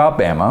talking about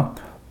Bama,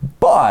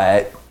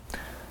 but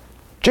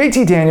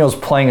JT Daniels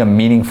playing a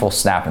meaningful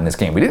snap in this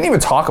game. We didn't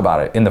even talk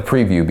about it in the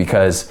preview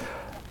because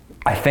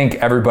I think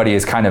everybody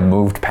has kind of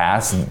moved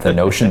past the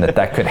notion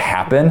that could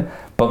happen,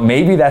 but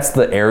maybe that's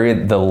the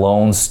area, the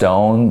lone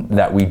stone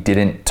that we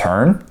didn't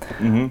turn.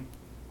 Mm-hmm.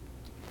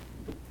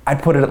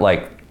 I'd put it at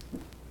like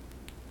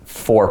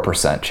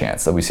 4%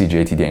 chance that we see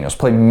JT Daniels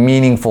play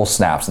meaningful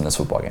snaps in this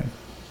football game.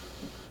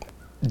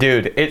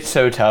 Dude, it's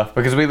so tough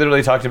because we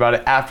literally talked about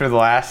it after the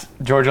last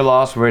Georgia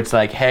loss, where it's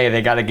like, hey,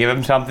 they got to give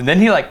him something. Then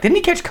didn't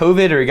he catch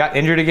COVID, or he got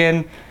injured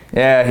again?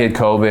 Yeah, he had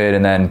COVID,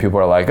 and then people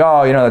are like,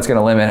 oh, that's going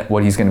to limit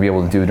what he's going to be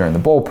able to do during the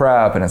bowl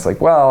prep. And it's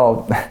like,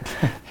 well,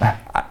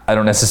 I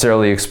don't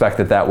necessarily expect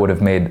that would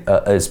have made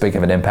as big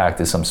of an impact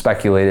as some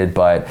speculated,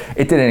 but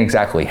it didn't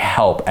exactly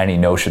help any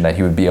notion that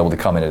he would be able to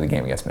come into the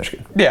game against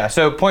Michigan. Yeah,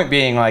 so point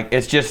being, like,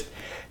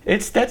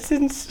 it's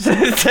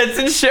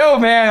Stetson's show,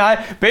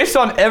 man. Based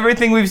on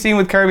everything we've seen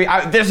with Kirby,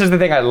 this is the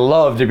thing I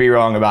love to be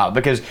wrong about,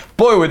 because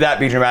boy, would that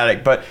be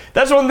dramatic. But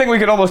that's one thing we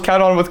can almost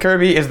count on with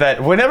Kirby, is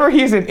that whenever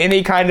he's in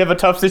any kind of a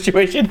tough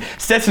situation,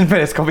 Stetson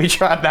Bennett's going to be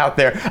trotting out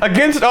there.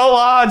 Against all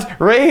odds,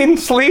 rain,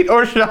 sleet,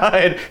 or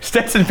shine,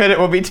 Stetson Bennett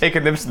will be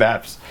taking them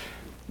snaps.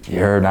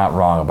 You're not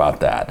wrong about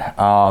that.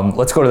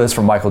 Let's go to this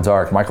from Michael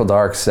Dark. Michael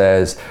Dark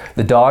says,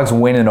 the Dogs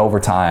win in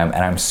overtime,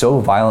 and I'm so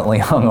violently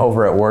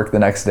hungover at work the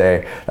next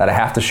day that I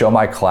have to show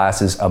my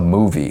classes a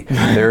movie.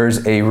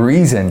 There's a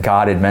reason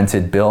God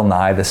invented Bill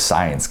Nye the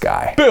Science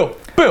Guy. Bill.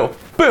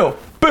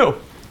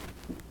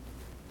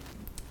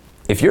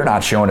 If you're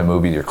not showing a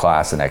movie to your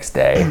class the next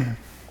day,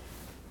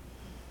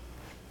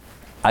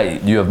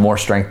 you have more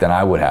strength than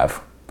I would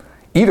have.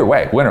 Either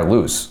way, win or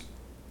lose.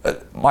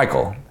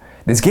 Michael,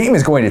 this game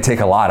is going to take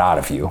a lot out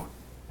of you.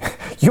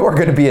 You are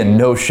going to be in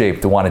no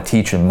shape to want to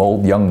teach and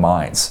mold young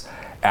minds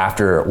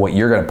after what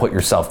you're going to put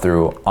yourself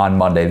through on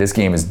Monday. This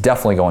game is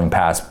definitely going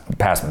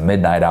past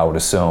midnight, I would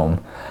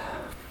assume.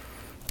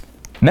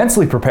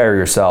 Mentally prepare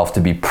yourself to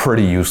be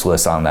pretty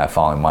useless on that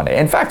following Monday.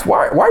 In fact,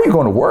 why are you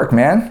going to work,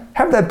 man?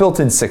 Have that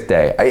built-in sick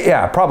day.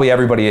 Yeah, probably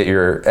everybody at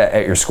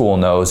your school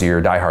knows you're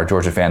a diehard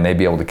Georgia fan. They'd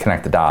be able to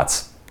connect the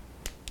dots.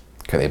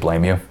 Could they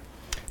blame you?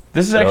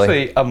 This is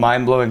actually a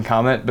mind-blowing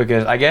comment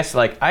because I guess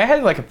I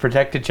had a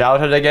protected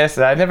childhood, I guess,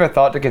 that I never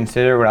thought to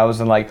consider when I was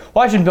in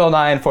watching Bill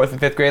Nye in 4th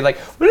and 5th grade. What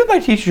if my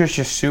teacher is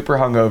just super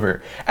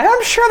hungover? And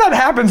I'm sure that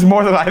happens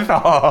more than I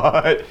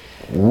thought.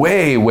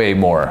 Way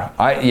more.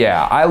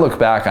 I look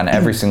back on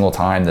every single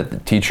time that the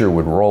teacher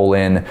would roll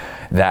in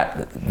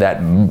that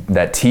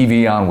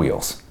TV on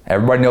wheels.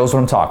 Everybody knows what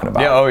I'm talking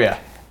about. Yeah, oh yeah.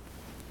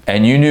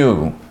 And you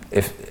knew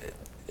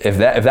if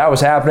that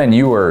was happening,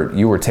 you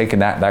were taking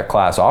that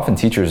class off. And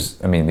teachers,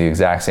 the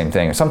exact same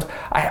thing.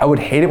 I would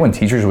hate it when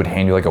teachers would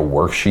hand you a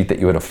worksheet that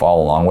you had to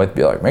follow along with.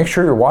 Be like, make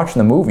sure you're watching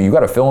the movie. You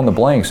got to fill in the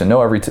blanks and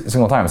know every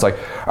single time. It's all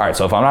right.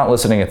 So if I'm not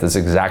listening at this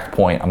exact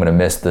point, I'm going to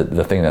miss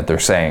the thing that they're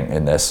saying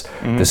in this.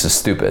 Mm-hmm. This is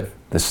stupid.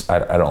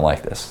 I don't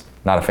like this.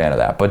 Not a fan of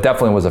that. But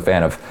definitely was a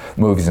fan of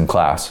movies in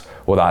class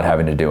without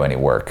having to do any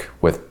work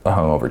with a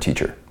hungover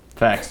teacher.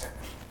 Thanks.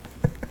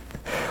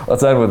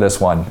 Let's end with this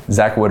one.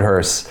 Zach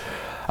Woodhurst.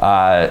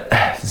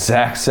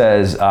 Zach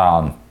says,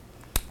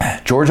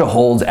 Georgia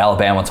holds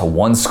Alabama to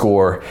 1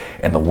 score,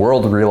 and the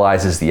world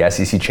realizes the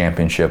SEC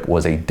championship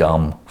was a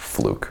dumb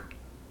fluke.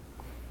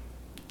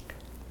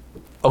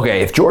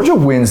 Okay, if Georgia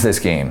wins this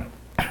game,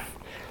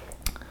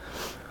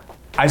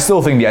 I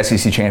still think the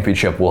SEC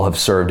championship will have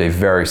served a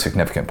very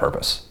significant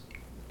purpose.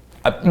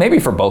 Maybe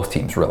for both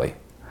teams, really.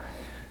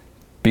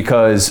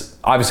 Because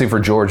obviously for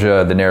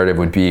Georgia, the narrative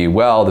would be,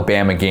 well, the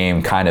Bama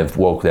game kind of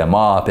woke them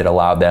up. It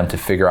allowed them to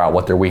figure out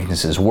what their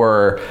weaknesses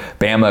were.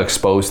 Bama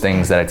exposed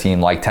things that a team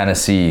like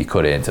Tennessee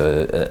couldn't,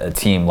 a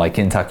team like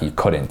Kentucky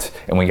couldn't.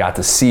 And we got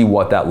to see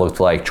what that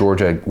looked like.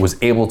 Georgia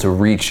was able to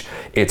reach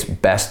its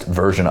best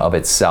version of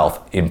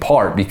itself, in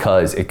part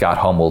because it got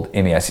humbled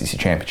in the SEC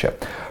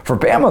championship. For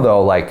Bama,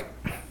 though,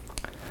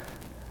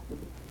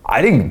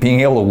 I think being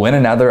able to win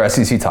another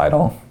SEC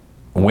title,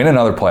 win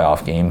another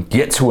playoff game,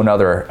 get to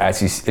another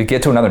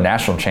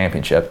national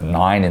championship,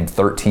 9 in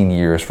 13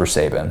 years for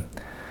Saban,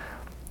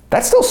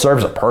 that still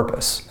serves a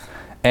purpose.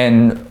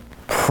 And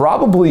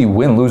probably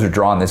win, lose, or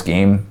draw in this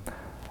game,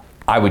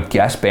 I would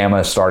guess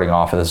Bama is starting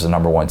off as the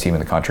number 1 team in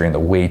the country in the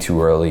way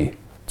too early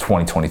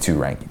 2022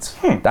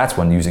 rankings. That's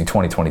when using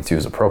 2022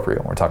 is appropriate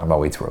when we're talking about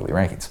way too early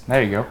rankings.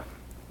 There you go.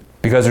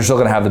 Because they're still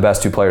going to have the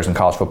best 2 players in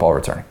college football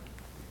returning.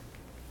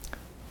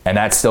 And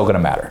that's still going to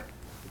matter.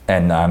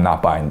 And I'm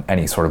not buying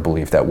any sort of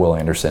belief that Will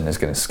Anderson is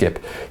going to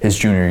skip his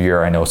junior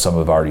year. I know some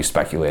have already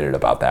speculated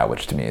about that,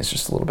 which to me is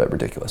just a little bit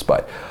ridiculous.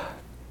 But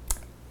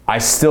I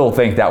still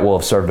think that will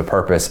have served a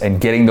purpose.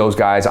 And getting those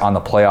guys on the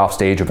playoff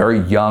stage, a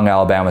very young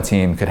Alabama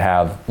team, could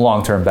have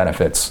long-term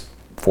benefits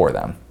for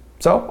them.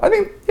 So I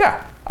think,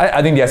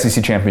 I think the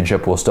SEC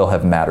championship will still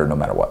have mattered no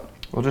matter what.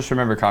 Well, just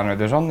remember, Connor,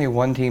 there's only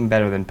one team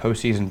better than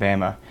postseason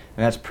Bama,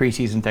 and that's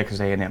preseason Texas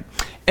A&M.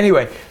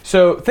 Anyway,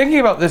 so thinking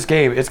about this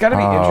game, it's got to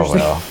be interesting.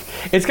 Well.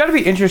 It's got to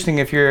be interesting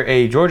if you're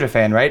a Georgia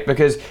fan, right?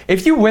 Because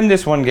if you win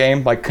this one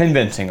game,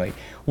 convincingly,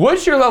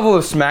 what's your level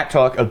of smack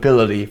talk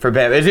ability for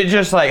Bama? Is it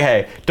just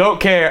hey, don't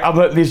care, I'm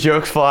letting these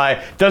jokes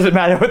fly, doesn't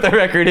matter what the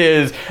record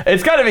is?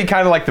 It's got to be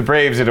kind of like the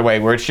Braves in a way,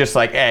 where it's just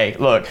hey,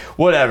 look,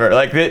 whatever.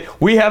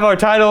 We have our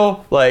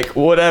title,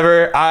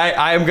 whatever,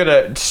 I am going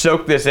to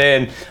soak this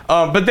in.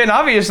 But then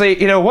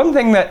obviously, one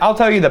thing that I'll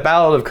tell you, the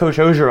ballad of Coach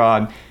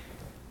Ogeron,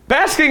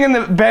 basking in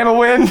the Bama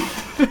win,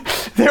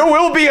 there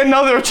will be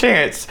another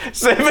chance.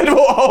 Saban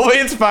will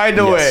always find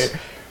a way.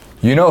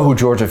 You know who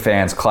Georgia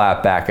fans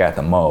clap back at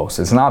the most?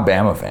 It's not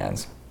Bama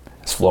fans.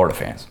 It's Florida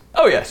fans.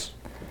 Oh, yes.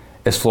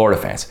 It's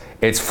Florida fans.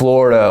 It's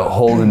Florida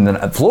holding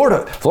the...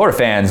 Florida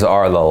fans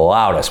are the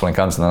loudest when it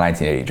comes to the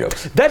 1980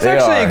 jokes. That's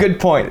actually a good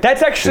point.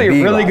 That's actually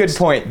a really good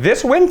point.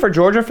 This win for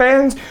Georgia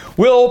fans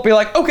will be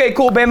okay,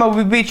 cool, Bama,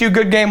 we beat you,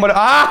 good game.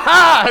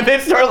 And they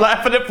start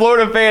laughing at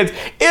Florida fans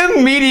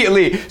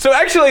immediately. So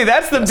actually,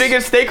 that's the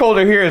biggest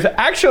stakeholder here is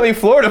actually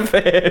Florida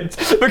fans.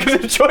 Because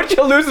if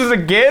Georgia loses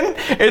again,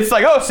 it's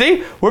oh,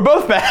 see, we're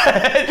both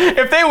bad.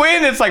 If they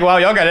win, it's wow,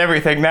 y'all got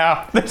everything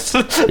now. There's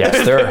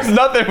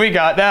nothing we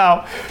got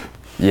now.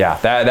 Yeah,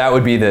 that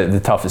would be the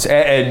toughest.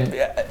 And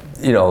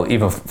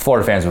even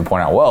Florida fans would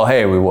point out, well,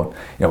 hey, we won.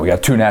 We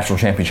got 2 national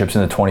championships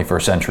in the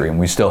 21st century, and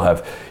we still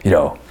have,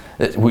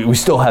 we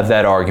still have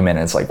that argument.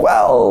 And it's like,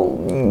 well,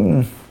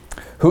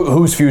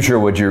 whose future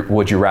would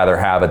you rather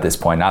have at this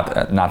point? Not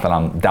that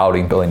I'm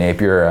doubting Billy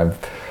Napier.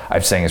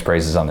 I've sang his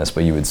praises on this,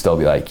 but you would still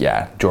be like,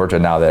 yeah, Georgia,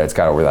 now that it's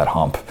got over that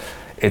hump,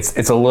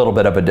 it's a little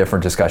bit of a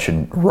different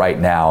discussion right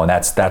now, and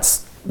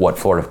that's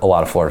what a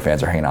lot of Florida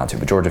fans are hanging on to.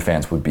 But Georgia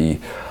fans would be,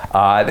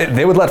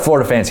 they would let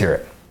Florida fans hear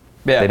it.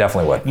 Yeah, they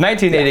definitely would.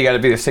 1980 got to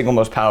be the single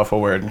most powerful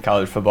word in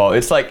college football.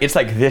 It's like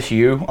this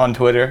you on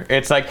Twitter.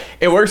 It's like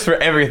it works for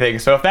everything.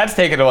 So if that's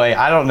taken away,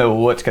 I don't know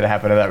what's going to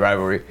happen to that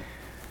rivalry.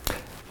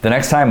 The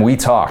next time we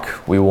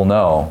talk, we will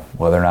know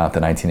whether or not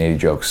the 1980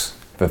 jokes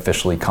have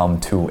officially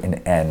come to an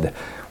end.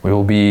 We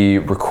will be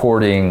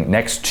recording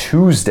next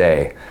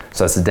Tuesday,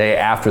 so that's the day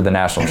after the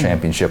national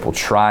championship. We'll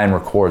try and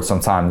record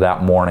sometime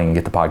that morning and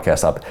get the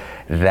podcast up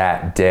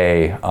that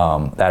day.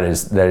 That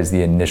is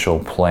the initial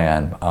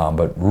plan,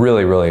 but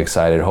really, really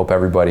excited. Hope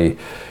everybody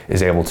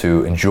is able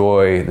to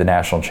enjoy the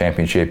national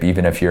championship,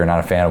 even if you're not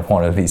a fan of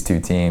one of these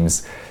two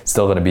teams.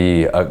 Still going to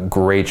be a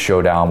great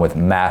showdown with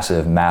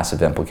massive,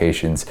 massive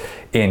implications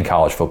in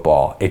college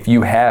football. If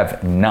you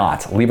have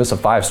not, leave us a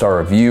 5-star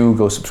review.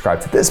 Go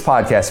subscribe to this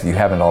podcast if you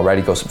haven't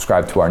already. Go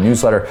subscribe to our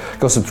newsletter.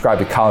 Go subscribe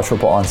to College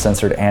Football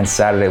Uncensored and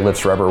Saturday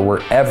Lives Forever,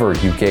 wherever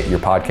you get your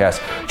podcasts.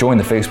 Join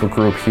the Facebook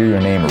group. Hear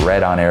your name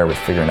read on air with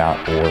Figuring Out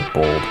or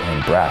Bold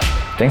and Brash.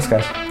 Thanks,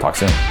 guys. Talk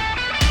soon.